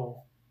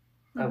know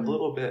a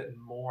little bit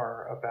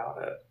more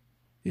about it.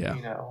 Yeah.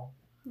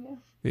 Yeah.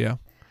 Yeah.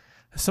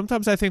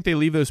 Sometimes I think they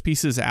leave those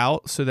pieces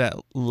out so that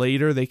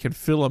later they can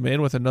fill them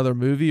in with another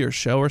movie or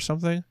show or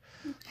something.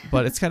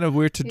 But it's kind of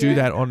weird to do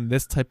that on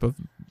this type of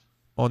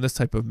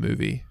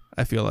movie.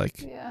 I feel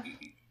like. Yeah.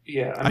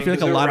 Yeah, I feel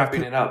like a lot of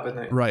wrapping it up, and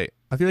they, right.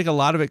 I feel like a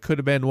lot of it could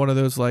have been one of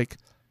those like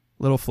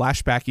little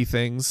flashbacky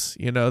things,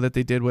 that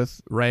they did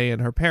with Rey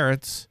and her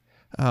parents,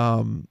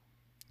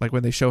 like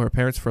when they show her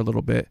parents for a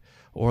little bit,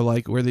 or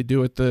like where they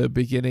do at the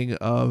beginning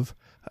of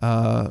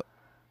the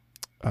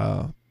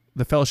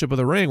Fellowship of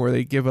the Ring, where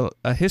they give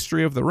a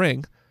history of the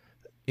ring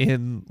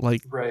in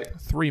like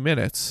 3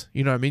 minutes.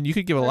 You know what I mean? You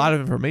could give a lot of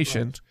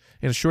information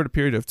in a short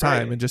period of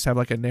time and just have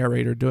like a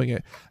narrator doing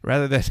it,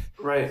 rather than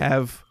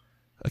have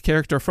a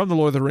character from the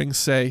Lord of the Rings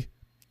say,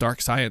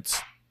 dark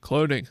science,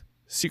 cloning,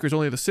 secrets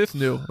only the Sith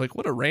knew. Like,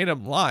 what a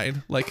random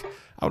line. Like,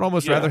 I would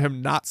almost rather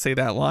him not say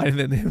that line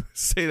than him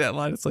say that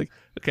line. It's like,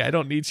 okay, I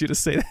don't need you to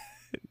say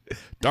that.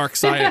 Dark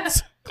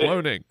science,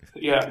 cloning.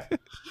 Yeah.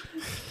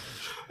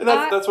 And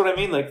that's what I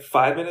mean. Like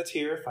 5 minutes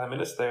here, 5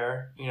 minutes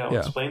there.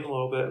 Explain a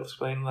little bit,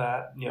 explain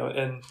that.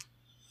 And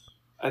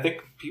I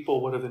think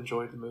people would have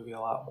enjoyed the movie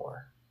a lot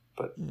more.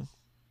 But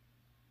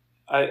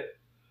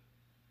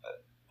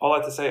all I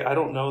have to say, I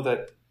don't know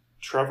that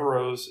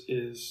Trevorrow's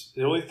is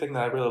the only thing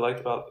that I really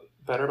liked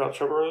better about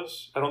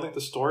Trevorrow's. I don't think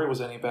the story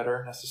was any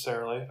better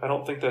necessarily. I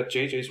don't think that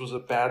JJ's was a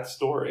bad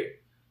story.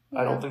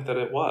 I don't think that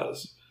it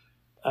was.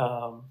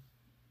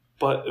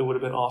 But it would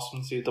have been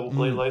awesome to see a double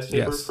blade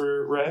lightsaber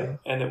for Rey,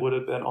 and it would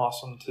have been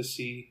awesome to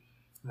see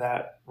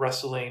that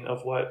wrestling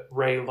of what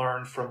Rey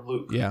learned from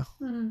Luke. Yeah,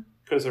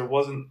 because there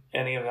wasn't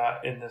any of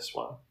that in this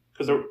one.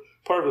 Because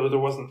part of it, there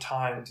wasn't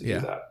time to do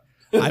that.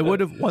 I would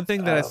have. One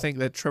thing that I think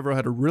that Trevorrow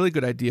had a really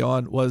good idea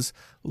on was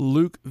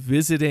Luke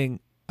visiting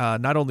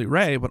not only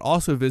Rey but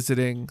also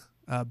visiting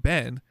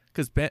Ben,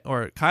 because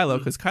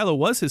Kylo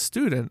was his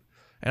student,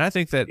 and I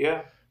think that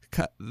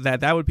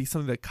that would be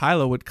something that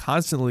Kylo would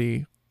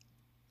constantly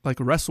like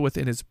wrestle with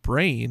in his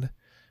brain,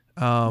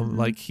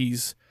 like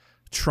he's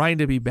trying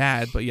to be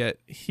bad, but yet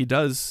he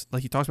does,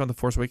 like he talks about in The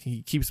Force Awakens,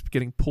 he keeps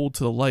getting pulled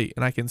to the light,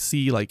 and I can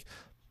see like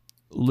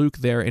Luke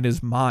there in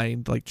his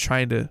mind, like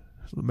trying to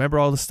remember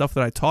all the stuff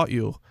that I taught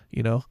you.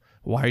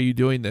 Why are you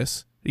doing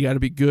this? You got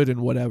to be good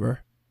in whatever.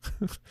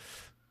 Good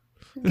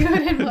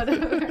in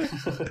whatever.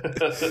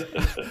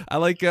 I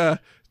like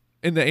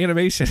in the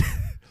animation.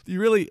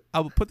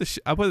 I'll put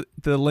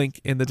the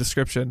link in the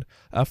description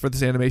for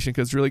this animation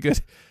because it's really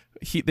good.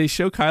 They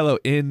show Kylo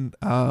in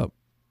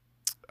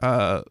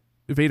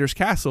Vader's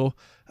castle,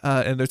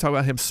 and they're talking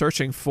about him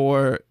searching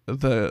for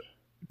the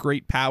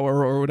great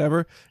power or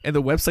whatever, and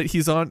the website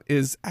he's on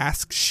is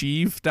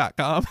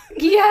asksheev.com.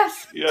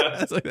 Yes.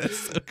 Yeah. That's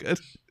so good.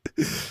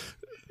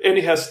 And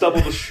he has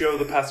stubble to show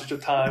the passage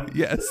of time.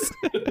 Yes.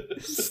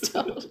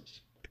 Stubble.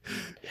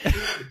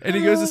 And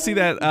he goes to see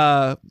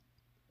that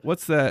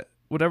what's that?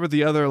 Whatever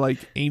the other like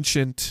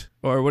ancient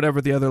or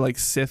whatever the other like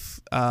Sith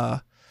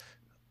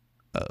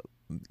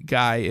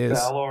guy is.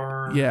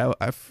 Valor.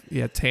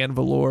 Yeah, Tan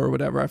Valor or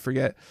whatever, I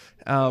forget.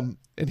 And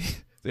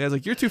the guy's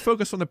like, "You're too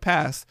focused on the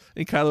past."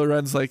 And Kylo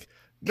Ren's like,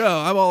 "No,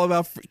 I'm all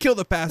about kill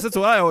the past. That's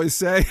what I always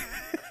say."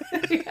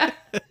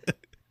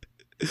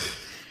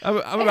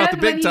 I'm about the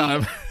big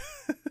time.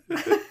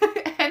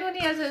 And when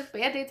he has bruises,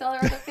 band-aids all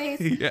over the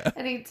face. Yeah.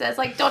 And he says,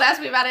 like, don't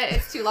ask me about it.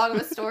 It's too long of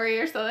a story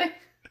or something.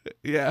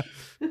 Yeah.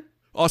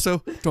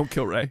 Also, don't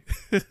kill Rey.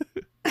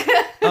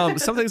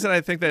 Some things that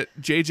I think that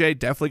JJ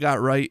definitely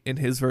got right in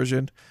his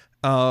version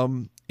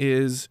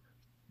is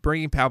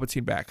bringing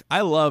Palpatine back.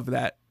 I love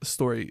that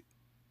story,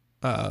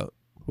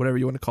 whatever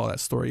you want to call that,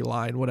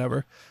 storyline,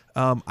 whatever.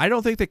 I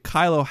don't think that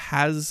Kylo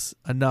has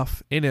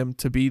enough in him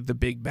to be the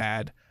big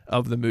bad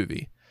of the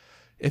movie.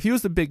 If he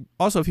was the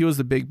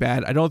big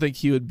bad, I don't think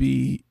he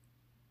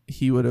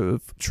would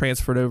have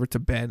transferred over to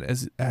Ben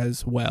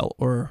as well.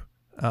 Or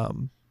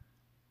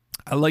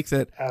I like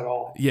that at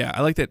all. Yeah,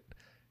 I like that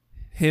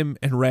him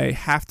and Rey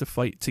have to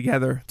fight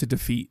together to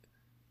defeat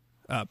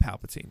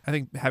Palpatine. I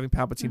think having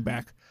Palpatine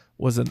back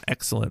was an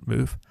excellent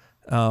move.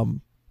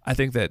 I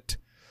think that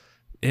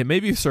it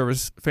may be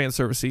fan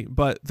servicey,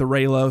 but the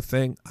Reylo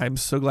thing, I'm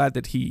so glad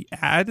that he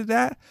added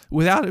that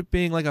without it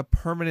being like a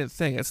permanent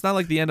thing. It's not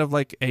like the end of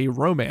like a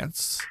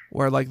romance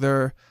where like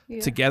they're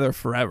together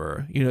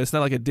forever. You know, it's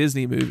not like a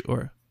Disney movie,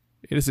 or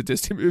it is a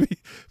Disney movie,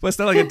 but it's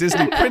not like a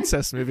Disney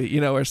princess movie.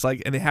 You know, where it's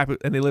like and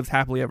they lived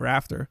happily ever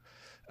after.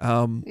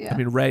 I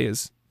mean, Rey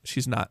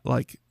she's not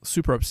like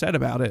super upset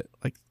about it.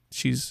 Like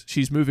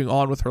she's moving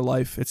on with her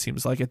life. It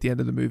seems like at the end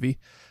of the movie,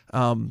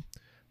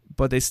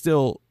 but they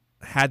still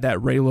had that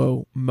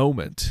Reylo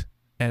moment,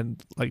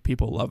 and like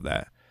people love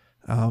that.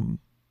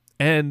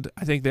 And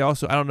I think they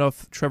also, I don't know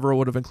if Trevor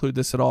would have included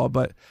this at all,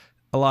 but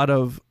a lot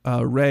of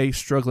Rey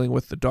struggling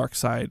with the dark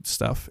side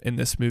stuff in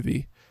this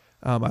movie,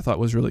 I thought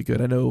was really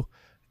good. I know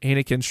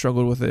Anakin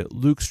struggled with it,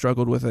 Luke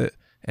struggled with it,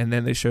 and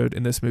then they showed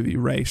in this movie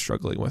Rey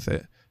struggling with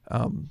it,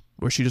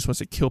 where she just wants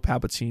to kill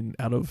Palpatine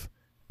out of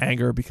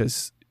anger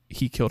because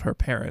he killed her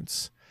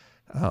parents.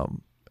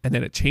 And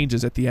then it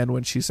changes at the end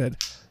when she said,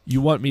 "You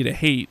want me to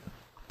hate,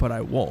 but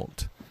I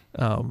won't."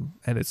 And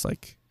it's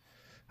like,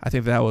 I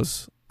think that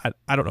was,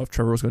 I don't know if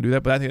Trevor was going to do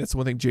that, but I think that's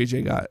one thing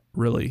JJ got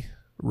really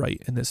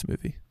right in this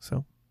movie.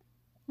 So,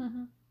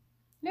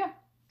 yeah,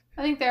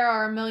 I think there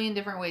are a million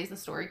different ways the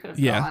story could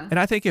have gone. And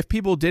I think if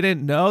people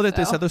didn't know that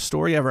this other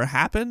story ever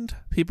happened,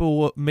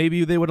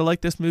 maybe they would have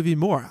liked this movie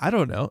more. I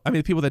don't know. I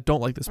mean, people that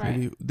don't like this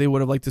movie, they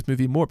would have liked this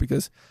movie more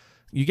because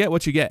you get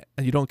what you get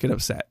and you don't get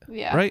upset.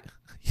 Yeah. Right?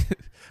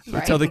 I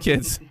tell the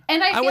kids.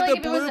 And I feel like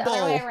if it was the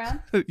other way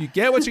around. You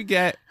get what you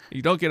get.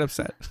 You don't get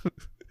upset.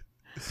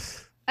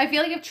 I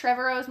feel like if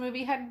Trevorrow's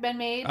movie had been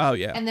made,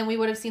 and then we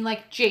would have seen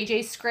like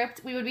JJ's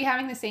script, we would be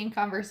having the same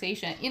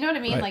conversation. You know what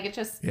I mean? Right. Like it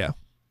just,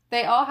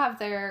 they all have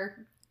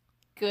their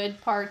good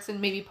parts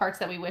and maybe parts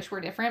that we wish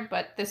were different,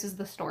 but this is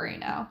the story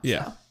now.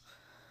 Yeah. So.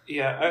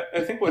 Yeah,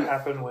 I think what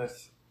happened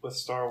with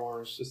Star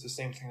Wars is the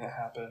same thing that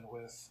happened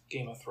with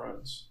Game of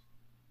Thrones.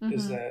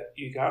 Is that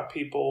you got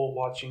people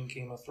watching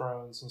Game of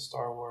Thrones and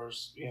Star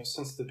Wars,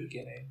 since the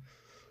beginning,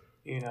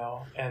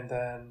 and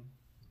then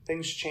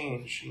things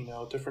change,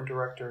 different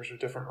directors or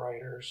different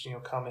writers,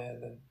 come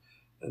in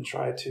and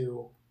try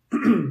to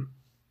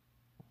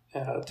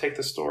take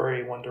the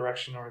story one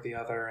direction or the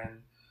other,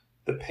 and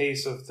the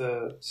pace of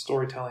the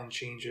storytelling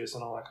changes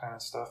and all that kind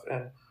of stuff.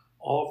 And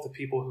all of the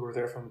people who were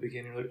there from the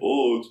beginning are like,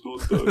 oh, it's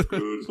not that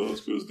good, it's not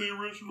as good as the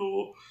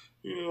original,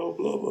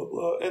 blah, blah,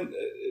 blah. And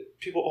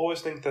people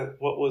always think that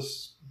what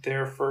was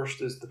there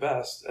first is the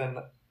best. And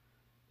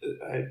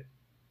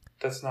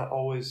that's not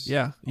always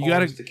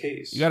the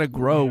case. You gotta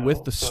grow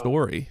with the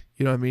story.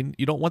 You know what I mean?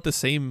 You don't want the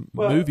same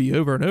movie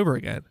over and over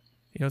again.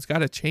 It's got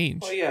to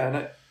change.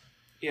 Well,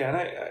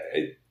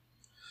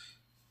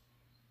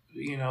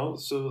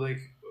 so like,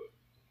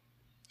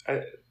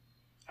 I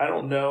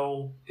don't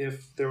know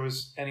if there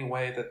was any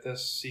way that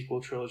this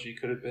sequel trilogy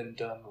could have been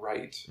done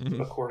right,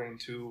 according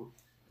to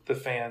the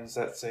fans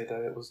that say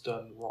that it was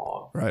done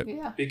wrong. Right.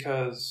 Yeah.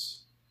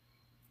 Because,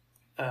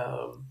 they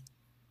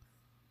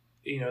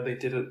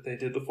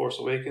did The Force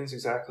Awakens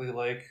exactly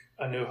like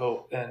A New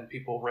Hope, and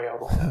people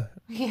railed on it.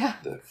 Yeah.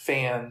 The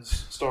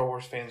fans, Star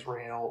Wars fans,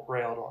 railed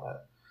on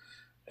it.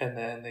 And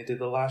then they did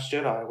The Last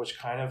Jedi, which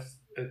kind of,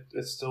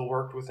 it still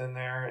worked within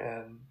there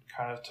and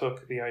kind of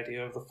took the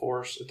idea of the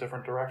Force a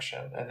different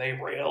direction, and they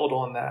railed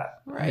on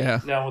that. Right. Yeah.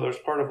 Now there's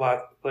part of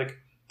like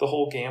the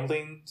whole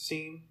gambling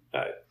scene,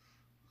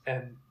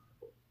 and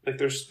like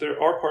there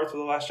are parts of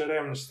The Last Jedi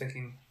I'm just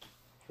thinking,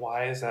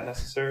 why is that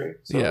necessary?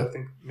 So I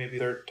think maybe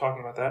they're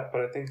talking about that,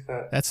 but I think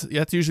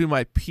that's usually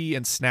my pee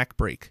and snack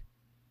break,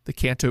 the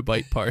Canto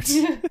Bite parts.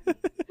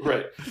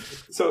 Right.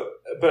 So,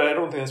 but I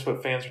don't think that's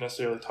what fans are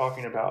necessarily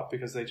talking about,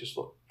 because they just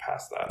look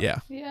past that. Yeah.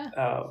 Yeah.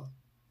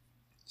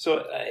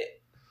 So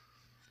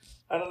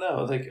I don't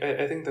know. Like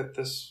I think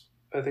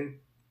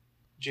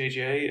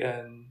JJ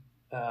and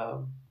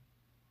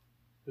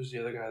who's the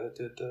other guy that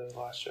did The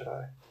Last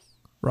Jedi?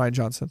 Rian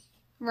Johnson.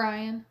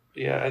 Ryan.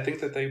 Yeah, I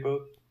think that they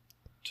both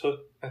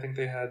I think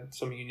they had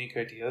some unique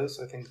ideas.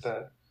 I think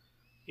that,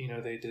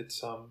 they did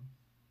some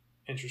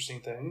interesting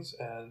things,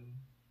 and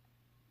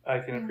I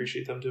can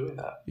appreciate them doing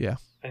that. Yeah.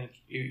 And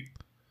you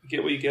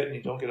get what you get, and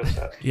you don't get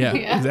upset. Yeah,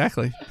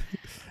 exactly.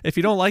 If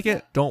you don't like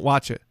it, don't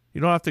watch it. You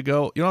don't have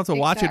to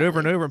watch it over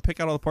and over and pick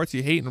out all the parts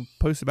you hate and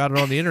post about it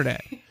on the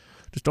internet.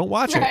 Just don't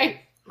watch it.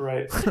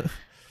 Right.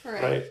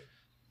 right?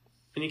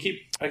 And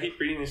I keep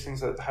reading these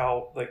things that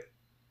how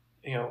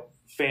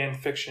fan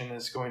fiction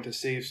is going to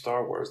save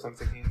Star Wars. I'm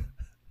thinking,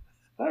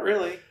 not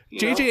really.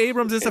 J.J.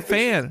 Abrams is a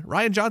fan.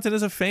 Ryan Johnson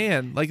is a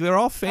fan. Like, they're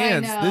all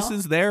fans. This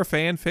is their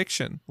fan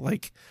fiction.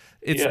 Like,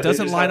 it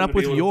doesn't line up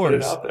with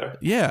yours.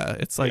 Yeah,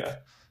 it's like,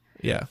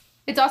 yeah.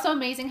 It's also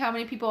amazing how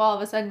many people all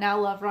of a sudden now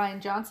love Ryan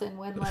Johnson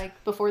when,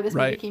 like, before this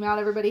movie came out,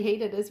 everybody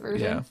hated his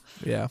version.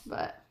 Yeah.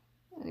 But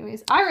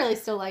anyways, I really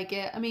still like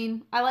it. I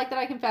mean, I like that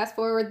I can fast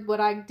forward what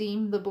I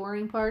deem the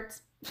boring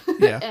parts.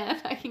 Yeah. And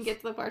I can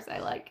get to the parts I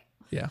like.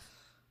 Yeah.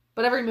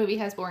 But every movie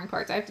has boring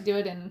parts. I have to do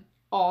it in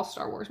all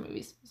Star Wars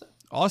movies. So.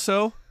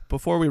 Also,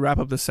 before we wrap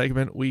up this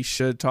segment, we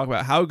should talk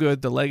about how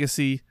good the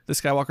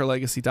Skywalker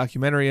Legacy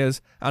documentary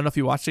is. I don't know if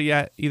you watched it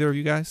yet, either of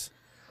you guys.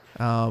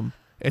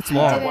 It's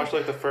long. I watched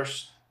like the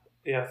first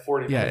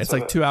 40 minutes. Yeah, it's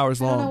like 2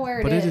 hours long. I don't know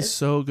where but it is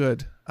so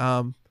good.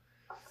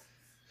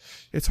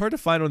 It's hard to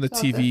find on the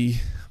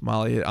TV,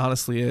 Molly. It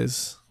honestly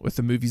is, with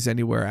the Movies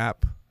Anywhere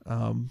app.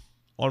 On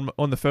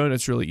the phone,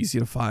 it's really easy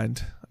to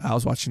find. I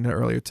was watching it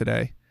earlier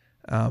today.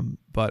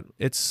 But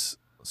it's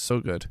so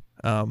good.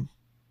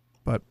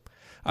 But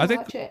I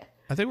think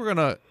we're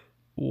gonna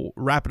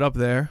wrap it up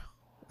there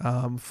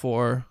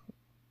for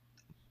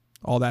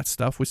all that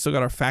stuff. We still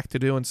got our fact to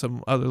do and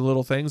some other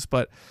little things.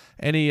 But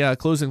any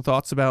closing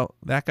thoughts about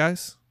that,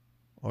 guys?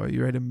 Or are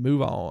you ready to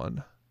move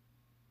on?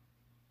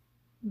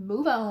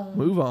 Move on.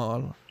 Move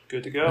on.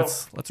 Good to go.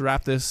 Let's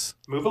wrap this.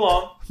 Move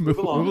along. Move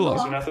along. Move along.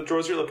 Those are not the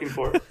drawers you're looking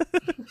for.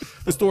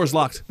 This door's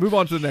locked. Move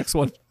on to the next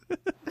one.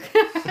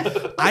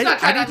 I'm not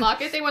trying to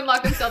unlock it. They wouldn't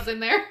lock themselves in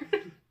there.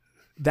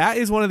 That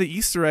is one of the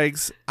Easter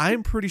eggs.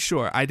 I'm pretty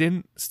sure. I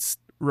didn't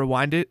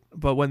rewind it,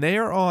 but when they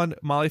are on,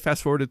 Molly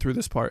fast forwarded through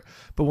this part,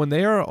 but when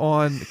they are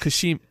on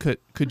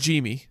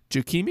Kajimi,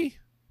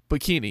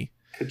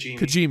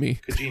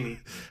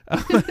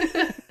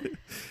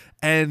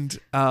 and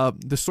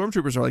the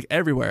stormtroopers are like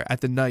everywhere at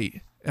the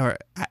night or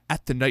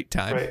at the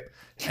nighttime, right.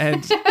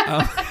 And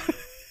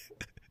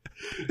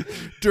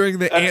during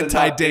the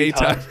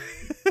anti-daytime.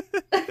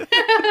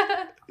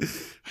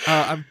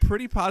 I'm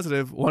pretty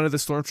positive one of the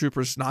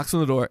stormtroopers knocks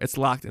on the door, it's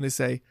locked, and they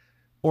say,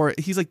 or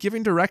he's like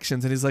giving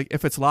directions, and he's like,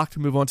 if it's locked,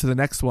 move on to the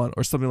next one,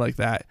 or something like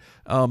that.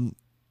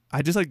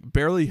 I just like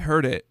barely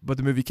heard it, but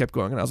the movie kept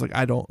going, and I was like,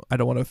 I don't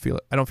want to feel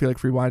it. I don't feel like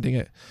rewinding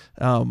it.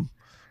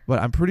 But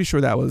I'm pretty sure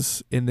that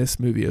was in this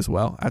movie as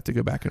well. I have to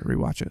go back and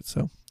rewatch it.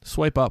 So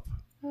swipe up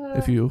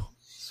if you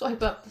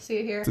swipe up to see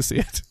it here. To see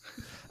it.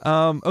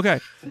 Okay,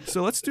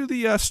 so let's do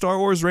the Star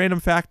Wars random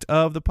fact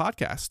of the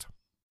podcast.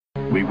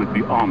 We would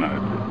be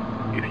honored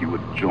if you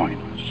would join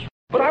us.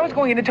 But I was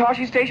going into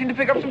Toshi Station to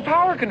pick up some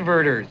power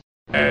converters.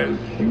 As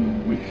you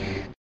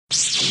wish.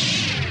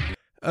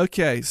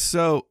 Okay,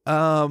 so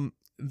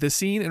the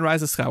scene in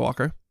Rise of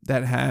Skywalker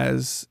that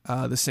has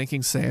the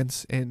sinking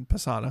sands in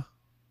Pasaana,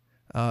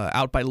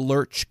 out by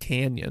Lurch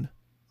Canyon.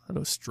 I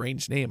know, a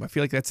strange name. I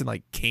feel like that's in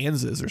like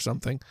Kansas or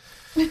something.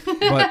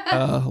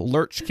 But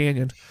Lurch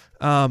Canyon.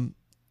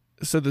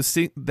 So the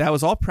scene, that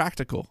was all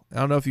practical. I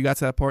don't know if you got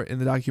to that part in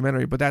the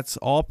documentary, but that's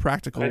all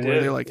practical. Where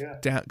they're like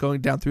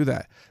going down through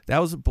that. That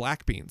was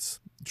black beans,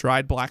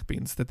 dried black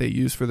beans that they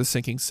used for the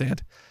sinking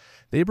sand.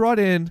 They brought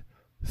in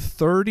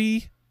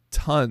 30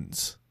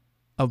 tons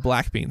of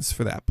black beans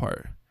for that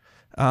part.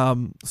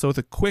 So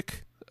with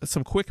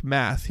some quick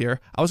math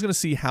here, I was going to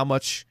see how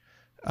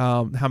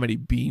many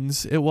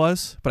beans it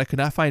was, but I could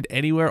not find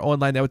anywhere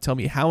online that would tell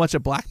me how much a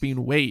black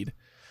bean weighed.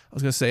 I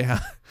was going to say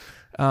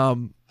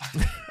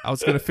I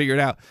was going to figure it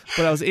out,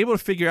 but I was able to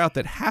figure out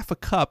that half a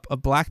cup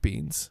of black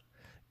beans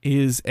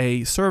is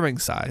a serving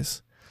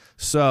size.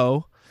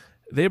 So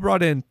they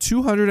brought in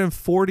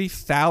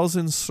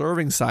 240,000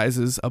 serving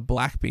sizes of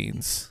black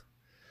beans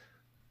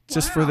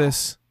just for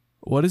this.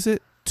 What is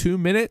it?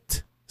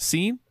 2-minute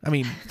scene? I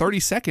mean,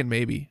 30-second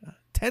maybe.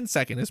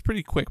 10-second is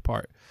pretty quick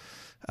part.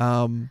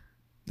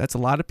 That's a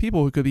lot of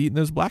people who could be eating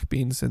those black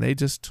beans, and they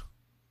just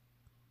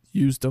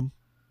used them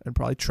and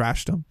probably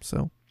trashed them.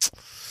 So.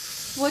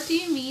 What do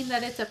you mean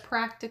that it's a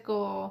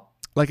practical?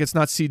 Like it's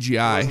not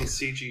CGI. It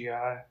wasn't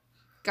CGI.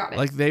 Got it.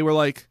 Like they were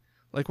like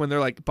when their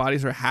like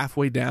bodies are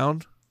halfway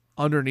down,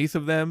 underneath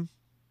of them,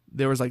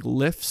 there was like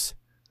lifts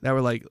that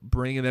were like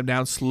bringing them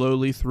down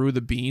slowly through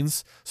the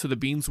beans. So the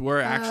beans were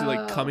actually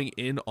like coming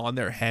in on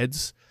their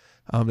heads.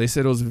 They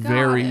said it was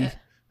very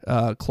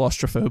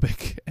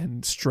claustrophobic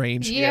and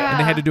strange. Yeah. And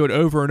they had to do it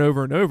over and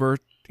over and over,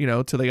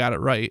 till they got it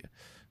right.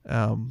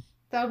 That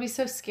would be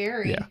so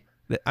scary. Yeah.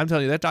 I'm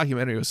telling you, that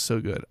documentary was so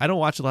good. I don't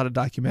watch a lot of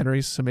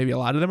documentaries, so maybe a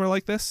lot of them are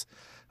like this.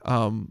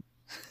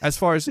 As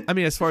far as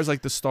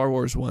like the Star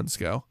Wars ones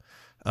go,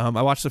 I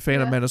watched the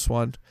Phantom Menace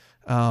one,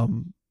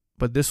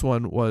 but this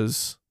one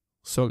was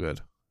so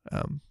good.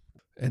 And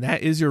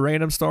that is your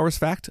random Star Wars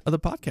fact of the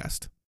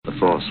podcast. The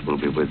Force will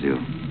be with you,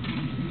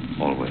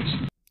 always.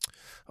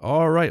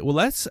 All right.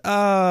 Well,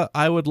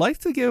 I would like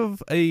to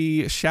give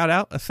a shout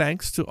out, a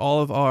thanks to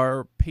all of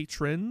our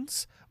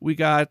patrons. We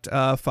got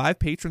 5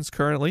 patrons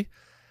currently.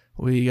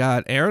 We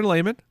got Aaron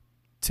Lehman,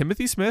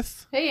 Timothy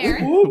Smith. Hey,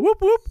 Aaron. Whoop,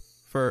 whoop, whoop,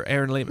 for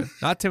Aaron Lehman,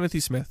 not Timothy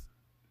Smith.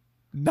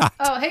 not.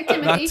 Oh, hey,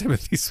 Not Timothy.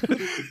 Timothy Smith.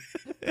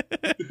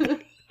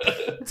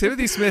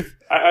 Timothy Smith.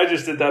 I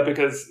just did that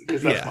because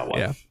that's my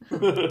wife.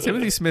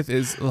 Timothy Smith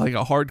is like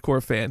a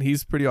hardcore fan.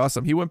 He's pretty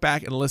awesome. He went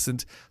back and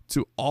listened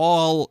to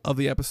all of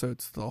the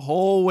episodes, the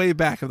whole way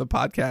back of the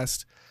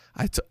podcast.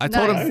 I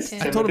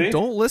told him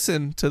don't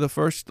listen to the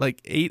first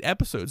like 8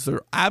 episodes.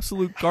 They're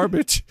absolute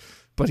garbage.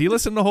 But he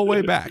listened the whole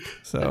way back.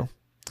 So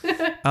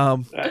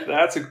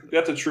that's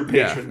a true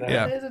patron.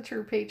 Yeah. That is a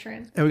true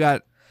patron. And we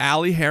got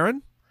Allie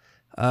Heron.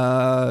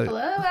 Hello,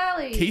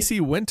 Allie. Casey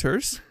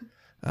Winters.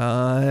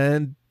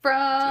 And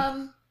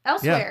From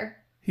Elsewhere.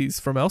 Yeah, he's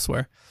from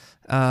Elsewhere.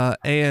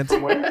 And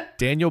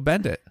Daniel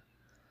Bendit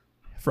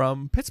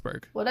from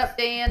Pittsburgh. What up,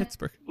 Dan?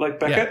 Pittsburgh. Like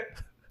Beckett?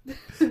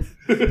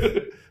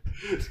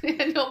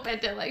 Daniel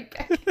Bendit like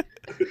Beckett.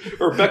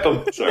 Or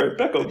Beckham. Sorry,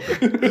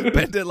 Beckham.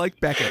 Bendit like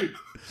Beckett.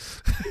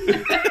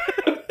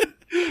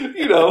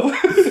 You know.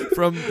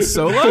 From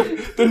Solo?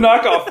 The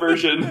knockoff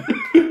version.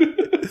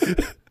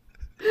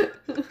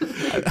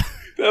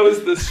 That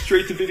was the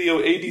straight-to-video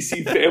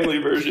ABC Family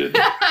version.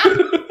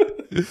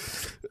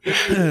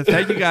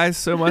 Thank you guys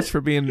so much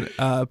for being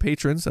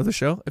patrons of the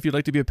show. If you'd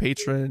like to be a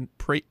patron,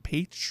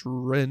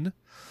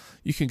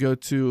 you can go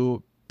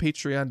to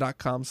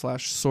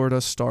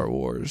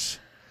patreon.com/sorta-Star-Wars.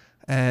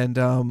 And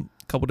a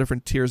couple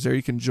different tiers there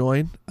you can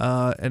join.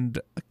 And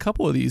a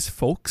couple of these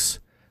folks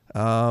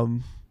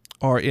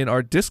are in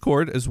our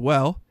Discord as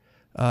well.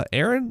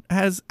 Erin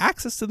has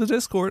access to the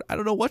Discord. I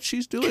don't know what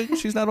she's doing.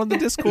 She's not on the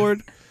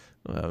Discord.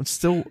 I'm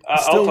still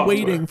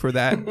waiting for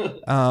that.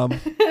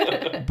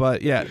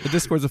 But yeah, the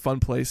Discord's a fun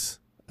place.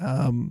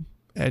 And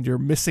you're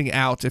missing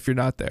out if you're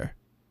not there.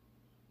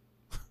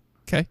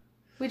 Okay?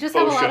 We just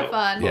have a lot of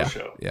fun.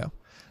 Yeah.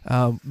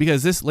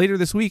 Because later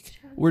this week,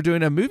 we're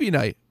doing a movie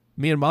night.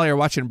 Me and Molly are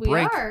watching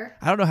Brink. I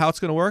don't know how it's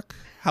going to work,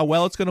 how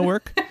well it's going to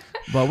work,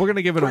 but we're going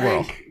to give it a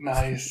whirl.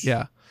 Nice.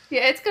 Yeah.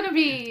 Yeah, it's gonna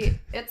be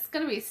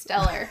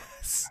stellar.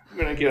 I'm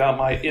gonna get out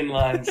my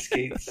inline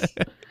skates,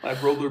 my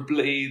roller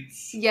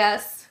blades.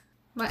 Yes,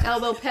 my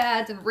elbow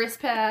pads and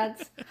wrist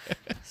pads.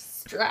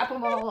 Strap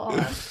them all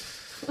on.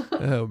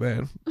 Oh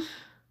man,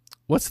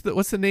 what's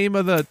the name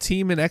of the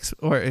team in is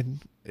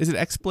it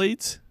X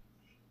Blades?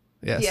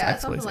 Yes, yeah,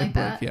 X Blades something like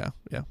that.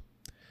 Yeah.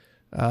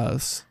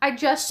 I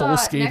just soul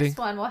saw skating. Next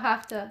one we'll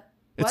have to.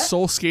 What? It's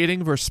soul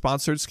skating versus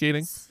sponsored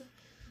skating.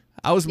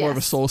 I was more of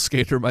a soul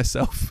skater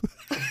myself.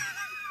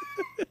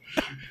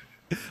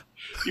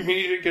 You mean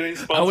you didn't get any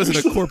sponsors? I wasn't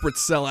a corporate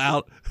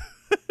sellout.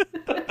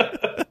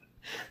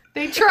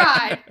 They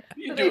tried.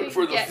 You do it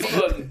for the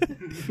fun.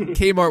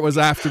 Kmart was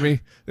after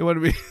me. They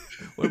wanted me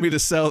to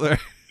sell their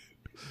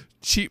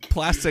cheap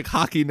plastic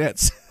hockey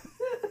nets.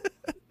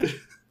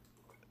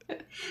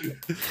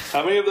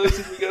 How many of those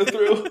did we go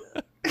through?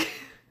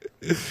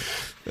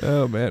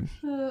 Oh man.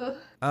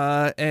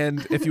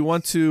 And if you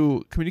want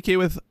to communicate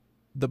with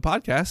the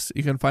podcast,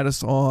 you can find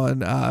us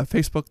on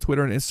Facebook,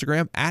 Twitter, and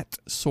Instagram at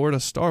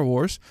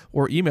 @sorta-Star-Wars,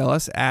 or email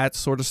us at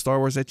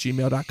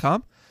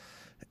sortastarwars@gmail.com.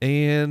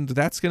 And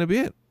that's going to be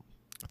it.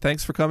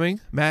 Thanks for coming,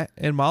 Matt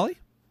and Molly.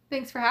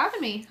 Thanks for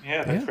having me.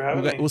 Yeah, thanks for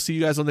having me. We'll see you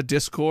guys on the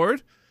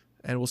Discord,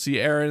 and we'll see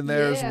Erin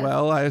there as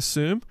well, I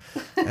assume.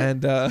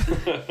 And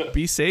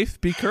be safe,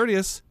 be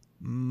courteous.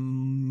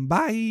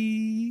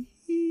 Bye.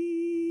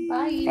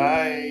 Bye.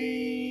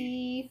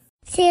 Bye.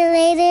 See you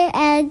later,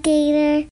 alligator.